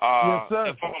Yes, sir.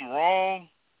 if I'm wrong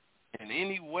in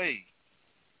any way,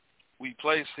 we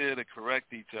place here to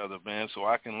correct each other, man, so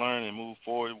I can learn and move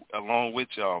forward along with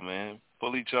y'all, man.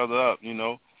 Pull each other up, you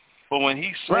know. But when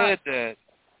he said that,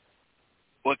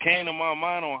 what came to my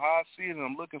mind on how I see it, and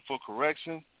I'm looking for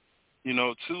correction, you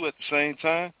know, too, at the same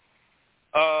time,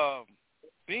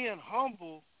 being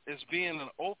humble is being an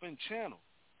open channel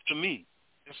to me.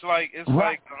 It's like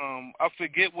I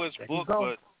forget which book,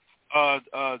 but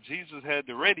Jesus had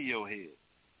the radio head.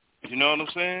 You know what I'm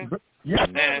saying? Yes,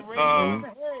 and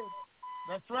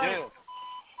that's right. Yeah.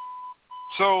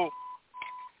 So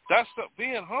that's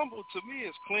being humble to me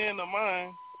is clearing the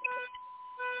mind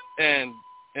and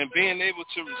being able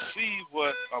to receive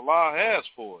what Allah has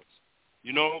for us.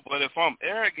 You know, but if I'm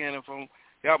arrogant, if I'm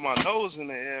got my nose in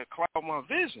the air, cloud my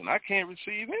vision, I can't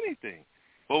receive anything.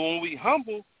 But when we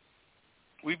humble,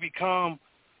 we become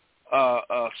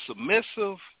a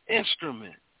submissive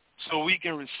instrument so we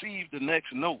can receive the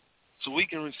next note, so we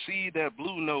can receive that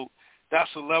blue note. That's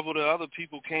a level that other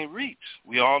people can't reach.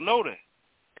 We all know that.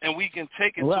 And we can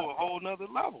take it to a whole nother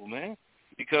level, man,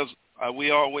 because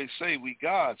we always say we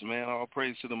gods, man. All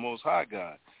praise to the Most High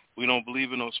God. We don't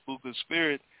believe in no spooky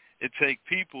spirit. It takes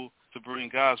people to bring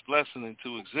God's blessing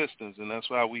into existence, and that's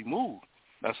how we move.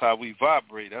 That's how we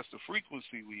vibrate. That's the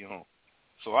frequency we on.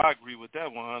 So I agree with that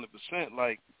 100%.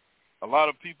 Like, a lot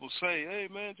of people say, hey,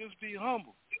 man, just be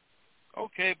humble.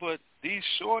 Okay, but these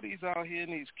shorties out here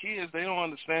and these kids, they don't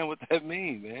understand what that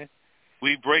means, man.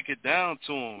 We break it down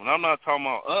to them. And I'm not talking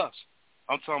about us.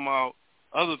 I'm talking about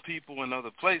other people in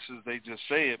other places. They just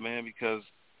say it, man, because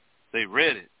they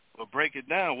read it. But break it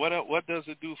down. What does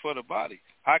it do for the body?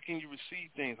 How can you receive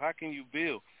things? How can you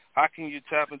build? How can you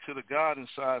tap into the God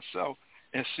inside self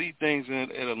and see things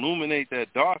and illuminate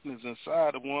that darkness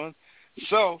inside of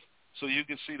oneself so you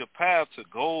can see the path to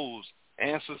goals,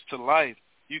 answers to life.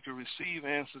 You can receive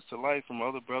answers to life from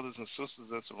other brothers and sisters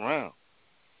that's around,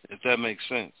 if that makes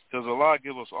sense. Because Allah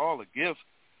give us all a gift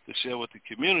to share with the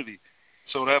community.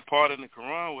 So that part in the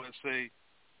Quran where it say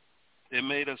it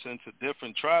made us into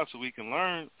different tribes so we can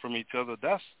learn from each other,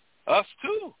 that's us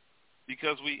too.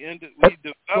 Because we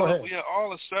develop, we are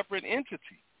all a separate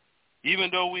entity, even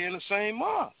though we're in the same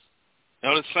mosque,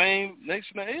 the same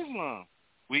Nation of Islam.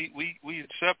 We are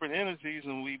separate entities,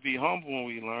 and we be humble when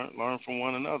we learn from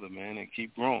one another, man, and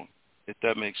keep growing, if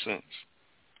that makes sense.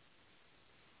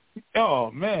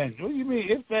 Oh, man, what do you mean,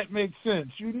 if that makes sense?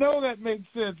 You know that makes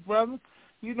sense, brother.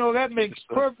 You know that makes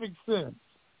perfect sense.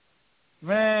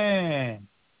 Man,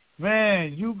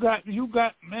 you got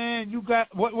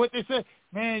what they say,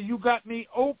 man, you got me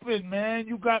open, man.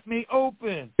 You got me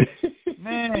open.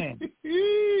 Man.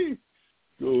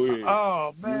 Go ahead.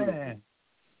 Oh, man.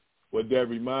 What that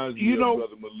reminds me of,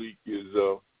 Brother Malik, is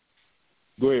go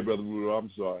ahead, Brother Rudolph,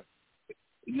 I'm sorry.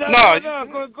 No, go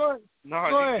ahead. No,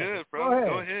 you good, brother.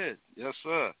 Go ahead. Yes,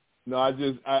 sir. No, I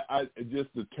just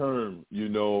the term,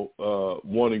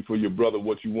 wanting for your brother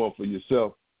what you want for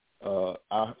yourself.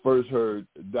 I first heard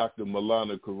Dr.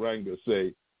 Malana Karanga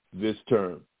say this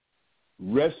term,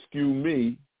 rescue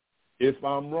me if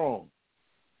I'm wrong.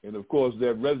 And, of course,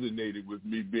 that resonated with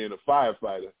me being a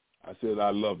firefighter. I said, I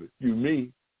love it. Rescue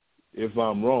me if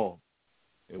I'm wrong.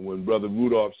 And when Brother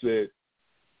Rudolph said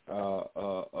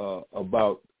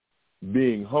about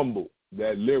being humble,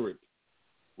 that lyric,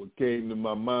 what came to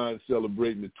my mind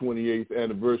celebrating the 28th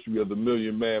anniversary of the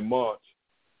Million Man March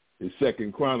is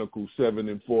 2 Chronicles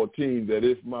 7:14, that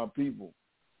if my people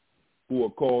who are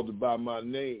called by my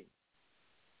name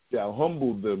shall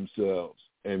humble themselves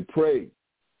and pray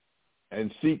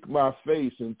and seek my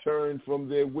face and turn from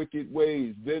their wicked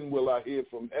ways, then will I hear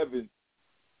from heaven,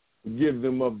 forgive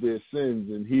them of their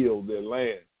sins and heal their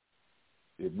land.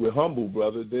 If we're humble,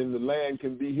 brother, then the land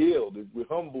can be healed. If we're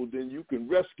humble, then you can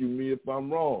rescue me if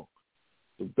I'm wrong.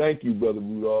 So thank you, Brother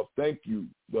Rudolph. Thank you,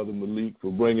 Brother Malik, for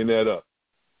bringing that up.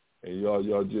 And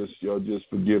y'all just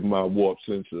forgive my warped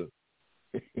sense of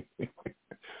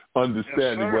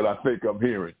understanding what I think I'm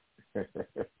hearing.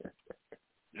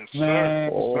 Yes, sir.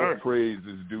 All praise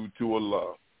is due to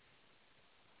Allah.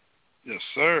 Yes,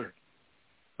 sir.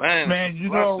 Man, man,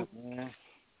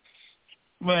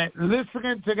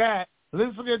 listening to that,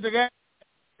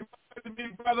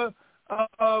 brother,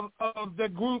 of the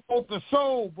group Oka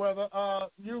Soul, brother,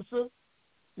 Yusef,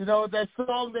 that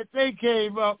song that they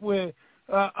came up with,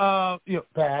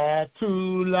 back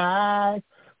to life,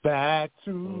 back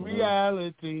to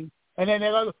reality. And then they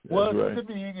go, what's the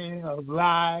meaning of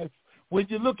life? When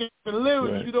you look at the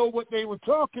lyrics, Right. you know what they were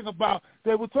talking about.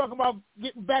 They were talking about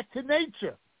getting back to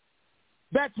nature,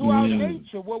 back to our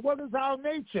nature. Well, what is our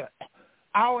nature?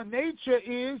 Our nature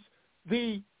is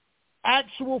the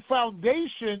actual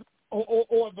foundation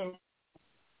or the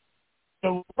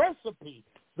recipe,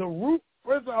 the root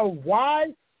of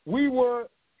why we were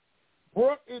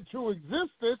brought into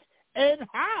existence and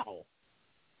how.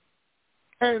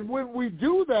 And when we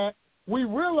do that, we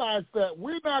realize that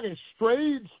we're not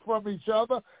estranged from each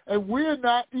other and we're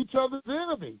not each other's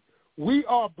enemy. We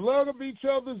are blood of each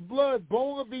other's blood,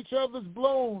 bone of each other's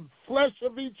bone, flesh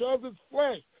of each other's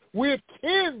flesh. We're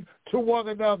kin to one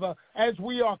another as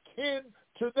we are kin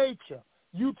to nature.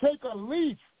 You take a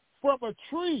leaf from a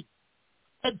tree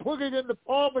and put it in the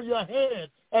palm of your hand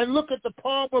and look at the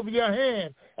palm of your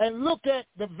hand and look at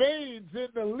the veins in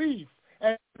the leaf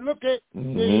and look at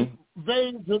the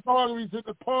veins and arteries in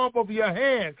the palm of your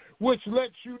hand, which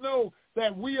lets you know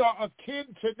that we are akin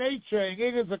to nature and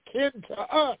it is akin to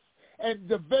us. And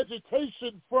the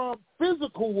vegetation from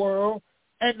physical world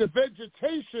and the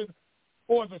vegetation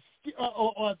or the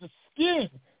skin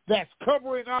that's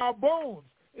covering our bones,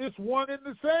 it's one and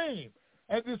the same.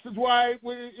 And this is why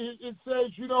when it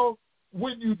says,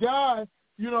 when you die,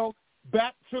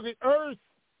 back to the earth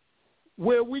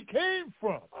where we came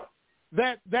from.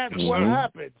 That's what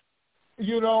happened.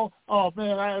 Oh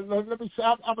man, let me.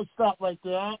 I'm gonna stop right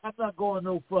there. I'm not going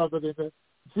no further than that.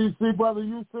 See, brother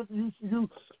Yusef,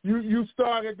 you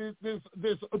started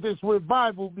this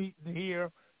revival meeting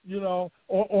here,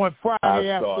 on Friday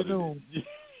afternoon.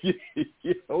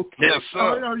 Okay. Yes,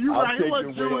 sir. Oh, you're right. It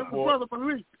wasn't you. It was Brother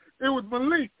Malik. It was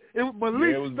Malik.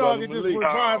 Malik started this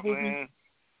revival meeting.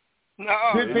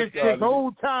 No,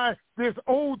 This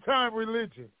old time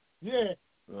religion. Yeah.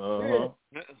 Uh-huh.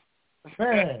 Yeah.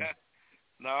 Man.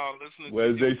 No, listening well,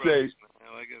 to as they say,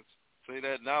 man, like I say,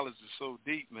 that knowledge is so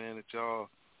deep, man, that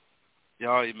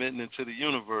y'all emitting into the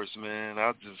universe, man.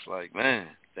 I just like, man,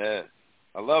 yeah,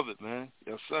 I love it, man.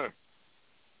 Yes, sir.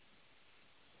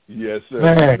 Yes, sir.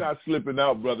 Man. We're not slipping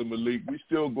out, Brother Malik. We're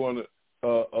still going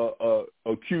to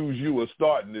accuse you of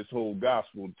starting this whole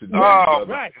gospel today,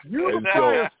 brother. Right. And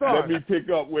so let me pick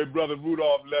up where Brother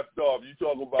Rudolph left off. You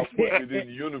talk about putting it in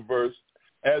the universe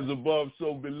as above,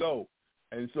 so below.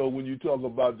 And so when you talk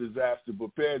about disaster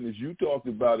preparedness, you talked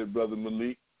about it, Brother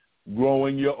Malik,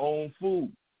 growing your own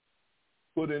food,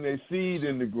 putting a seed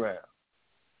in the ground.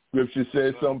 Scripture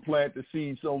says some plant the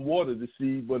seed, some water the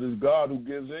seed, but it's God who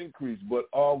gives increase. But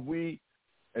are we,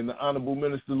 and the Honorable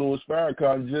Minister Louis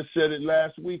Farrakhan just said it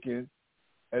last weekend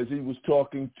as he was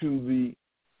talking to the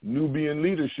Nubian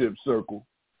Leadership Circle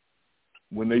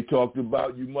when they talked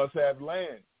about you must have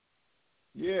land.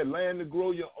 Yeah, land to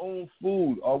grow your own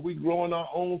food. Are we growing our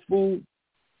own food?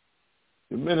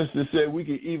 The minister said we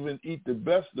could even eat the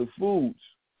best of foods,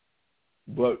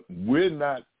 but we're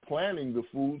not planting the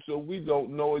food, so we don't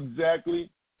know exactly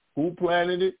who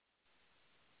planted it,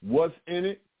 what's in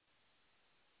it.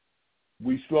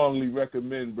 We strongly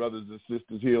recommend, brothers and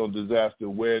sisters here on Disaster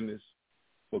Awareness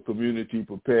for Community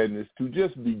Preparedness, to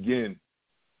just begin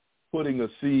putting a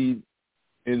seed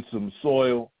in some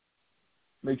soil.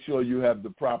 Make sure you have the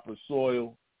proper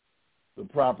soil, the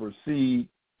proper seed,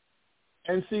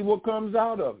 and see what comes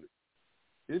out of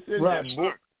it. It's in that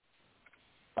book.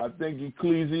 I think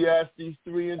Ecclesiastes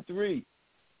 3:3.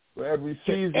 For every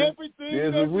season,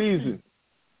 there's a reason.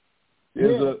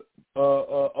 There's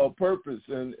a purpose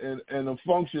and a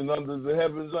function under the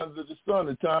heavens, under the sun.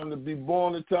 A time to be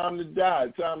born, a time to die,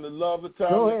 a time to love, a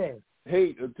time to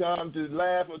hate, a time to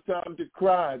laugh, a time to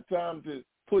cry, a time to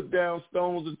put down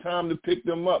stones, a time to pick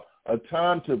them up, a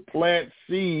time to plant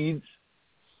seeds,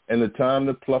 and a time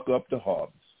to pluck up the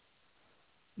harvest.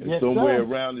 And somewhere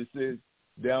around it says,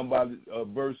 down by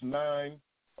verse 9,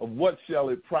 of what shall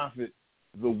it profit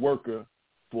the worker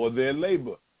for their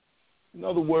labor? In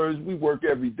other words, we work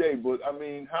every day, but I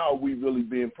mean, how are we really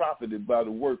being profited by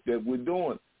the work that we're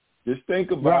doing? Just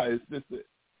think about it. Sister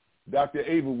Dr.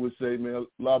 Ava would say, man,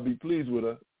 Allah be pleased with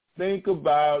her. Think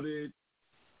about it.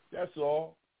 That's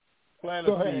all. Plant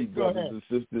a seed, brothers and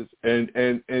sisters. And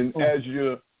as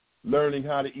you're learning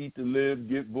how to eat to live,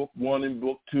 get book 1 and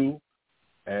book 2.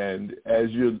 And as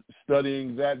you're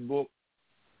studying that book,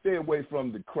 stay away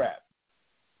from the crap.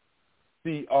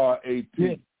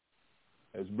 C-R-A-P.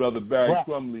 As Brother Barry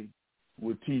Crumley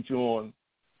would teach on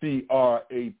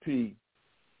C-R-A-P,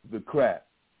 the crap.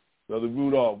 Brother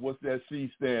Rudolph, what's that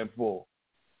C stand for?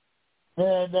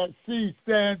 And that C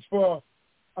stands for,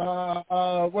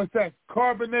 what's that,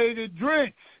 carbonated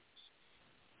drinks.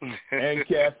 And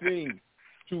caffeine.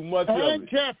 Too much of it. And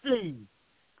caffeine.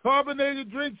 Carbonated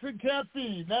drinks and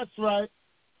caffeine. That's right.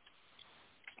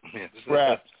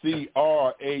 Crap,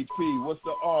 C-R-A-P. What's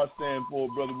the R stand for,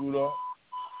 Brother Rudolph?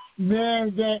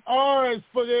 Man, that R is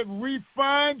for that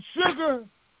refined sugar.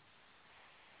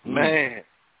 Man.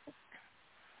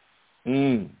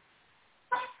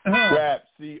 Crap,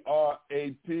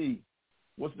 C-R-A-P.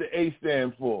 What's the A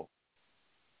stand for?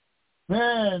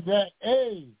 Man, that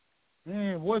A.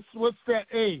 Man, what's that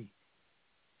A?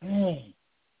 Man.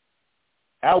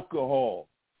 Alcohol.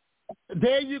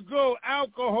 There you go,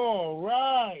 alcohol,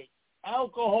 right.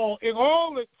 Alcohol in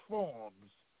all its forms,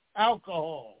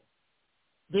 alcohol.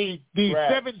 The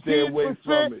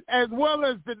 17% as well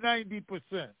as the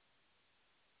 90%.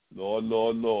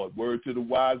 Lord. Word to the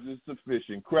wise is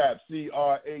sufficient. Crap,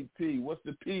 C-R-A-P. What's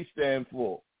the P stand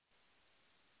for?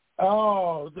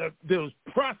 Oh, those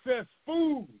processed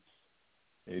foods.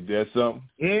 Ain't that something?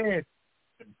 Yeah,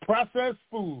 processed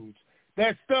foods.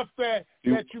 That stuff that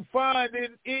you find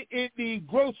in the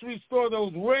grocery store,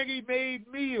 those ready-made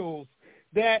meals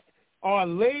that are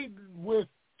laden with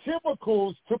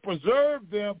chemicals to preserve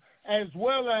them, as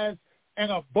well as an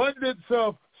abundance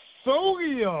of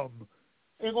sodium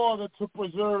in order to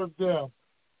preserve them.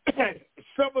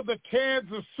 Some of the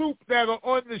cans of soup that are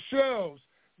on the shelves,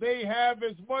 they have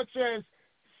as much as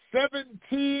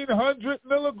 1,700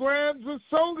 milligrams of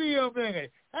sodium in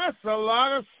it. That's a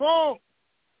lot of salt.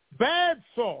 Bad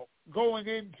salt going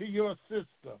into your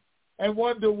system, and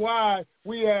wonder why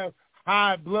we have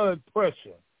high blood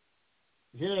pressure.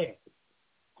 Yeah.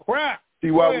 Crap.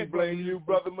 See why we blame you,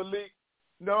 Brother Malik?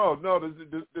 No,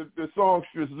 the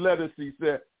songstress Lettucey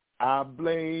said, I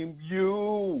blame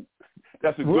you.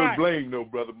 That's a good blame, though,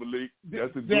 Brother Malik.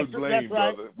 That's a good blame,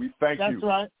 brother. Right. We thank you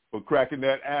for cracking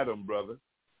that atom, brother.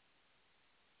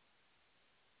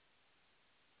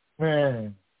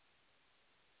 Man.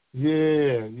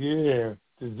 Yeah.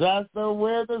 Disaster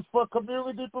awareness for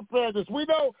community preparedness. We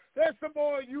know there's some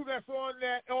more of you that's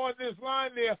on this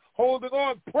line there holding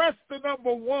on. Press the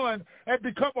number 1 and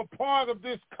become a part of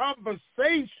this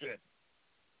conversation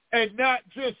and not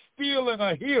just stealing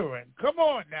a hearing. Come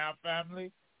on now,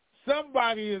 family.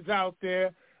 Somebody is out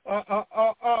there.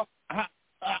 How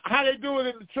they do it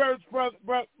in the church,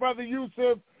 brother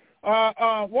Yusef?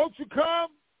 Won't you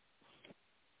come?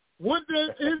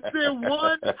 Is there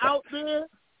one out there?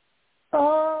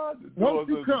 The doors of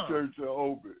the church are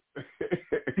open.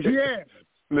 Yeah.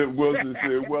 Flint Wilson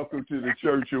said, welcome to the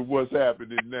church of what's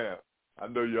happening now. I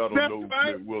know y'all don't know who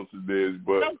Flint Wilson is,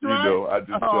 but, I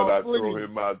just thought I'd throw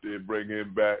him out there and bring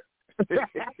him back.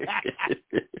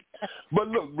 But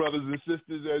look, brothers and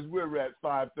sisters, as we're at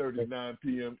 5:39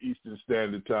 p.m. Eastern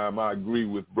Standard Time, I agree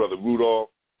with Brother Rudolph,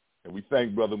 and we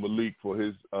thank Brother Malik for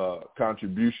his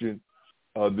contribution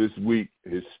this week,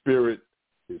 his spirit,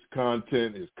 his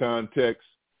content, his context.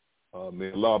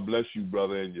 May Allah bless you,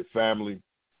 brother, and your family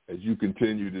as you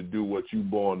continue to do what you're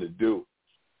born to do.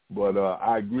 But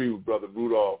I agree with Brother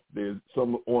Rudolph. There's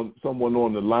someone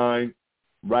on the line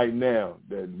right now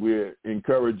that we're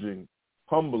encouraging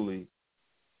humbly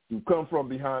to come from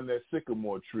behind that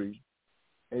sycamore tree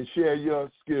and share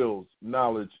your skills,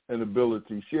 knowledge, and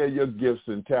ability. Share your gifts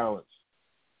and talents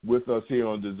with us here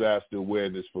on Disaster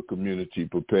Awareness for Community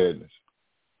Preparedness.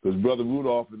 Because Brother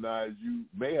Rudolph and I, as you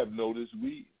may have noticed,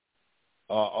 we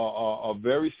are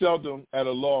very seldom at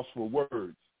a loss for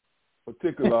words,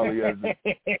 particularly as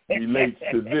it relates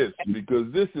to this,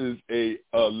 because this is a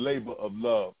labor of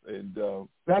love. And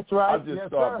that's right. I'll just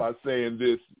start by saying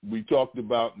this. We talked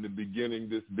about in the beginning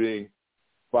this being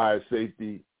Fire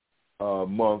Safety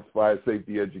Month, Fire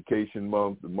Safety Education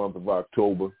Month, the month of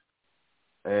October.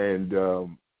 And,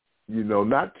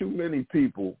 not too many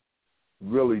people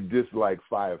really dislike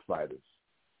firefighters,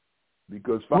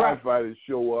 because firefighters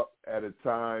show up at a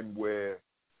time where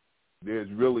there's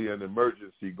really an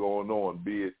emergency going on,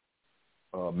 be it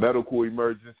medical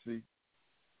emergency.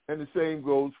 And the same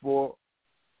goes for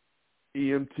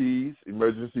EMTs,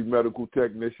 emergency medical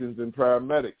technicians, and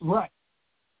paramedics. Right.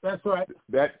 That's right.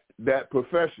 That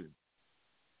profession.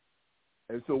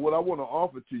 And so what I want to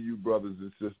offer to you, brothers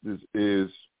and sisters, is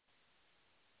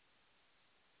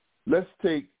let's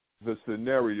take the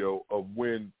scenario of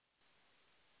when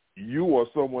you or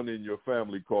someone in your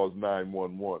family calls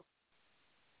 911.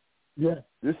 Yeah.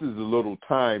 This is a little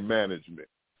time management.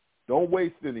 Don't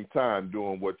waste any time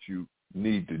doing what you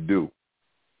need to do.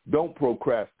 Don't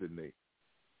procrastinate.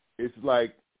 It's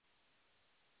like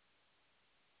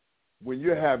when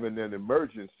you're having an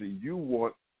emergency, you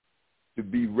want to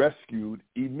be rescued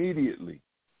immediately,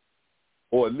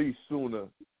 or at least sooner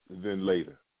than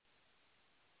later.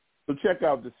 So check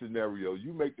out the scenario.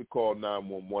 You make the call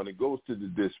 911. It goes to the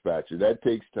dispatcher. That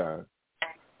takes time.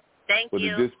 Thank you. For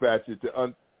the dispatcher to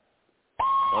understand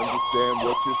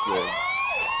what you're saying.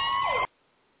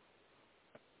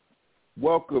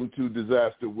 Welcome to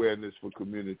Disaster Awareness for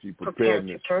Community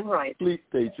Preparedness. Turn right. Please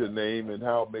state your name and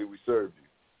how may we serve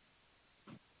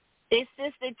you. It's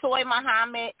Sister Toy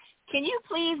Muhammad. Can you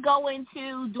please go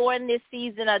into, during this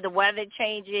season of the weather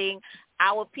changing,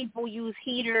 our people use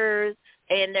heaters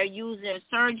and they're using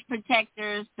surge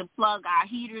protectors to plug our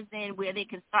heaters in where they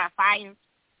can start fires?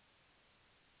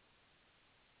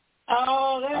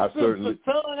 Oh, that's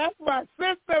that's my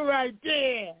sister right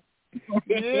there.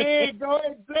 Yeah, go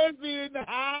ahead, Jersey in the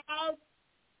house.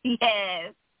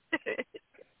 Yes.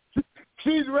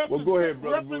 She's Well, go ahead,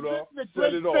 Brother Rudolph. the Set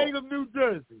great it off. state of New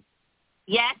Jersey.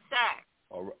 Yes,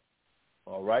 sir.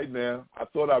 All right now. I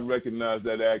thought I recognized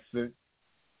that accent.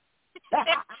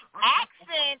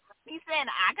 Accent? He said,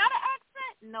 I got an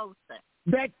accent? No, sir.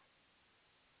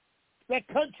 That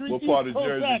country. What part of East Coast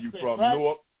Jersey accent, you from? right?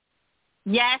 Newark?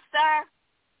 Yes, sir.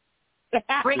 See,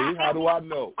 how do I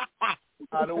know?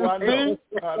 How do I know?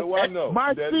 How do I know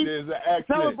My that sheep, there's an accent?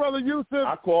 Tell her, Brother Yusef.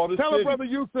 I call the Tell city. her, Brother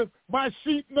Yusef, my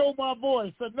sheep know my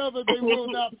voice. Another they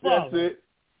will not follow. That's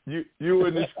it. You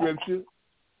in the scripture.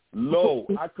 Lo,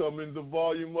 I come in the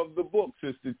volume of the book,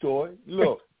 Sister Toy.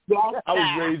 Look, I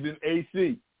was raised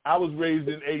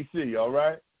in AC. All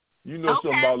right? You know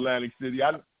something about Atlantic City.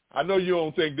 I know you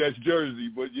don't think that's Jersey,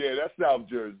 but yeah, that's South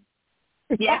Jersey.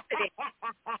 Yes.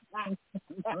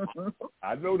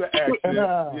 I know the accent.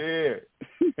 Yeah.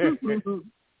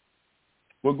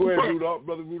 Well, go ahead, Rudolph.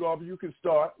 Brother Rudolph, you can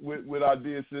start with our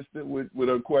dear sister with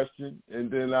her question,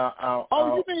 and then I'll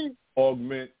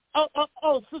augment.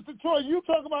 Sister Toy, you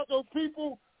talk about those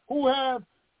people who have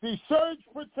the surge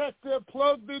protector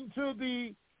plugged into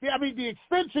the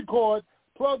extension cord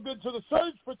plugged into the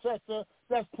surge protector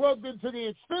that's plugged into the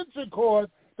extension cord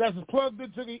that's plugged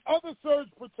into the other surge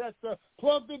protector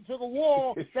plugged into the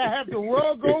wall that have the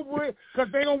rug over it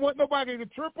because they don't want nobody to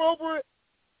trip over it?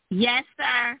 Yes,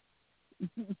 sir.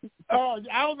 Oh,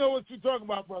 I don't know what you're talking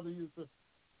about, Brother Yusef.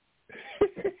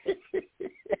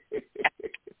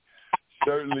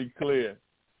 Certainly clear.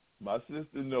 My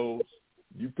sister knows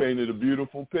you painted a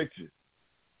beautiful picture.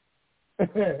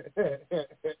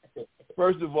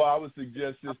 First of all, I would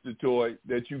suggest, Sister Toy,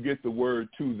 that you get the word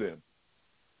to them.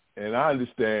 And I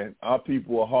understand our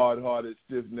people are hard-hearted,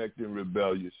 stiff-necked, and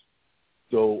rebellious.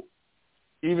 So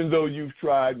even though you've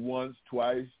tried once,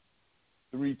 twice,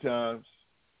 3 times,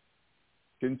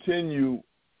 continue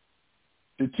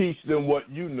to teach them what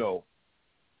you know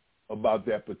about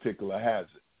that particular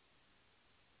hazard.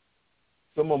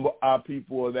 Some of our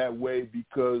people are that way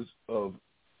because of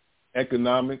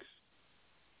economics.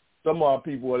 Some of our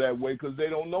people are that way because they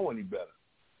don't know any better.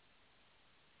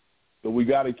 So we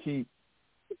got to keep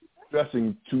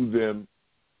stressing to them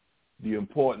the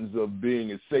importance of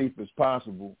being as safe as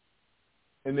possible,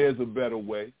 and there's a better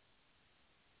way.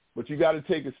 But you got to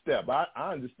take a step. I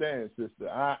understand, sister.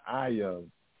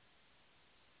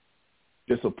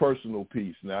 It's a personal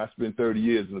piece. Now, I spent 30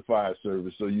 years in the fire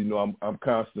service, so you know I'm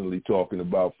constantly talking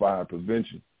about fire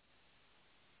prevention.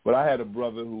 But I had a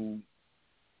brother who,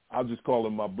 I'll just call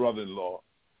him my brother-in-law.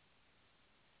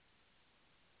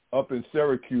 Up in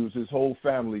Syracuse, his whole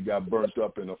family got burnt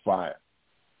up in a fire,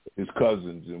 his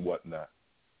cousins and whatnot.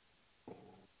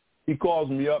 He calls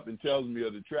me up and tells me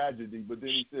of the tragedy, but then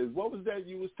he says, what was that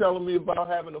you was telling me about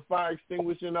having a fire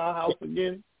extinguisher in our house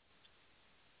again?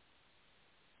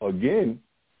 Again?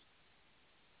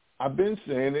 I've been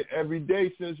saying it every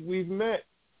day since we've met.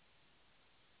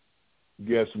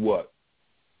 Guess what?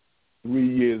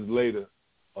 3 years later,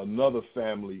 another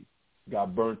family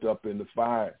got burnt up in the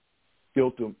fire.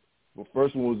 Killed them. The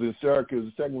first one was in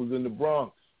Syracuse. The second was in the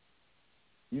Bronx.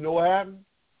 You know what happened?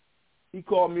 He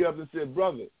called me up and said,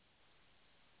 brother,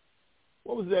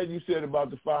 what was that you said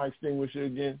about the fire extinguisher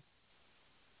again?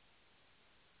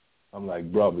 I'm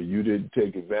like, brother, you didn't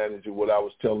take advantage of what I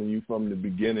was telling you from the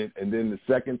beginning, and then the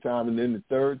second time, and then the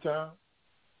third time?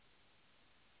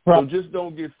 Right. So just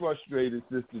don't get frustrated,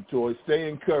 Sister Toy. Stay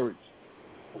encouraged.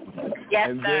 Yes,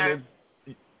 and sir.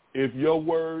 Then if your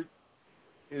word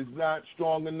is not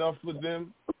strong enough for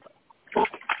them,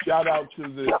 shout out to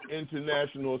the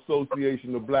International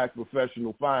Association of Black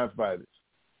Professional Firefighters.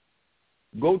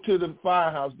 Go to the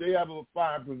firehouse. They have a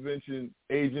fire prevention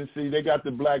agency. They got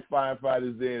the black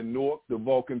firefighters there in Newark, the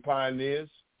Vulcan Pioneers.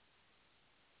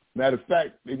 Matter of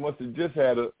fact, they must have just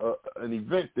had an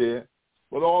event there.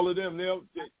 But all of them,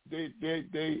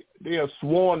 they are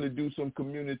sworn to do some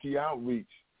community outreach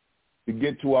to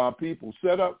get to our people.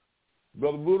 Set up.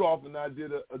 Brother Rudolph and I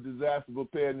did a disaster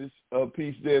preparedness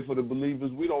piece there for the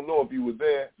believers. We don't know if you were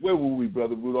there. Where were we,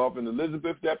 Brother Rudolph? In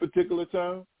Elizabeth that particular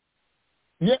time?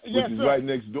 Yes, which is sir. Right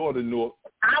next door to Newark.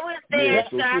 I was there,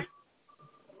 sir.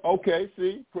 Okay,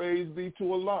 see, praise be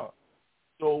to Allah.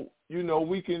 So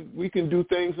we can do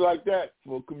things like that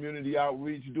for community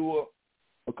outreach, do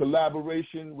a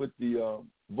collaboration with the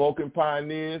Vulcan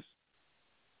Pioneers,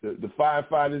 the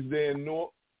firefighters there in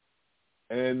North,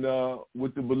 and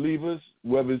with the believers,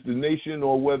 whether it's the nation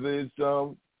or whether it's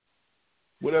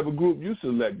whatever group you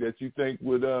select that you think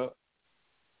would, draw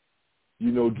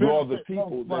the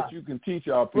people, that you can teach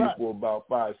our people about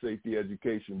fire safety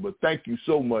education. But thank you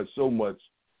so much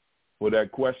for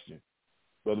that question,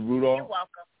 Brother Rudolph. You're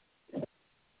welcome.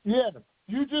 Yeah,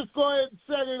 you just go ahead and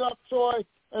set it up, Troy,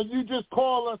 and you just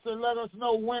call us and let us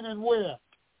know when and where.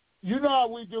 You know how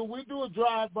we do. We do a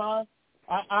drive-by.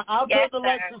 I'll turn the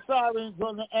lights and sirens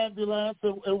on the ambulance,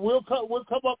 and we'll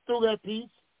come up through that piece.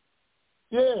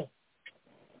 Yeah.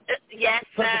 Yes,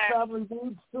 sir. The family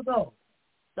needs to know.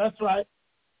 That's right.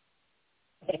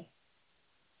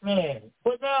 Man.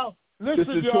 But now,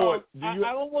 listen, y'all, I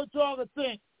don't want y'all to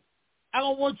think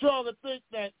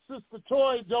that Sister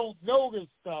Toy don't know this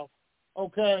stuff,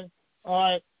 okay? All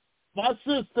right. My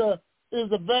sister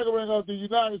is a veteran of the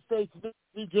United States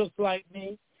Navy just like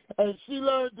me, and she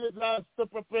learned disaster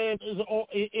preparedness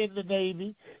in the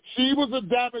Navy. She was a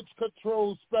damage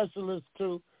control specialist,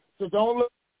 too, so don't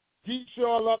look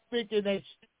y'all up thinking that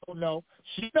she don't know.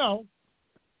 She know.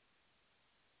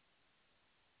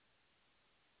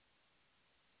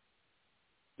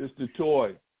 Sister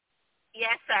Toy.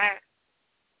 Yes, sir.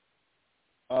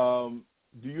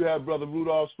 Do you have Brother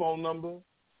Rudolph's phone number?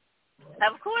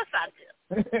 Of course I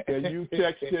do. Can you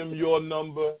text him your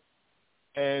number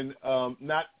and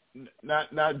not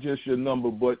just your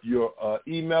number, but your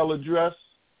email address?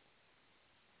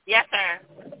 Yes, sir.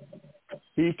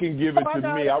 He can give it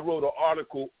to me. I wrote an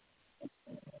article.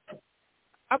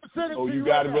 I'm sending it to you. Oh, you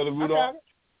got it, Brother Rudolph?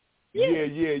 Yeah,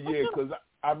 because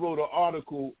I wrote an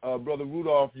article Brother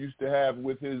Rudolph used to have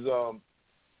with his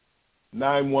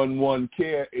 911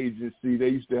 care agency. They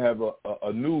used to have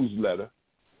a newsletter,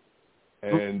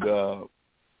 and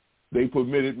they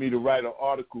permitted me to write an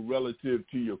article relative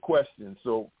to your question.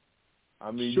 So,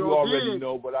 I mean, you already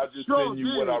know, but I just send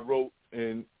you what I wrote,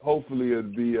 and hopefully it'll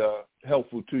be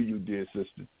helpful to you, dear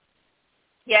sister.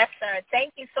 Yes, sir.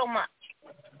 Thank you so much.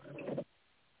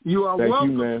 You are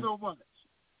welcome so much.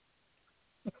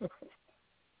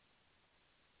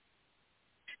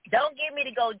 Don't get me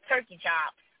to go turkey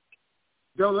chops.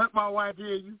 Don't let my wife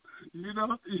hear you.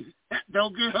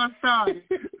 Don't get her started.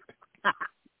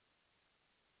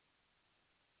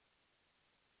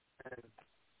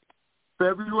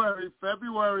 February.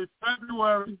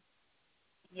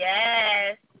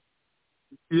 Yes.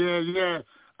 Yeah.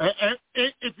 And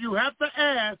if you have to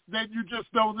ask, then you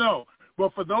just don't know.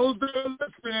 But for those that are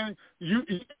listening,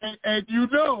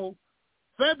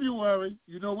 February,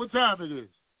 you know what time it is.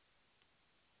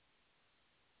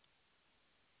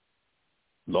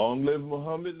 Long live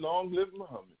Muhammad, long live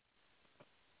Muhammad.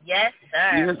 Yes,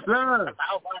 sir. Yes, sir.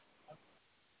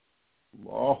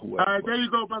 All right, there you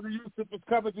go, Brother Yusef. It's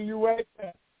coming to you right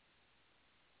there.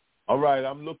 All right,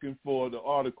 I'm looking for the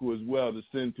article as well to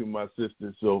send to my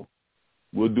sister, so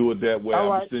we'll do it that way.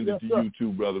 I'll send it to you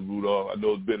too, Brother Rudolph. I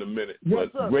know it's been a minute,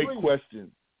 but great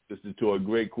question, Sister Toy,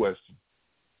 great question.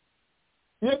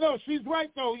 Yeah, no, she's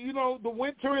right, though. The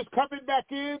winter is coming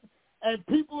back in, and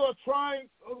people are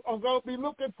going to be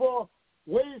looking for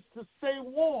ways to stay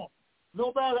warm,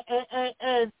 no matter,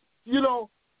 and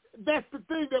that's the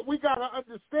thing that we got to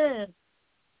understand.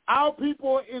 Our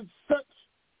people are in such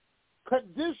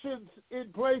conditions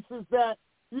in places that,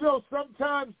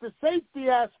 sometimes the safety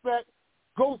aspect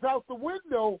goes out the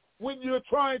window when you're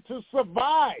trying to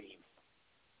survive.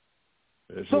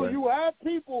 That's so right. You have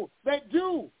people that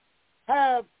do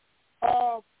have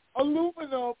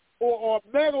aluminum or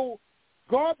metal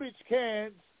garbage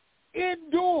cans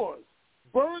indoors,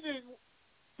 burning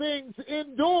things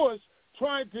indoors,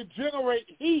 trying to generate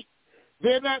heat.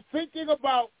 They're not thinking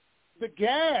about the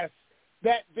gas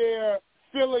that they're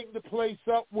filling the place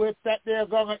up with, that they're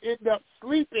going to end up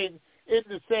sleeping in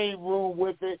the same room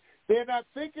with it. They're not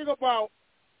thinking about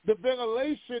the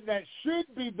ventilation that should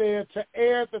be there to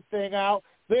air the thing out.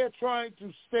 They're trying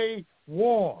to stay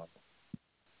warm.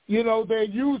 They're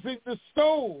using the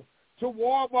stove to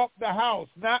warm up the house,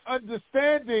 not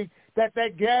understanding that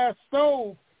gas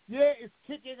stove, it's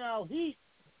kicking out heat,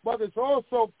 but it's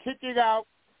also kicking out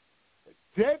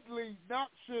deadly,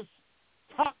 noxious,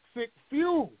 toxic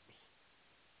fumes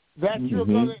that you're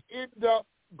going to end up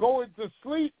going to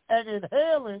sleep and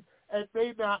inhaling and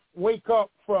may not wake up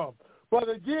from. But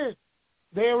again,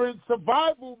 they're in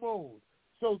survival mode,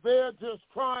 so they're just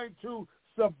trying to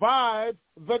survive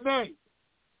the night.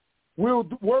 We'll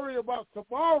worry about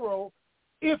tomorrow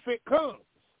if it comes.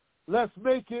 Let's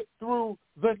make it through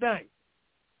the night.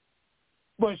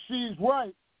 But she's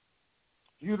right.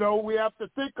 You know, we have to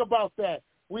think about that.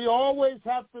 We always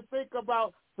have to think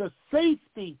about the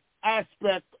safety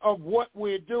aspect of what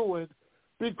we're doing,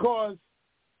 because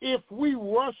if we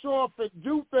rush off and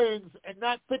do things and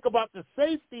not think about the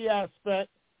safety aspect,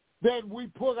 then we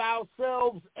put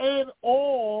ourselves and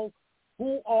all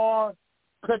who are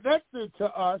connected to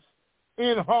us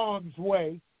in harm's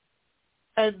way,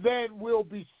 and then we'll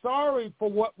be sorry for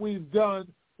what we've done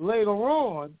later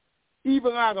on,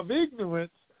 even out of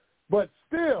ignorance, but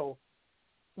still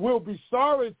we'll be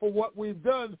sorry for what we've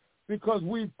done because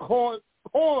we've caused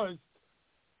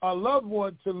a loved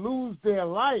one to lose their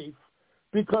life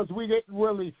because we didn't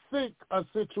really think a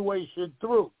situation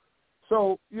through.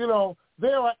 So, you know,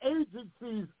 there are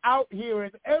agencies out here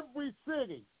in every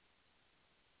city,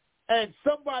 and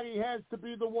somebody has to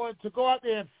be the one to go out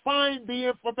there and find the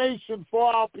information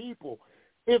for our people.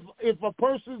 If a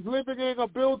person's living in a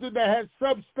building that has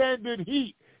substandard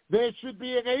heat, there should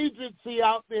be an agency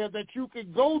out there that you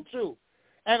can go to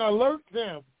and alert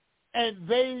them, and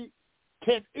they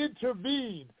can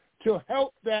intervene to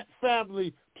help that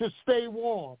family to stay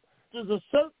warm. There's a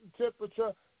certain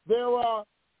temperature. There are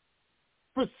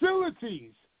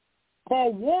facilities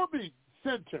called warming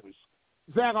centers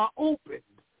that are opened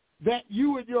that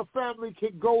you and your family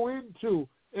can go into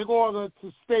in order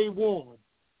to stay warm.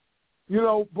 You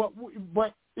know,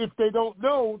 but if they don't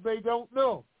know, they don't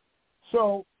know.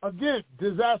 So, again,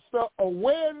 disaster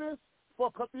awareness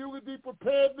for community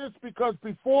preparedness, because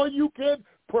before you can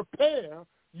prepare,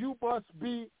 you must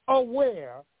be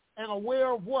aware. And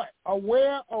aware of what?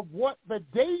 Aware of what the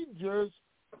dangers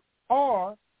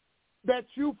are that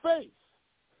you face.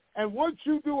 And once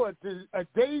you do a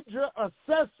danger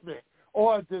assessment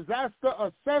or a disaster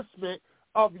assessment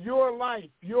of your life,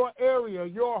 your area,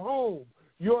 your home,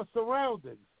 your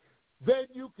surroundings, then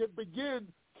you can begin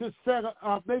to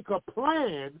make a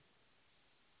plan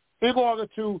in order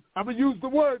to, I'm going to use the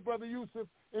word, Brother Yusef,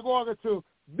 in order to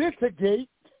mitigate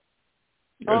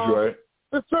the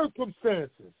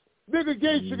circumstances.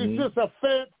 Mitigation is just a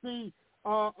fancy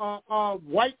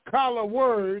white-collar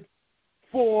word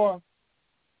for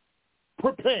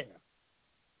prepare,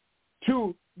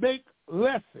 to make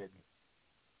lessen,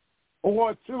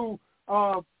 or to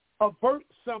avert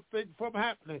something from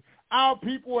happening. Our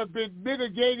people have been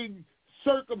mitigating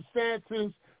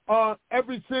circumstances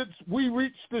ever since we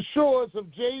reached the shores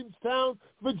of Jamestown,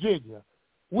 Virginia.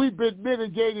 We've been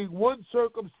mitigating one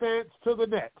circumstance to the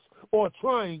next, or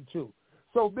trying to.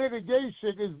 So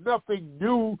mitigation is nothing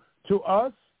new to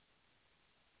us.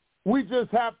 We just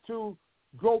have to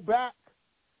go back,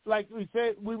 like we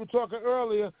said, we were talking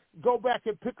earlier, go back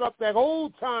and pick up that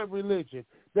old-time religion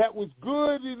that was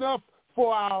good enough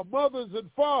for our mothers and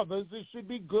fathers. It should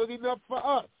be good enough for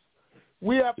us.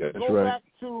 We have to go back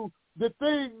to the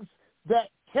things that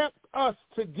kept us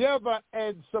together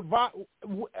and survive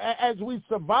as we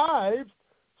survived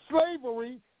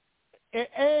slavery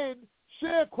and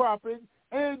sharecropping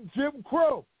and Jim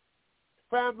Crow.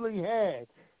 Family had,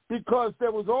 because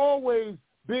there was always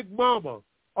Big Mama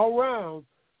around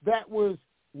that was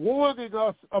warning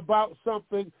us about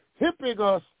something, hipping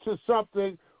us to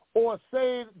something, or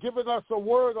saying, giving us a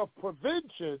word of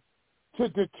prevention to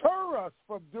deter us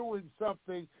from doing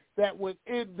something that would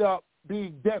end up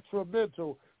being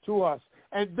detrimental to us.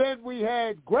 And then we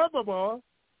had Grandmama,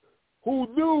 who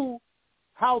knew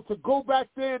how to go back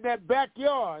there in that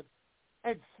backyard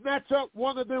and snatch up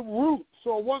one of them roots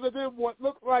or one of them what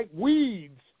looked like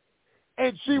weeds,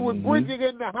 and she would bring it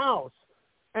in the house,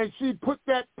 and she'd put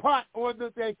that pot on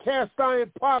that cast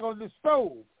iron pot on the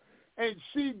stove, and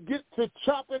she'd get to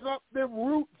chopping up them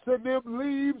roots and them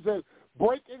leaves and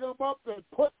breaking them up and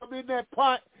put them in that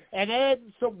pot and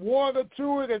adding some water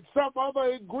to it and some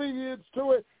other ingredients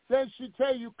to it. Then she'd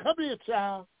tell you, come here,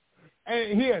 child,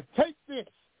 and here, take this.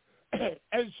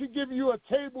 And she'd give you a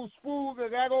tablespoon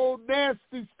of that old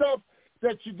nasty stuff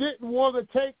that you didn't want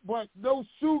to take, but no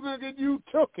sooner than you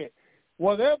took it,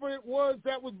 whatever it was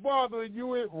that was bothering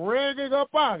you, it ran it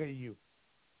up out of you.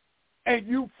 And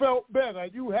you felt better.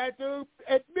 You had to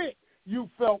admit you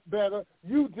felt better.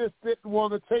 You just didn't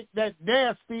want to take that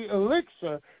nasty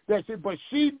elixir. But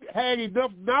she had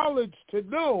enough knowledge to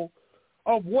know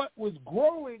of what was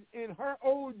growing in her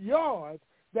own yard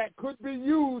that could be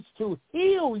used to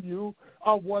heal you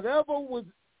of whatever was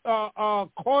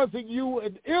causing you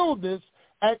an illness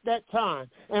at that time.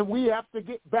 And we have to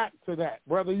get back to that.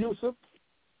 Brother Yusef?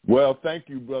 Well, thank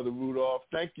you, Brother Rudolph.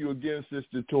 Thank you again,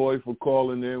 Sister Toy, for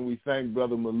calling in. We thank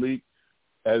Brother Malik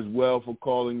as well for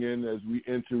calling in as we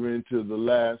enter into the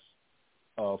last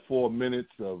 4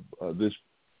 minutes of this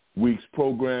week's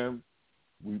program.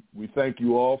 We thank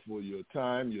you all for your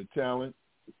time, your talent,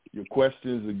 your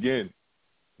questions. Again,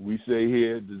 we say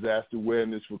here, disaster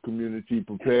awareness for community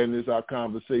preparedness. Our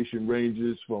conversation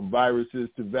ranges from viruses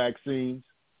to vaccines,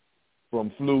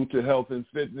 from flu to health and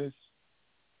fitness,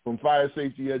 from fire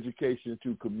safety education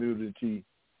to community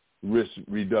risk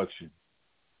reduction.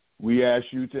 We ask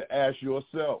you to ask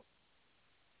yourself,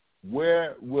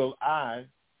 where will I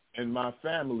and my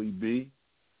family be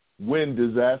when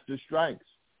disaster strikes?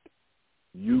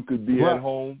 You could be at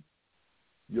home.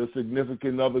 Your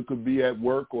significant other could be at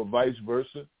work or vice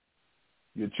versa.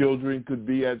 Your children could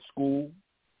be at school.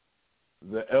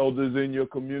 The elders in your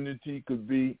community could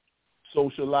be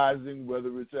socializing,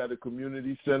 whether it's at a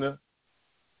community center,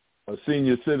 a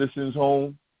senior citizen's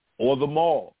home, or the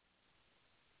mall.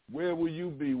 Where will you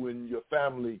be when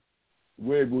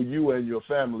where will you and your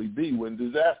family be when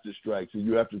disaster strikes? And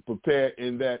you have to prepare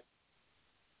in that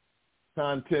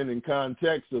content and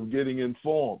context of getting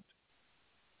informed,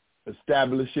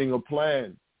 establishing a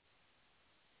plan,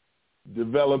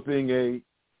 developing a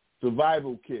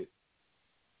survival kit,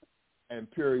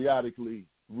 and periodically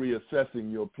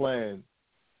reassessing your plan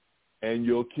and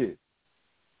your kit.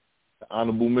 The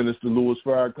Honorable Minister Louis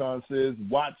Farrakhan says,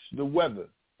 watch the weather,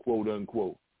 quote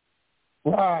unquote.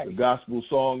 Right. The gospel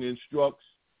song instructs,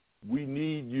 we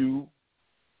need you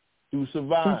to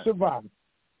survive. To survive.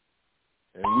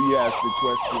 And we ask the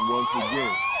question once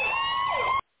again.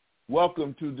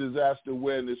 Welcome to Disaster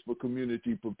Awareness for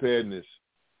Community Preparedness.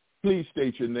 Please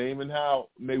state your name and how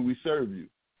may we serve you.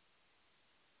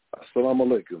 Assalamu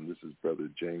alaikum. This is Brother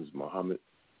James Muhammad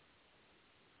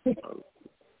from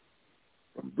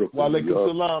Brooklyn, Wa New alaikum York.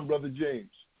 salam, Brother James.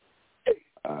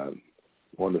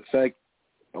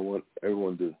 I want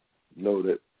everyone to know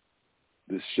that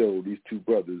this show, these two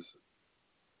brothers,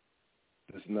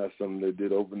 it's not something they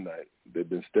did overnight. They've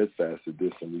been steadfast at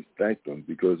this, and we thank them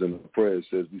because in the prayer it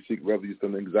says we seek refuge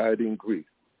from anxiety and grief.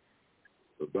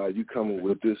 But by you coming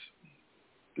with this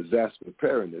disaster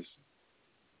preparedness,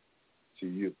 see,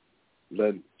 you've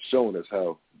shown us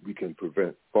how we can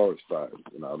prevent forest fires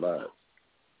in our lives.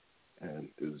 And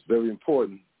it's very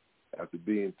important after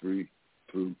being through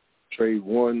Trade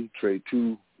 1, Trade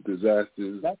 2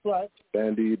 disasters, That's right.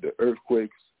 Sandy, the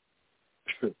earthquakes.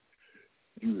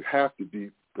 You have to be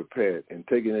prepared, and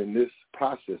taking in this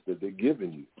process that they're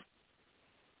giving you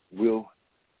will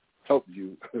help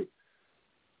you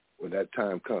when that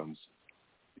time comes.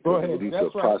 Go ahead. It's That's a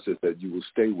process that you will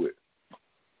stay with.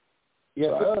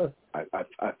 Yes, so sir.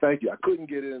 I thank you. I couldn't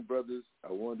get in, brothers.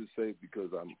 I wanted to say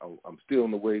because I'm still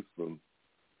on the way from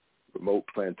remote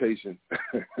plantation.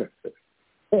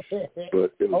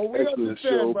 But it was an excellent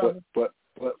show. Brother.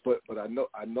 But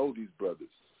I know these brothers,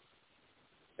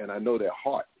 and I know their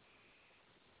heart.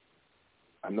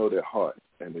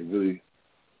 And they really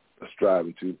are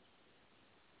striving to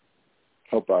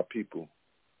help our people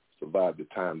survive the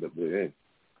time that we're in.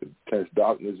 The intense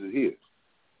darkness is here,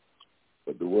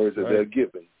 but the words that they're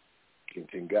given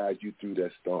can guide you through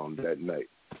that storm that night.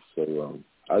 So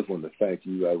I just want to thank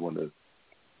you. I want to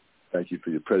thank you for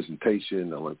your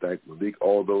presentation. I want to thank Malik,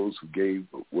 all those who gave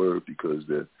a word, because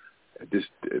at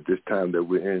this time that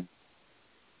we're in,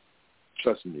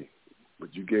 trust me,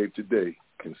 what you gave today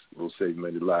will save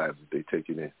many lives if they take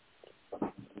it in.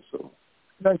 So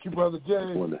thank you, Brother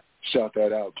James. I want to shout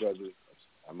that out, brother.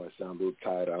 I might sound a little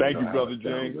tired. Thank you, Brother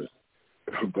James.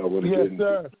 But I want to yes, get into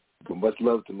sir. But much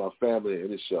love to my family,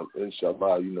 and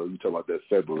inshallah, you talk about that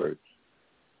February.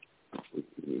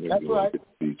 That's right.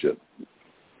 Each other.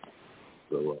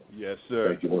 So, yes, sir.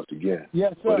 Thank you once again.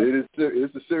 Yes, sir. But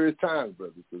it's a serious time,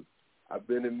 brother, because I've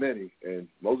been in many, and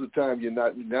most of the time you're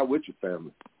not with your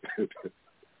family.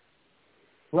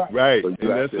 Right. So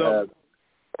you and have to have.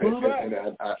 And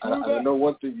I know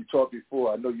one thing you talked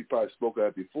before. I know you probably spoke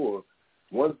about before.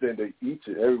 One thing that each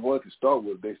and everyone can start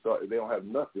with, if they don't have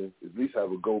nothing, at least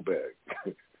have a go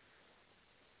bag.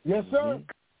 Yes, sir.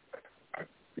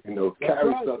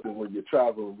 Carry something when you're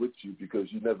traveling with you, because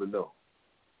you never know.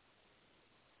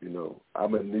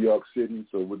 I'm in New York City,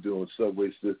 so we're doing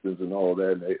subway systems and all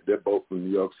that. And they're both from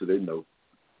New York, so they know.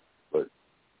 But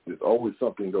there's always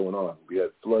something going on. We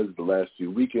had floods the last few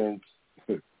weekends,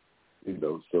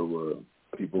 so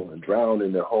people drown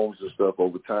in their homes and stuff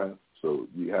over time. So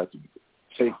you have to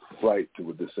take flight to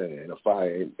what they're saying. And a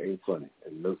fire ain't funny,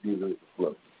 and no even a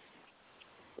flood.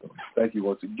 So thank you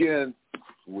once again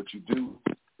for what you do.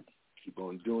 Keep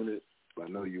on doing it. I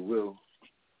know you will,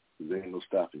 because there ain't no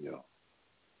stopping y'all.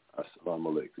 Assalamu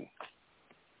alaikum.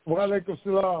 Wa alaikum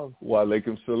salam. Wa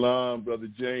alaikum salam, Brother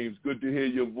James. Good to hear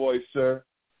your voice, sir.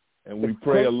 And we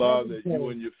pray, Allah, that you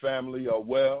and your family are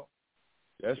well.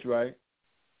 That's right.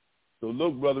 So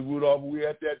look, Brother Rudolph, we're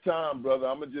at that time, brother.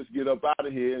 I'm going to just get up out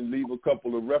of here and leave a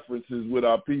couple of references with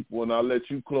our people, and I'll let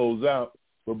you close out.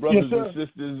 But brothers and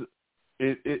sisters,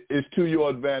 it's to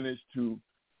your advantage to,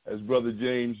 as Brother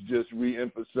James just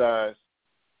reemphasized,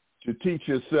 to teach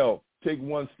yourself. Take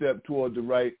one step toward the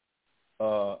right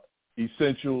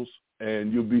essentials,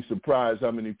 and you'll be surprised how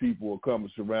many people will come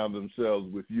and surround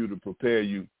themselves with you to prepare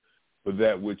you for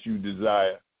that which you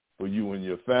desire for you and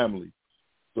your family.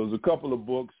 So there's a couple of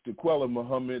books. Tequila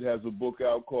Muhammad has a book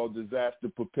out called Disaster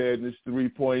Preparedness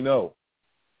 3.0,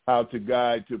 How to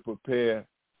Guide to Prepare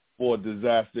for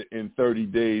Disaster in 30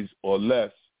 Days or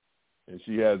Less. And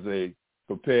she has a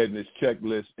preparedness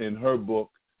checklist in her book.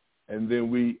 And then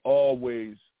we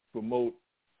always promote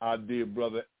our dear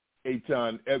brother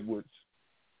Eitan Edwards,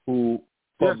 who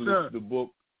published the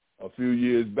book a few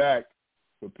years back,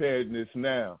 Preparedness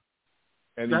Now,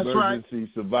 an emergency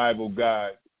survival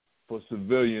guide for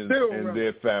civilians and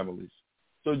their families.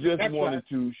 So just wanted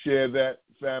to share that,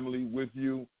 family, with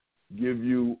you, give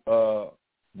you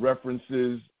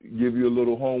references, give you a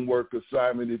little homework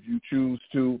assignment if you choose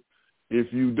to.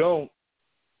 If you don't,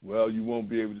 well, you won't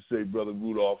be able to say Brother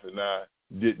Rudolph and I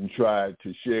didn't try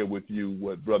to share with you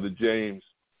what Brother James,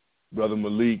 Brother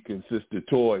Malik, and Sister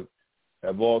Toy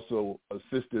have also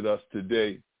assisted us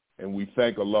today, and we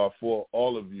thank Allah for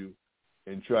all of you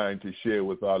in trying to share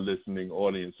with our listening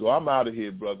audience. So I'm out of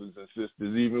here, brothers and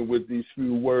sisters. Even with these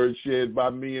few words shared by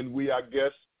me and we, I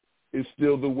guess, it's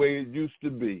still the way it used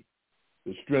to be.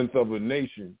 The strength of a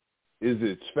nation is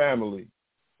its family,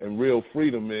 and real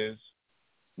freedom is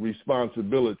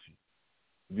responsibility,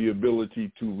 the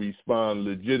ability to respond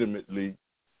legitimately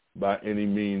by any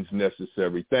means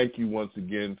necessary. Thank you once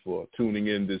again for tuning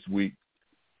in this week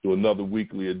to another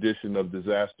weekly edition of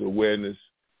Disaster Awareness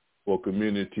for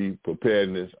Community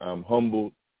Preparedness. I'm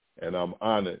humbled and I'm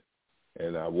honored,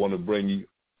 and I want to bring you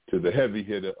to the heavy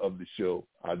hitter of the show,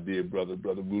 our dear brother,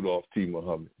 Brother Rudolph T.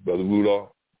 Muhammad. Brother Rudolph.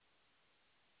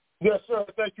 Yes, sir.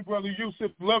 Thank you, Brother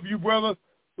Yusef. Love you, brother.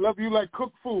 Love you like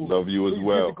cooked food. Love you as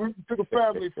well. To the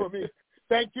family for me.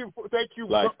 Thank you,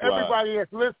 Likewise. Everybody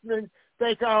that's listening.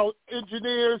 Thank our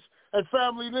engineers and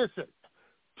family. Listen,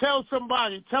 tell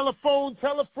somebody, tell a phone,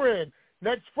 tell a friend.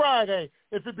 Next Friday,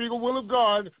 if it be the will of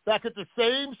God, back at the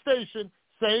same station,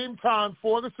 same time,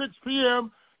 4 to 6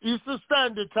 p.m. Eastern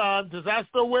Standard Time,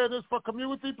 Disaster Awareness for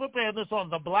Community Preparedness on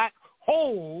the Black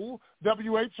Hole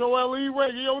WHOLE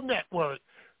Radio Network,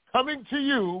 coming to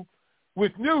you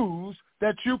with news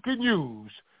that you can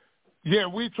use. Yeah,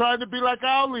 we trying to be like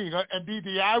our leader and be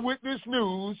the eyewitness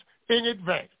news in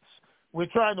advance. We're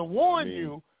trying to warn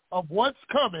you of what's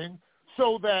coming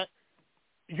so that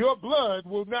your blood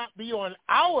will not be on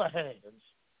our hands,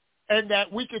 and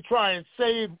that we can try and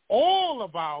save all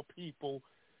of our people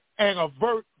and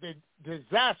avert the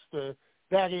disaster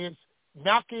that is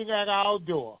knocking at our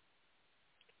door.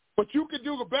 But you can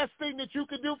do the best thing that you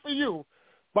can do for you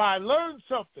by learn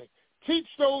something. Teach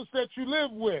those that you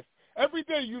live with. Every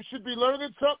day you should be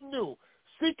learning something new.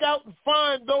 Seek out and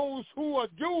find those who are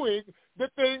doing the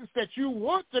things that you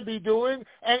want to be doing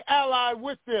and ally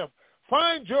with them.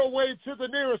 Find your way to the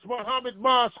nearest Muhammad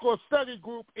mosque or study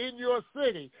group in your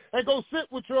city and go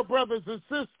sit with your brothers and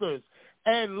sisters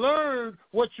and learn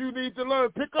what you need to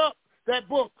learn. Pick up that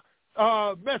book,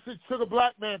 Message to the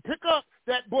Black Man. Pick up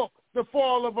that book, The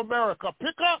Fall of America.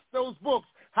 Pick up those books,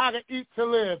 How to Eat to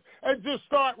Live, and just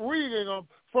start reading them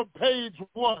from page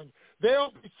 1.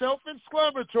 They'll be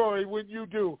self-exclamatory when you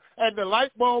do, and the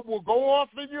light bulb will go off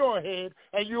in your head,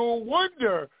 and you'll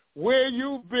wonder where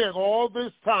you've been all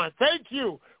this time. Thank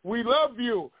you. We love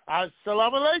you.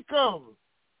 Assalamu alaikum.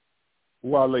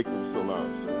 Wa alaikum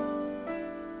salam, sir.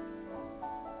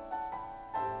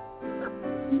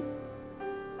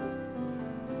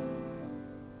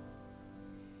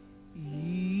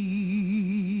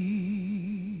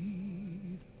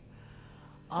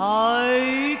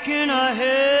 I can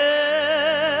have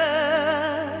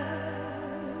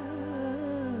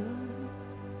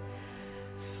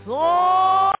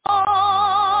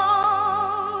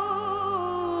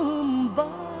somebody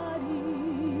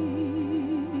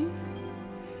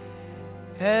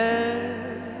as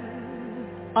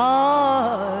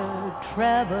I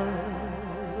travel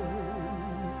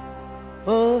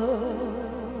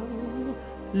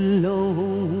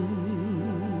alone.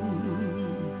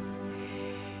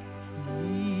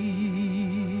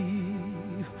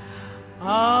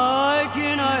 I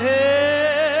cannot help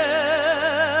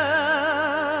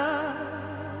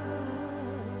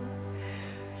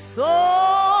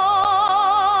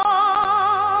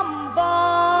somebody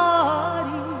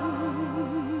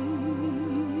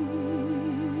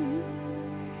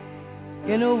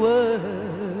in a world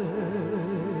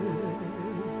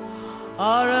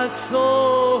are a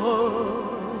soul.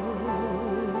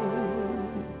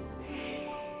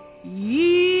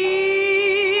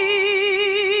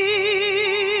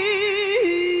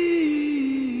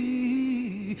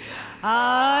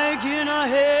 I cannot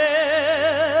help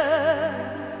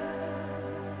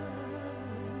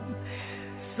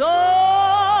somebody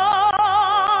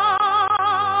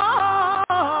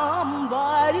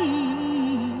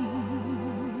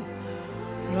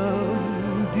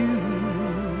from dew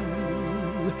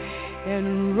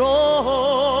and rose.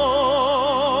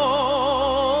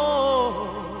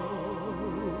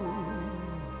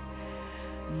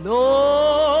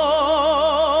 Lord,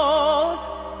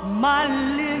 my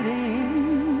living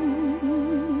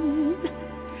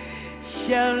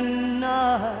shall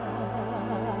not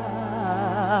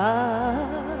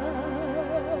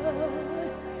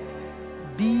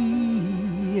be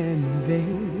in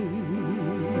vain.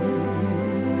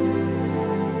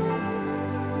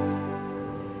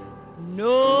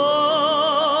 No,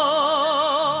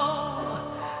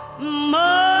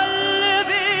 my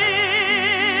living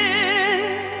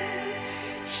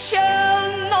shall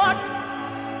not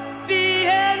be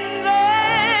in vain.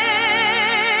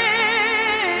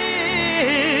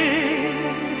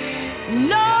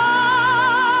 No,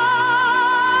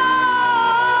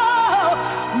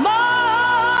 my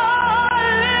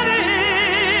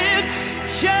living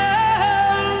shall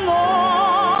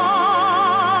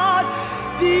not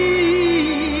be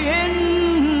in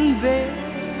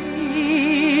vain.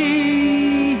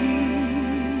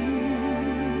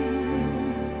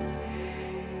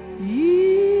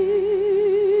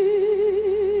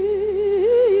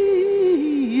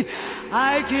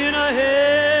 I cannot help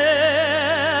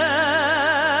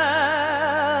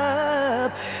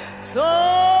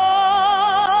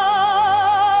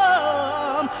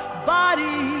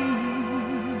somebody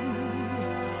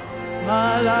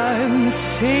while I'm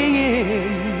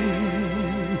singing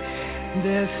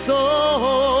their soul.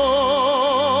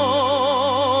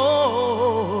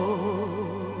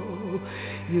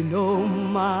 You know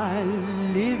my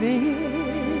living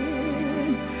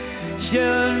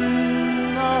shall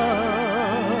not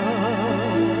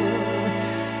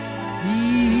be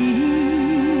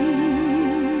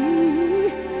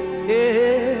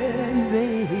in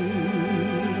vain.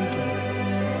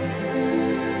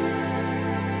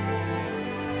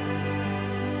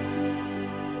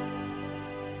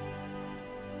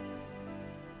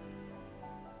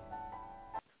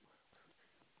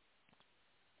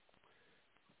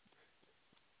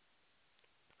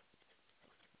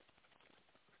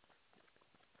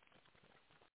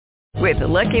 With the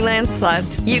Lucky Land Slots,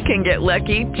 you can get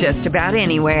lucky just about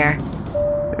anywhere.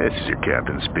 This is your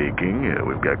captain speaking.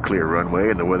 We've got clear runway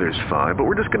and the weather's fine, but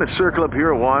we're just going to circle up here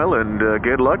a while and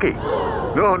get lucky.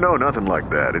 No, nothing like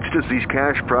that. It's just these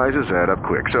cash prizes add up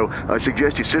quick. So I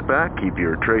suggest you sit back, keep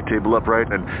your tray table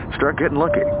upright, and start getting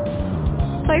lucky.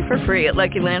 Play for free at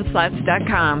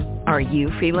LuckyLandSlots.com. Are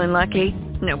you feeling lucky?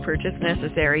 No purchase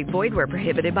necessary. Void where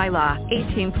prohibited by law.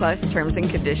 18+ terms and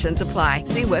conditions apply.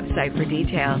 See website for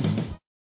details.